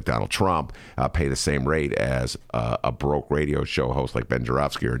billionaire like Donald Trump pay the same rate as a broke radio show host like Ben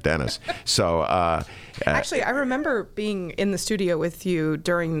Joravsky or Dennis. So actually, I remember being in the studio with you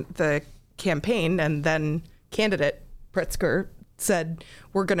during the campaign, and then candidate Pritzker said,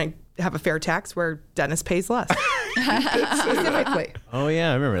 we're going to have a fair tax where Dennis pays less. Specifically. Oh,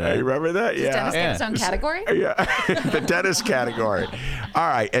 yeah, I remember that. You remember that? Does Dennis get his own category? Yeah, the dentist category. All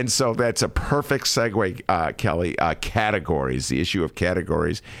right, and so that's a perfect segue, Kelly. Categories, the issue of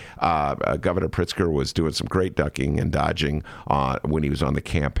categories. Governor Pritzker was doing some great ducking and dodging when he was on the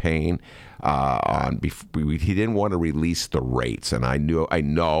campaign. He didn't want to release the rates, and I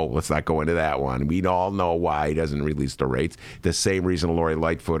know. Let's not go into that one. We all know why he doesn't release the rates. The same reason Lori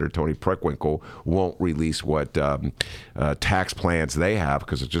Lightfoot or Tony Preckwinkle won't release what tax plans they have,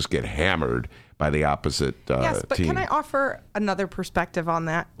 because it just get hammered by the opposite yes, but team. Can I offer another perspective on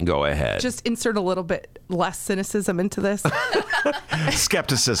that? Go ahead. Just insert a little bit less cynicism into this.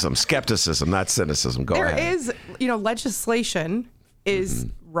 Skepticism, not cynicism. Go ahead. There is, legislation is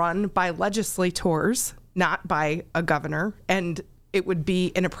run by legislators, not by a governor, and it would be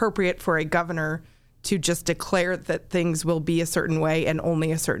inappropriate for a governor to just declare that things will be a certain way and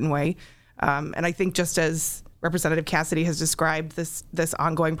only a certain way. And I think, just as Representative Cassidy has described this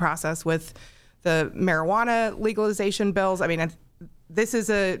ongoing process with the marijuana legalization bills, I mean, this is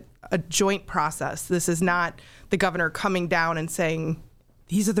a joint process. This is not the governor coming down and saying,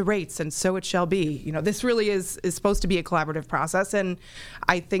 these are the rates and so it shall be. This really is supposed to be a collaborative process, and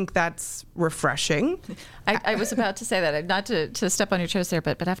I think that's refreshing. I was about to say that, not to step on your toes there,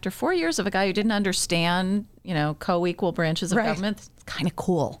 but after 4 years of a guy who didn't understand, co-equal branches of government, it's kind of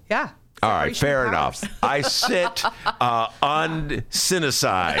cool. Yeah. All right, fair enough. I sit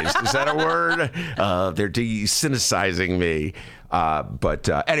uncynicized. Is that a word? They're de-cynicizing me. But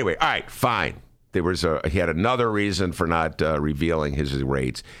anyway, all right, fine. He had another reason for not revealing his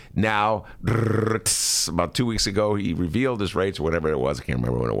rates. Now, about 2 weeks ago, he revealed his rates, or whatever it was. I can't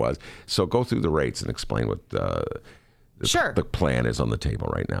remember when it was. So go through the rates and explain what the plan is on the table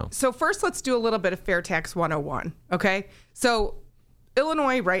right now. So first, let's do a little bit of Fair Tax 101, okay? So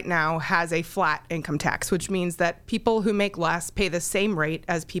Illinois right now has a flat income tax, which means that people who make less pay the same rate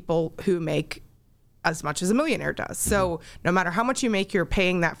as people who make as much as a millionaire does. So no matter how much you make, you're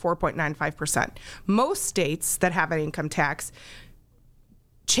paying that 4.95%. Most states that have an income tax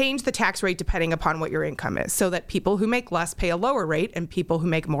change the tax rate depending upon what your income is, so that people who make less pay a lower rate and people who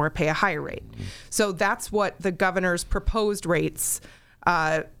make more pay a higher rate. So that's what the governor's proposed rates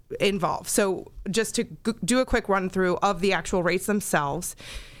involve. So just to do a quick run through of the actual rates themselves,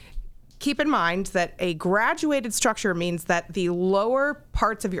 keep in mind that a graduated structure means that the lower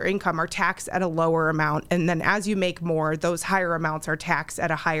parts of your income are taxed at a lower amount, and then as you make more, those higher amounts are taxed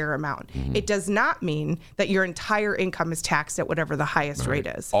at a higher amount. It does not mean that your entire income is taxed at whatever the highest rate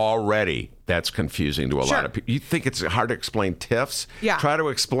is. Already, that's confusing to a lot of people. You think it's hard to explain TIFs? Yeah. Try to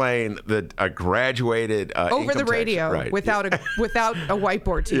explain a graduated over the radio without a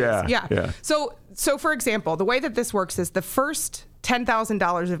whiteboard to use. Yeah. So for example, the way that this works is the first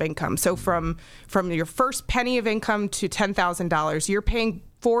 $10,000 of income. So from your first penny of income to $10,000, you're paying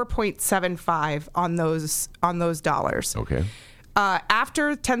 4.75 on those dollars. Okay.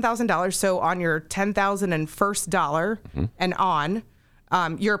 After $10,000, so on your $10,001st dollar and on,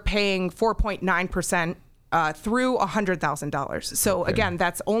 you're paying 4.9% through $100,000. So again,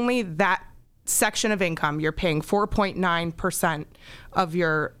 that's only that section of income. You're paying 4.9% of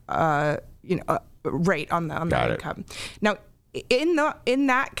your rate on that income. Now, in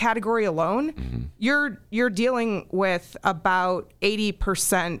that category alone, you're dealing with about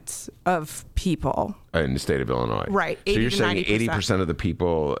 80% of people in the state of Illinois. Right. So you're saying 80% of the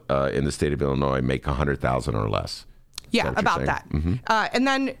people in the state of Illinois make $100,000 or less. Yeah, about that. And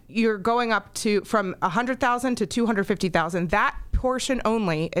then you're going up to from $100,000 to $250,000. That portion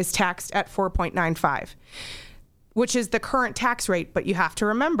only is taxed at 4.95, which is the current tax rate. But you have to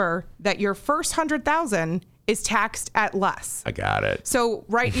remember that your first $100,000 is taxed at less. I got it. So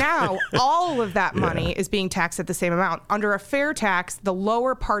right now, all of that money is being taxed at the same amount. Under a fair tax, the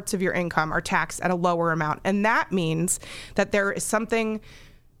lower parts of your income are taxed at a lower amount. And that means that there is something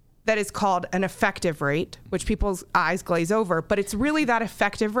that is called an effective rate, which people's eyes glaze over. But it's really that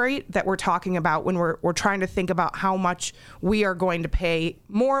effective rate that we're talking about when we're trying to think about how much we are going to pay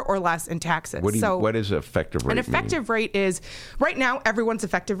more or less in taxes. What is effective rate? An effective rate is, right now, everyone's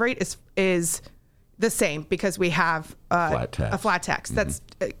effective rate is the same because we have a flat tax. That's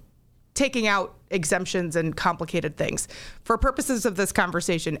taking out exemptions and complicated things. For purposes of this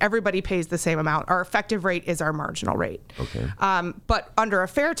conversation, everybody pays the same amount. Our effective rate is our marginal rate. Okay. But under a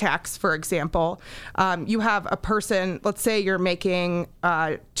fair tax, for example, you have a person, let's say you're making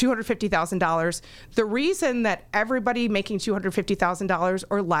 $250,000. The reason that everybody making $250,000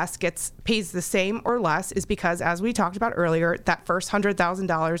 or less pays the same or less is because, as we talked about earlier, that first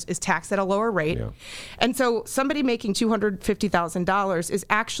 $100,000 is taxed at a lower rate. Yeah. And so somebody making $250,000 is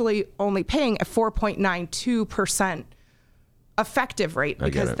actually only paying a 4.92% effective rate,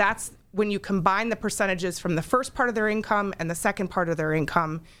 because that's when you combine the percentages from the first part of their income and the second part of their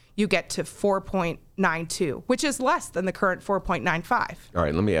income, you get to 4.92, which is less than the current 4.95. All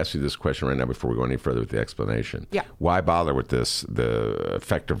right, let me ask you this question right now before we go any further with the explanation. Yeah. Why bother with this, the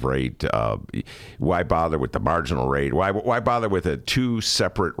effective rate? Why bother with the marginal rate? Why bother with two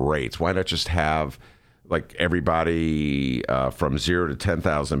separate rates? Why not just have, like, everybody from 0 to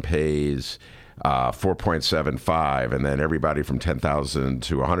 10,000 pays 4.75, and then everybody from 10,000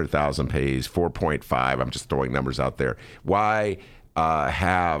 to 100,000 pays 4.5? I'm just throwing numbers out there. Why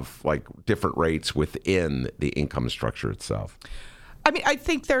have, like, different rates within the income structure itself? I mean, I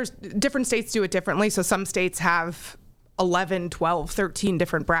think there's different states do it differently. So some states have 11, 12, 13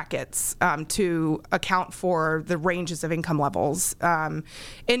 different brackets to account for the ranges of income levels.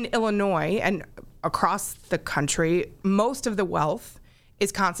 In Illinois and across the country, most of the wealth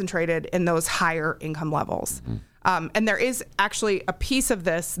is concentrated in those higher income levels. And there is actually a piece of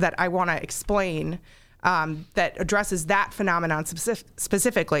this that I want to explain that addresses that phenomenon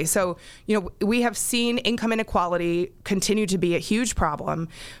specifically. So, we have seen income inequality continue to be a huge problem.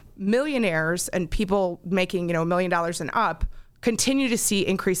 Millionaires and people making, $1 million and up continue to see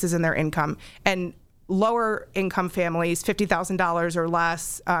increases in their income. And lower income families, $50,000 or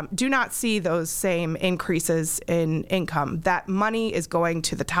less, do not see those same increases in income. That money is going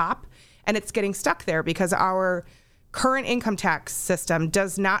to the top, and it's getting stuck there because our current income tax system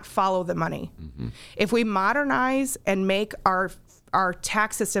does not follow the money. Mm-hmm. If we modernize and make our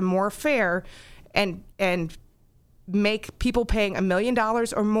tax system more fair and make people paying $1 million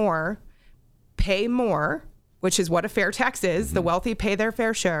or more pay more, which is what a fair tax is, mm-hmm. the wealthy pay their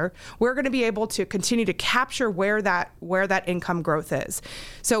fair share, we're going to be able to continue to capture where that income growth is.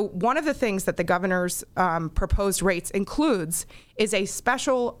 So one of the things that the governor's proposed rates includes is a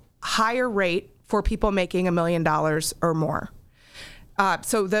special higher rate for people making $1 million or more.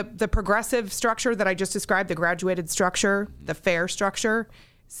 So the progressive structure that I just described, the graduated structure, the fair structure,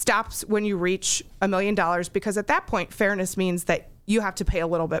 stops when you reach $1 million, because at that point, fairness means that you have to pay a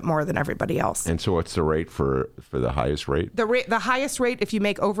little bit more than everybody else. And so what's the rate for the highest rate? The highest rate, if you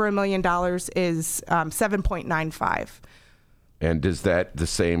make over $1 million, is 7.95. And is that the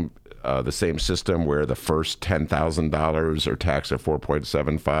same system where the first $10,000 are taxed at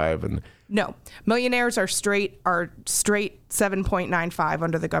 4.75 and? No, millionaires are straight 7.95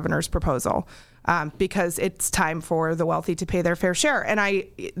 under the governor's proposal, because it's time for the wealthy to pay their fair share. And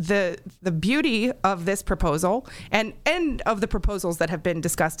the beauty of this proposal and of the proposals that have been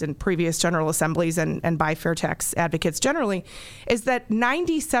discussed in previous General Assemblies and by fair tax advocates generally is that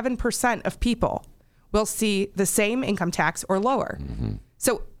 97% of people will see the same income tax or lower. Mm-hmm.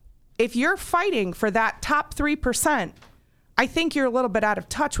 So if you're fighting for that top 3%, I think you're a little bit out of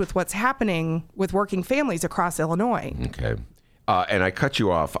touch with what's happening with working families across Illinois. Okay. And I cut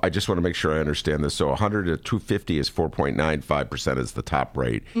you off. I just want to make sure I understand this. So 100 to 250 is 4.95% is the top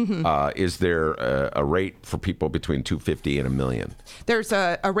rate. Mm-hmm. Is there a rate for people between 250 and $1 million? There's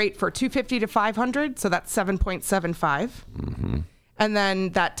a rate for 250 to 500, so that's 7.75. Mm-hmm. And then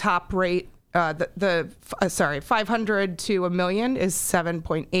that top rate, 500 to $1 million is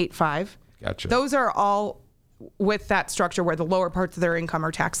 7.85. Gotcha. Those are all with that structure where the lower parts of their income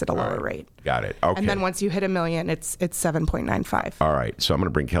are taxed at a lower rate. Got it. Okay. And then once you hit $1 million, it's 7.95. All right. So I'm going to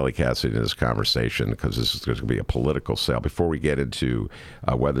bring Kelly Cassidy into this conversation because this is going to be a political sale. Before we get into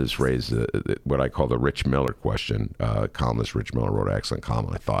whether this raised what I call the Rich Miller question, columnist Rich Miller wrote an excellent column,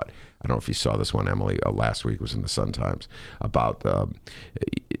 I thought. I don't know if you saw this one, Emily. Last week was in the Sun-Times about the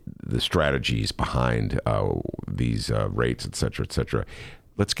strategies behind these rates, et cetera, et cetera.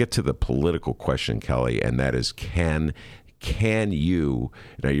 Let's get to the political question, Kelly, and that is can you,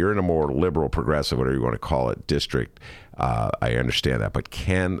 now you're in a more liberal, progressive, whatever you want to call it, district, I understand that, but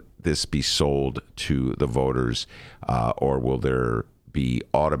can this be sold to the voters, or will there be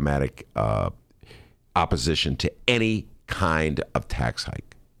automatic opposition to any kind of tax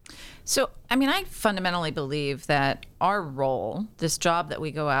hike? So, I fundamentally believe that our role, this job that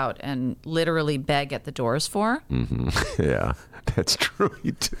we go out and literally beg at the doors for. Mm-hmm. Yeah, that's true.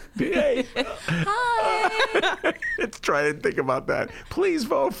 Hey. Hi. Let's try and think about that. Please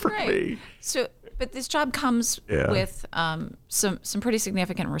vote for me. So, but this job comes with some pretty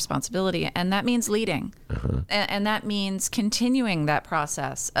significant responsibility, and that means leading. Uh-huh. And that means continuing that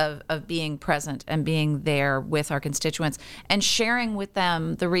process of being present and being there with our constituents and sharing with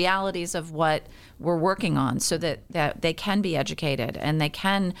them the realities of what we're working on so that they can be educated and they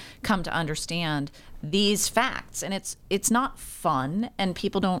can come to understand these facts. And it's not fun, and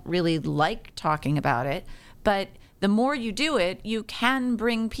people don't really like talking about it, but the more you do it, you can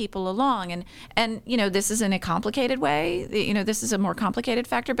bring people along. And this is in a complicated way. This is a more complicated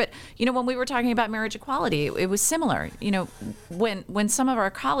factor. But, when we were talking about marriage equality, it was similar. When some of our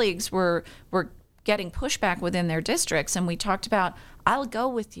colleagues were getting pushback within their districts, and we talked about, I'll go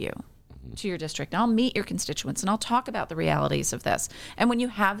with you to your district, and I'll meet your constituents, and I'll talk about the realities of this. And when you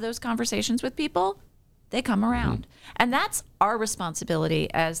have those conversations with people, they come around. And that's our responsibility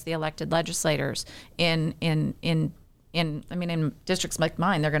as the elected legislators in districts like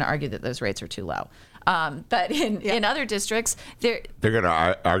mine, they're going to argue that those rates are too low. But in other districts, they're going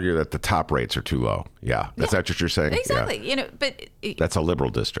to argue that the top rates are too low. Yeah, that's what you're saying. Exactly. Yeah. But that's a liberal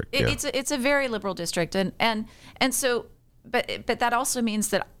district. It's a very liberal district, and so, but that also means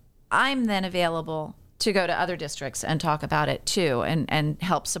that I'm then available to go to other districts and talk about it too, and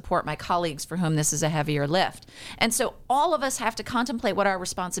help support my colleagues for whom this is a heavier lift. And so all of us have to contemplate what our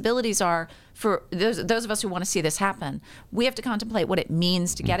responsibilities are for those of us who want to see this happen. We have to contemplate what it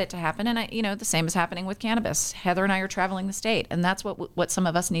means to get it to happen. And the same is happening with cannabis. Heather and I are traveling the state, and that's what some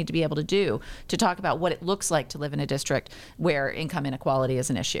of us need to be able to do, to talk about what it looks like to live in a district where income inequality is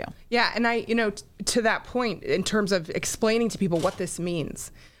an issue. Yeah, and to that point, in terms of explaining to people what this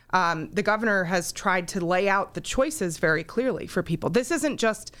means, the governor has tried to lay out the choices very clearly for people. This isn't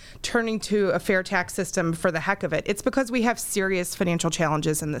just turning to a fair tax system for the heck of it. It's because we have serious financial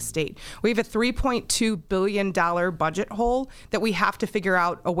challenges in the state. We have a $3.2 billion budget hole that we have to figure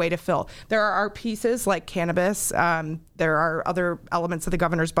out a way to fill. There are pieces like cannabis. There are other elements of the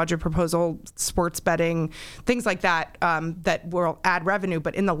governor's budget proposal, sports betting, things like that, that will add revenue.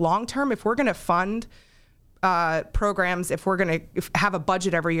 But in the long term, if we're going to fund programs, if we're going to have a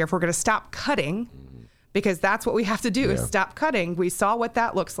budget every year, if we're going to stop cutting, because that's what we have to do, is stop cutting. We saw what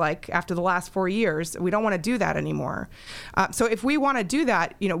that looks like after the last 4 years. We don't want to do that anymore. So if we want to do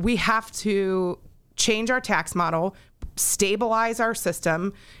that, we have to change our tax model, stabilize our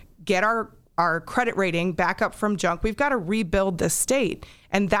system, get our credit rating back up from junk. We've got to rebuild this state.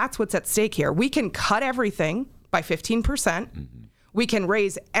 And that's what's at stake here. We can cut everything by 15%. We can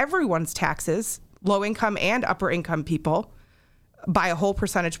raise everyone's taxes, low income and upper income people, by a whole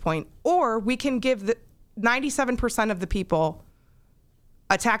percentage point, or we can give the 97% of the people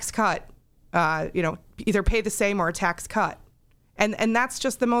a tax cut, either pay the same or a tax cut. And that's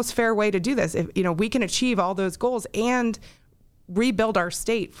just the most fair way to do this. If we can achieve all those goals and rebuild our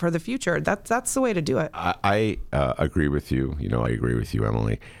state for the future, that's the way to do it. I agree with you. I agree with you,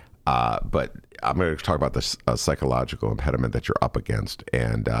 Emily. But I'm going to talk about this psychological impediment that you're up against.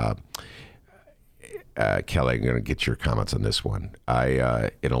 And Kelly, I'm going to get your comments on this one.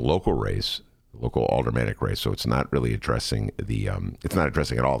 In a local aldermanic race, so it's not really addressing it's not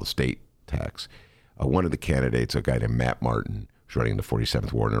addressing at all the state tax. One of the candidates, a guy named Matt Martin, who's running the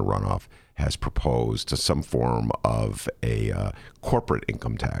 47th ward in a runoff, has proposed to some form of a corporate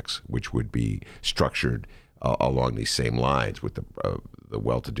income tax, which would be structured along these same lines, with the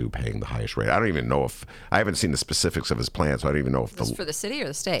well-to-do paying the highest rate. I don't even know I haven't seen the specifics of his plan, so I don't even know if this is for the city or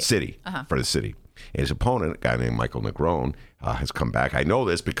the state? City, for the city. And his opponent, a guy named Michael Negron, has come back. I know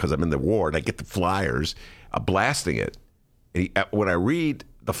this because I'm in the ward. I get the flyers blasting it. And when I read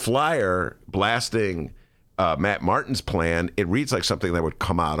the flyer blasting Matt Martin's plan, it reads like something that would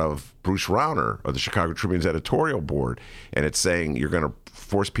come out of Bruce Rauner or the Chicago Tribune's editorial board. And it's saying you're going to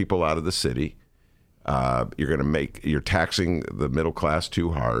force people out of the city. You're taxing the middle class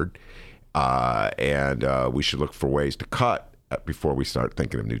too hard. And we should look for ways to cut before we start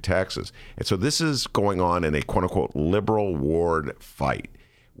thinking of new taxes. And so this is going on in a quote-unquote liberal ward fight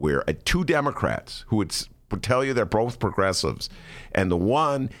where two Democrats who would tell you they're both progressives, and the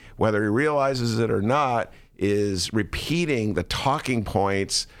one, whether he realizes it or not, is repeating the talking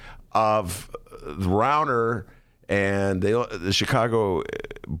points of Rauner and the Chicago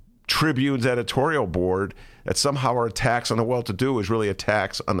Tribune's editorial board, that somehow our tax on the well-to-do is really a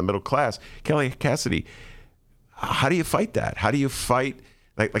tax on the middle class. Kelly, Cassidy, how do you fight that? How do you fight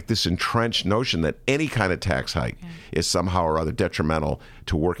like this entrenched notion that any kind of tax hike is somehow or other detrimental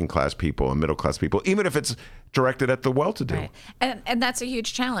to working class people and middle class people, even if it's directed at the well-to-do? Right. And that's a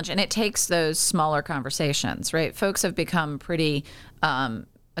huge challenge, and it takes those smaller conversations, right? Folks have become pretty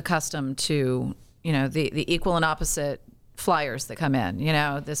accustomed to the equal and opposite flyers that come in.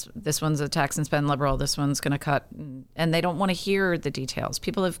 This one's a tax and spend liberal, this one's going to cut, and they don't want to hear the details.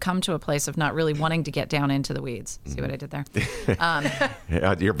 People have come to a place of not really wanting to get down into the weeds. See what I did there?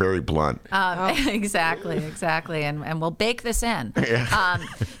 Yeah, you're very blunt. Exactly, and we'll bake this in.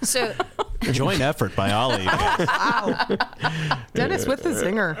 So joint effort by Ollie. Wow. Dennis with the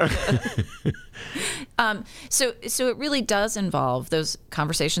zinger. So it really does involve those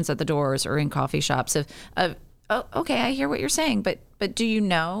conversations at the doors or in coffee shops of oh, okay, I hear what you're saying, but do you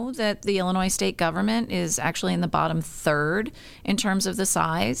know that the Illinois state government is actually in the bottom third in terms of the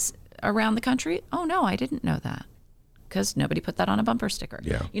size around the country? Oh, no, I didn't know that. Because nobody put that on a bumper sticker.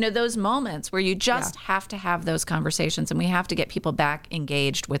 Yeah. You know, those moments where you just have to have those conversations, and we have to get people back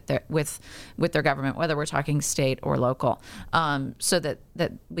engaged with their government, whether we're talking state or local, so that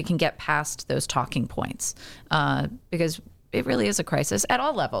we can get past those talking points. Because it really is a crisis at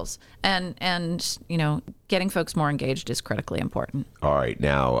all levels. And you know, getting folks more engaged is critically important. All right.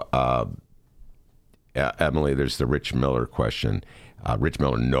 Now, Emily, there's the Rich Miller question. Rich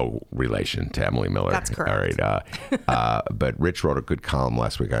Miller, no relation to Emily Miller. That's correct. All right. But Rich wrote a good column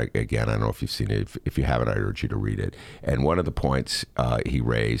last week. Again, I don't know if you've seen it. If you haven't, I urge you to read it. And one of the points he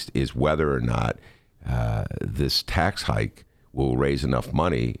raised is whether or not this tax hike will raise enough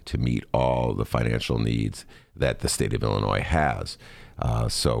money to meet all the financial needs that the state of Illinois has.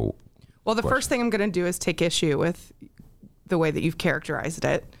 Well, the first thing I'm going to do is take issue with the way that you've characterized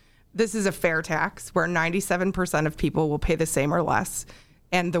it. This is a fair tax where 97% of people will pay the same or less,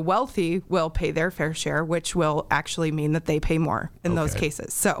 and the wealthy will pay their fair share, which will actually mean that they pay more in those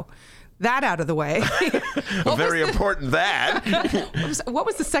cases. So that out of the way. Very important that. What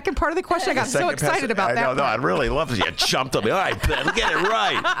was the second part of the question? I got so excited about that. No, I really love it. You jumped on me. All right, Ben, get it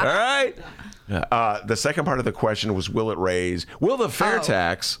right. All right. The second part of the question was, will the fair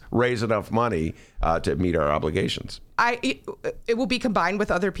tax raise enough money to meet our obligations? It will be combined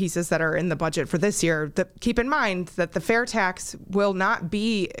with other pieces that are in the budget for this year. Keep in mind that the fair tax will not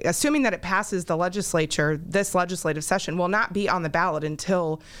be, assuming that it passes the legislature, this legislative session, will not be on the ballot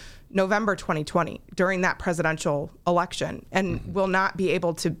until November 2020 during that presidential election, and will not be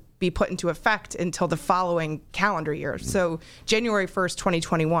able to be put into effect until the following calendar year. So January 1st,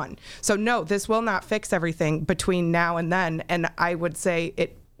 2021. So no, this will not fix everything between now and then. And I would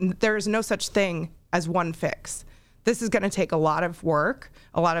say there is no such thing as one fix. This is going to take a lot of work,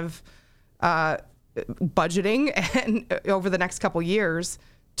 a lot of budgeting and over the next couple years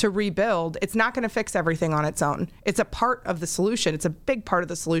to rebuild. It's not going to fix everything on its own. It's a part of the solution. It's a big part of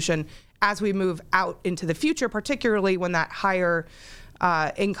the solution as we move out into the future, particularly when that higher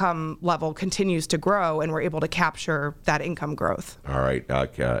income level continues to grow and we're able to capture that income growth. All right.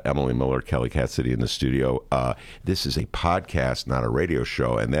 Emily Miller, Kelly Cassidy in the studio. This is a podcast, not a radio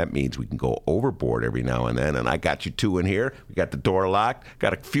show, and that means we can go overboard every now and then. And I got you two in here. We got the door locked.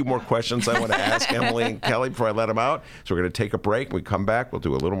 Got a few more questions I want to ask Emily and Kelly before I let them out. So we're going to take a break. When we come back, we'll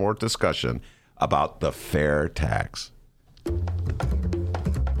do a little more discussion about the fair tax.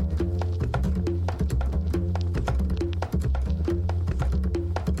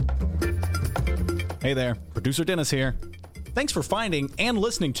 Hey there, producer Dennis here. Thanks for finding and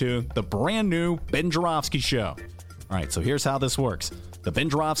listening to the brand new Ben Joravsky Show. All right, so here's how this works. The Ben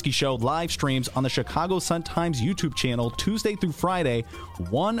Joravsky Show live streams on the Chicago Sun-Times YouTube channel Tuesday through Friday,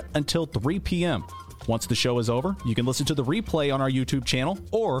 1 until 3 p.m. Once the show is over, you can listen to the replay on our YouTube channel,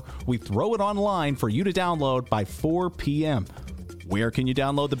 or we throw it online for you to download by 4 p.m. Where can you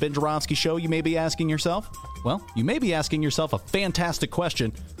download the Ben Joravsky Show, you may be asking yourself? Well, you may be asking yourself a fantastic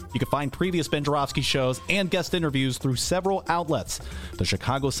question. You can find previous Ben Joravsky shows and guest interviews through several outlets. The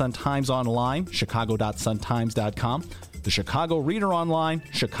Chicago Sun-Times online, chicago.suntimes.com, the Chicago Reader online,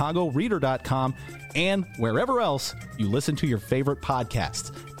 chicagoreader.com, and wherever else you listen to your favorite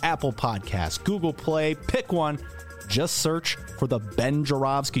podcasts. Apple Podcasts, Google Play, pick one. Just search for The Ben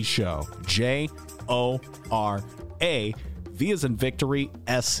Joravsky Show. J-O-R-A, V as in victory,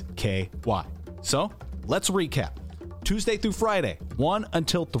 S-K-Y. So, let's recap. Tuesday through Friday, 1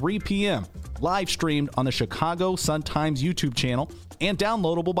 until 3 p.m. Live streamed on the Chicago Sun-Times YouTube channel and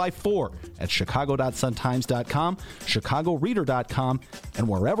downloadable by 4 at chicago.suntimes.com, chicagoreader.com, and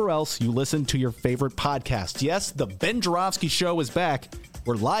wherever else you listen to your favorite podcast. Yes, the Ben Joravsky Show is back.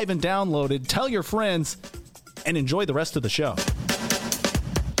 We're live and downloaded. Tell your friends and enjoy the rest of the show.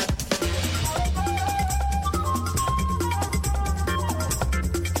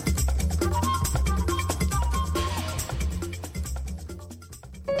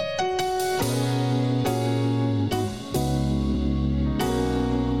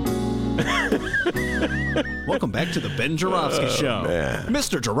 Welcome back to the Ben Joravsky Show. Man.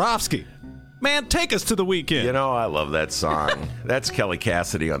 Mr. Joravsky, man, take us to the weekend. You know, I love that song. That's Kelly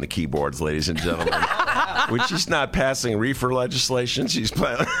Cassidy on the keyboards, ladies and gentlemen. When she's not passing reefer legislation, she's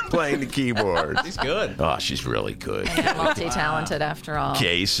playing the keyboard. She's good. Oh, she's really good. Multi-talented after all.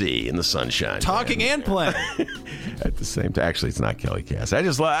 KC in the sunshine. Talking and playing. At the same time. Actually, it's not Kelly Cassidy.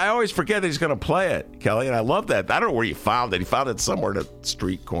 I always forget that he's going to play it, Kelly, and I love that. I don't know where you found it. He found it somewhere in a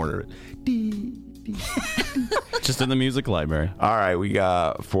street corner. Just in the music library. All right, we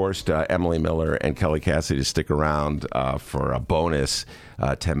forced Emily Miller and Kelly Cassidy to stick around for a bonus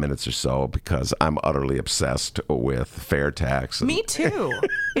 10 minutes or so because I'm utterly obsessed with fair tax. Me too.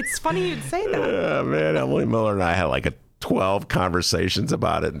 It's funny you'd say that. Yeah, man, Emily Miller and I had like 12 conversations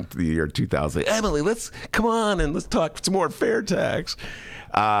about it in the year 2000. Emily, come on and let's talk some more fair tax.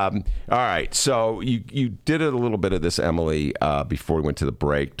 All right, so you did a little bit of this, Emily, before we went to the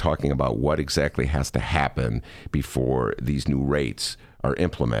break, talking about what exactly has to happen before these new rates are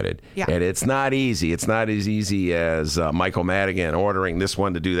implemented. Yeah. And it's not easy. It's not as easy as Michael Madigan ordering this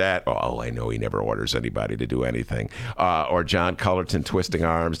one to do that. Oh, I know he never orders anybody to do anything. Or John Cullerton twisting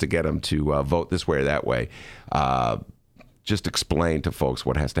arms to get him to vote this way or that way. Just explain to folks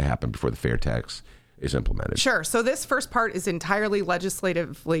what has to happen before the fair tax is implemented. Sure. So this first part is entirely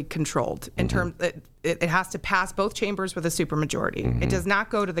legislatively controlled in terms that it has to pass both chambers with a supermajority. It does not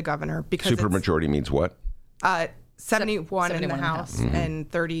go to the governor because Supermajority means what? 71 in the House and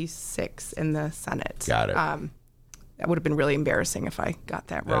 36 in the Senate. Got it. That would have been really embarrassing if I got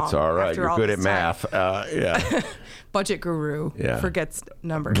that wrong. That's all right. You're good at math. Yeah. Budget guru forgets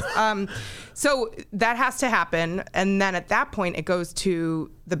numbers. So that has to happen. And then at that point, it goes to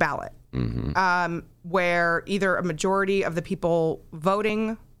the ballot, where either a majority of the people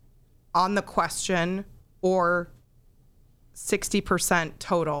voting on the question or 60%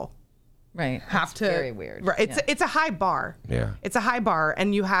 total Right. have to. Very weird. Right. It's a high bar. Yeah. It's a high bar,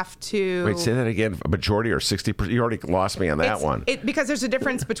 and you have to. Wait, say that again. A majority or 60%? You already lost me on that one. Because there's a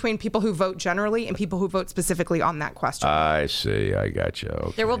difference between people who vote generally and people who vote specifically on that question. I see. I got you.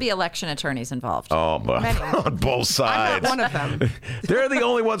 Okay. There will be election attorneys involved. Oh, but on both sides. I'm not one of them. They're the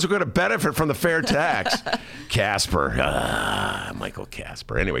only ones who are going to benefit from the fair tax. Casper. Michael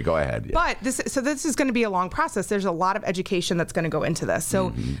Casper. Anyway, go ahead. Yeah. But this is going to be a long process. There's a lot of education that's going to go into this.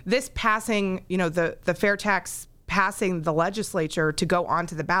 So this passing, the fair tax passing the legislature to go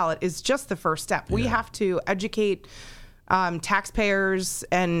onto the ballot is just the first step. We have to educate taxpayers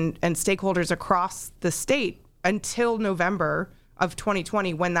and stakeholders across the state until November of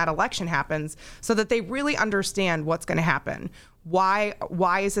 2020 when that election happens so that they really understand what's going to happen. Why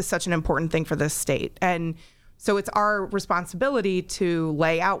is this such an important thing for this state? And so it's our responsibility to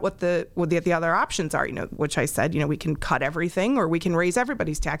lay out what the other options are, which I said, we can cut everything or we can raise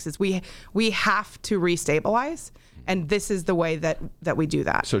everybody's taxes. We have to restabilize, and this is the way that we do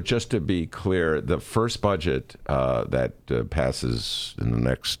that. So just to be clear, the first budget that passes in the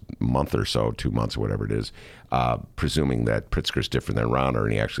next month or so, 2 months, whatever it is, presuming that Pritzker's different than Rauner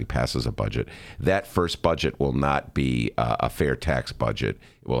and he actually passes a budget, that first budget will not be a fair tax budget.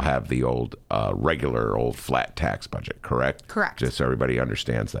 It will have the old regular old flat tax budget, correct? Correct. Just so everybody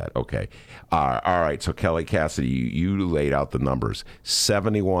understands that. Okay. All right. So Kelly Cassidy, you laid out the numbers.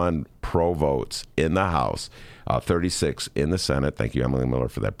 71 pro votes in the House. 36 in the Senate. Thank you, Emily Miller,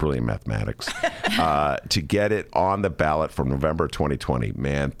 for that brilliant mathematics. To get it on the ballot for November 2020.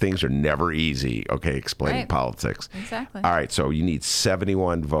 Man, things are never easy, okay, explaining politics. Exactly. All right, so you need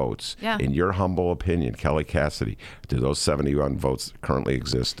 71 votes. Yeah. In your humble opinion, Kelly Cassidy, do those 71 votes currently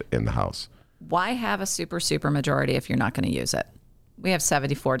exist in the House? Why have a super majority if you're not going to use it? We have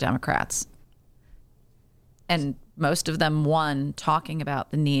 74 Democrats. And most of them won talking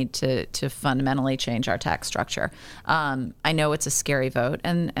about the need to fundamentally change our tax structure. I know it's a scary vote,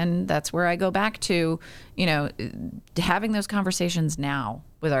 and that's where I go back to, having those conversations now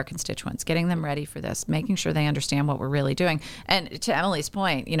with our constituents, getting them ready for this, making sure they understand what we're really doing. And to Emily's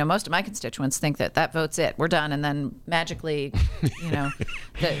point, most of my constituents think that vote's it, we're done, and then magically,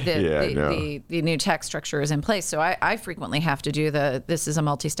 the new tax structure is in place. So I frequently have to do this is a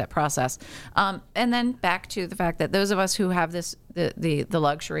multi-step process. And then back to the fact that those of us who have the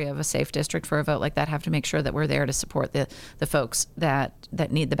luxury of a safe district for a vote like that have to make sure that we're there to support the folks that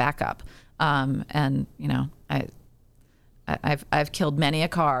need the backup. I've killed many a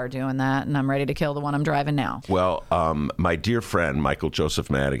car doing that, and I'm ready to kill the one I'm driving now. Well, my dear friend, Michael Joseph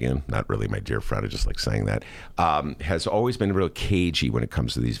Madigan, not really my dear friend, I just like saying that, has always been real cagey when it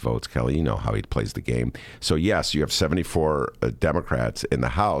comes to these votes. Kelly, you know how he plays the game. So, yes, you have 74 Democrats in the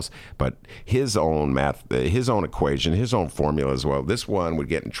House, but his own his own equation, his own formula as well, this one would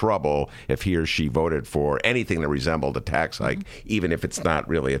get in trouble if he or she voted for anything that resembled a tax hike, even if it's not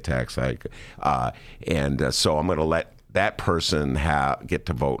really a tax hike. So I'm going to let that person get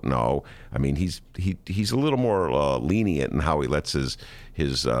to vote no. I mean, he's a little more lenient in how he lets his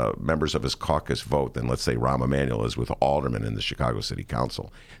members of his caucus vote than, let's say, Rahm Emanuel is with aldermen in the Chicago City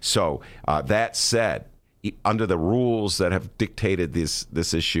Council. So that said, under the rules that have dictated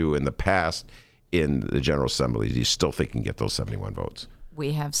this issue in the past in the General Assembly, do you still think you can get those 71 votes?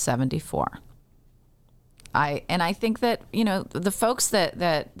 We have 74. I think that, the folks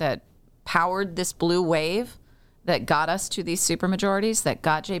that powered this blue wave that got us to these supermajorities, that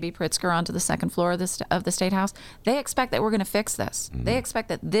got J.B. Pritzker onto the second floor of the State House, they expect that we're going to fix this. Mm-hmm. They expect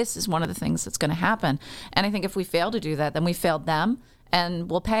that this is one of the things that's going to happen. And I think if we fail to do that, then we failed them, and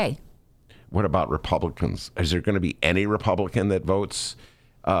we'll pay. What about Republicans? Is there going to be any Republican that votes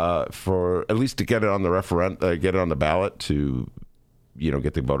for at least to get it on the referendum, get it on the ballot to,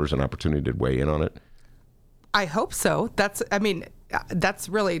 get the voters an opportunity to weigh in on it? I hope so. That's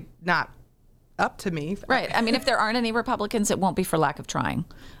really not up to me. Right. I mean, if there aren't any Republicans, it won't be for lack of trying.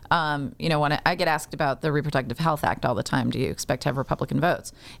 When I get asked about the Reproductive Health Act all the time, do you expect to have Republican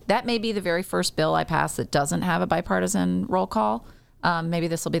votes? That may be the very first bill I pass that doesn't have a bipartisan roll call. Maybe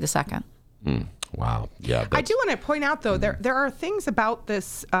this will be the second. Wow. Yeah. I do want to point out, though, there are things about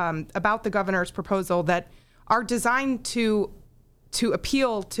this, about the governor's proposal that are designed to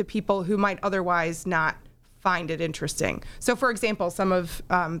appeal to people who might otherwise not find it interesting. So, for example, some of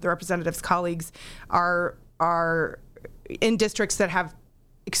the representative's colleagues are in districts that have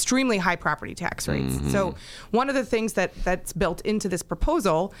extremely high property tax rates. Mm-hmm. So one of the things that's built into this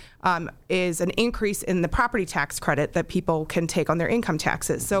proposal is an increase in the property tax credit that people can take on their income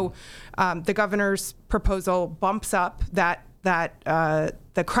taxes. So the governor's proposal bumps up that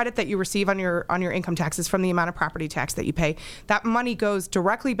the credit that you receive on your income taxes from the amount of property tax that you pay. That money goes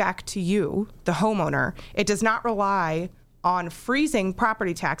directly back to you, the homeowner. It does not rely on freezing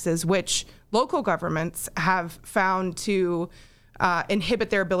property taxes, which local governments have found to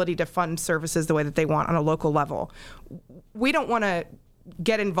inhibit their ability to fund services the way that they want on a local level. We don't want to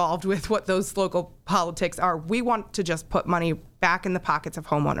get involved with what those local politics are. We want to just put money back in the pockets of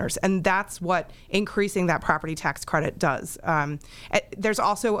homeowners, and that's what increasing that property tax credit does. There's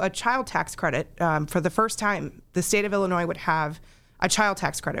also a child tax credit. For the first time, the state of Illinois would have a child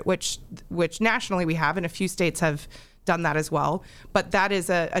tax credit, which nationally we have, and a few states have done that as well. But that is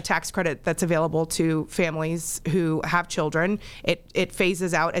a tax credit that's available to families who have children. It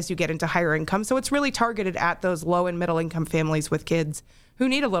phases out as you get into higher income. So it's really targeted at those low and middle income families with kids who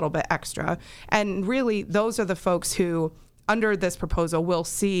need a little bit extra. And really, those are the folks who, under this proposal, will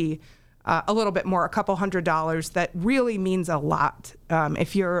see a little bit more, a couple $100. That really means a lot.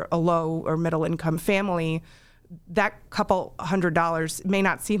 If you're a low or middle income family, that couple $100 may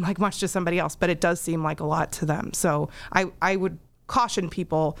not seem like much to somebody else, but it does seem like a lot to them. So I would caution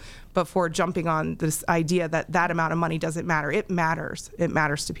people before jumping on this idea that amount of money doesn't matter. It matters. It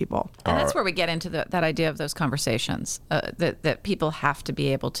matters to people. And that's where we get into that idea of those conversations, that people have to be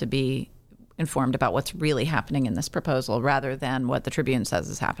able to be informed about what's really happening in this proposal rather than what the Tribune says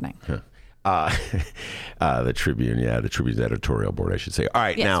is happening. The Tribune's editorial board, I should say. All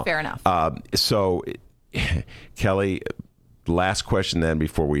right, yes, now, fair enough. So, Kelly, last question then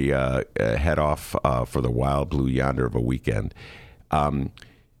before we head off for the wild blue yonder of a weekend.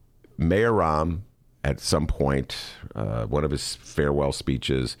 Mayor Rahm, at some point, one of his farewell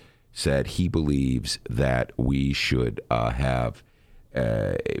speeches, said he believes that we should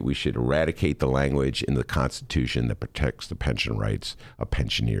eradicate the language in the Constitution that protects the pension rights of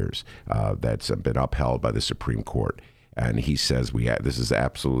pensioners that's been upheld by the Supreme Court. And he says this is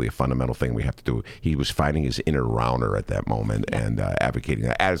absolutely a fundamental thing we have to do. He was finding his inner Rauner at that moment and advocating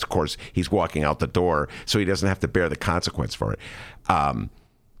that. As, of course, he's walking out the door, so he doesn't have to bear the consequence for it. I'm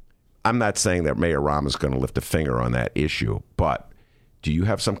not saying that Mayor Rahm is going to lift a finger on that issue, but do you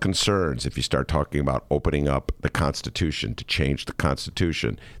have some concerns if you start talking about opening up the Constitution to change the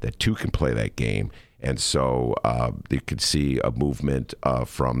Constitution, that two can play that game? And so you could see a movement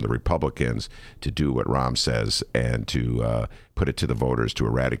from the Republicans to do what Rahm says and to put it to the voters to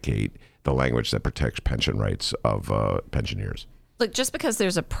eradicate the language that protects pension rights of pensioners. Look, just because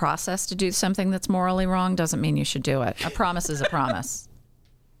there's a process to do something that's morally wrong doesn't mean you should do it. A promise is a promise.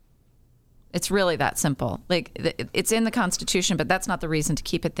 It's really that simple. Like, it's in the Constitution, but that's not the reason to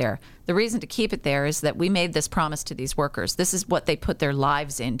keep it there. The reason to keep it there is that we made this promise to these workers. This is what they put their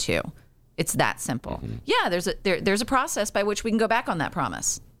lives into. It's that simple. Mm-hmm. Yeah, there's a process by which we can go back on that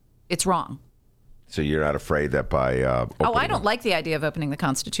promise. It's wrong. So you're not afraid that by I don't like the idea of opening the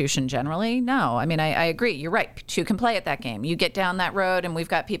Constitution generally. No. I mean, I agree. You're right. Two can play at that game. You get down that road and we've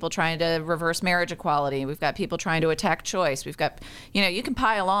got people trying to reverse marriage equality. We've got people trying to attack choice. We've got, you can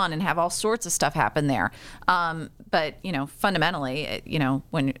pile on and have all sorts of stuff happen there. But, fundamentally,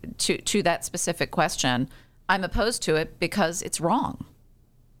 when to that specific question, I'm opposed to it because it's wrong.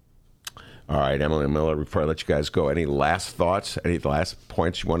 All right, Emily Miller, before I let you guys go, any last thoughts, any last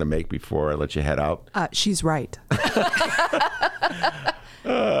points you want to make before I let you head out? She's right.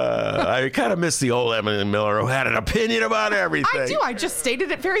 I kind of miss the old Emily Miller who had an opinion about everything. I do. I just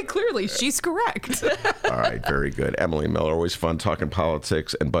stated it very clearly. She's correct. All right, very good. Emily Miller, always fun talking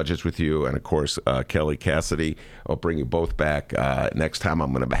politics and budgets with you. And, of course, Kelly Cassidy. I'll bring you both back. Next time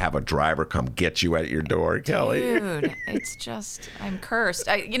I'm going to have a driver come get you at your door, Kelly. Dude, it's just, I'm cursed.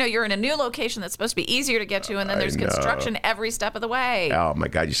 You're in a new location that's supposed to be easier to get to, and then there's construction every step of the way. Oh, my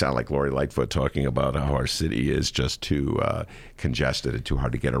God, you sound like Lori Lightfoot talking about how our city is just too congested and too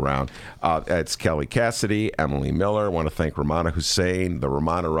hard to get around. It's Kelly Cassidy, Emily Miller. I want to thank Rummana Hussain, the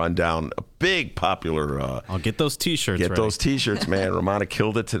Rummana Rundown, a big popular. I'll get those T-shirts. Get those T-shirts, man. Rummana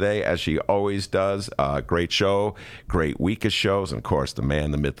killed it today, as she always does. Great show, great week of shows, and of course, the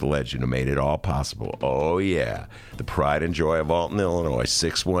man, the myth, the legend who made it all possible. Oh yeah, the pride and joy of Alton, Illinois.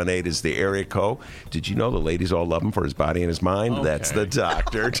 618 is the area code. Did you know the ladies all love him for his body and his mind? Okay. That's the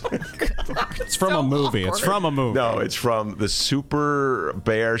doctor. It's from a movie. Awkward. It's from a movie. No, it's from the Super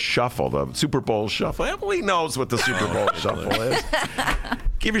Bear Shuffle, the Super Bowl Shuffle. Emily knows what the Super Bowl Shuffle is.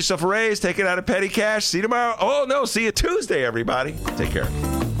 Give yourself a raise, take it out of petty cash. See you tomorrow. Oh, no, see you Tuesday, everybody. Take care.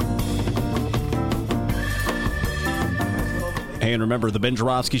 Hey, and remember, the Ben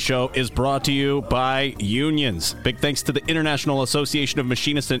Joravsky Show is brought to you by unions. Big thanks to the International Association of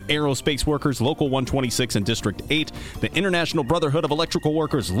Machinists and Aerospace Workers, Local 126 and District 8, the International Brotherhood of Electrical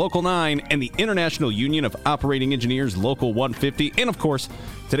Workers, Local 9, and the International Union of Operating Engineers, Local 150. And, of course,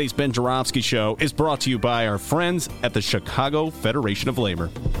 today's Ben Joravsky Show is brought to you by our friends at the Chicago Federation of Labor.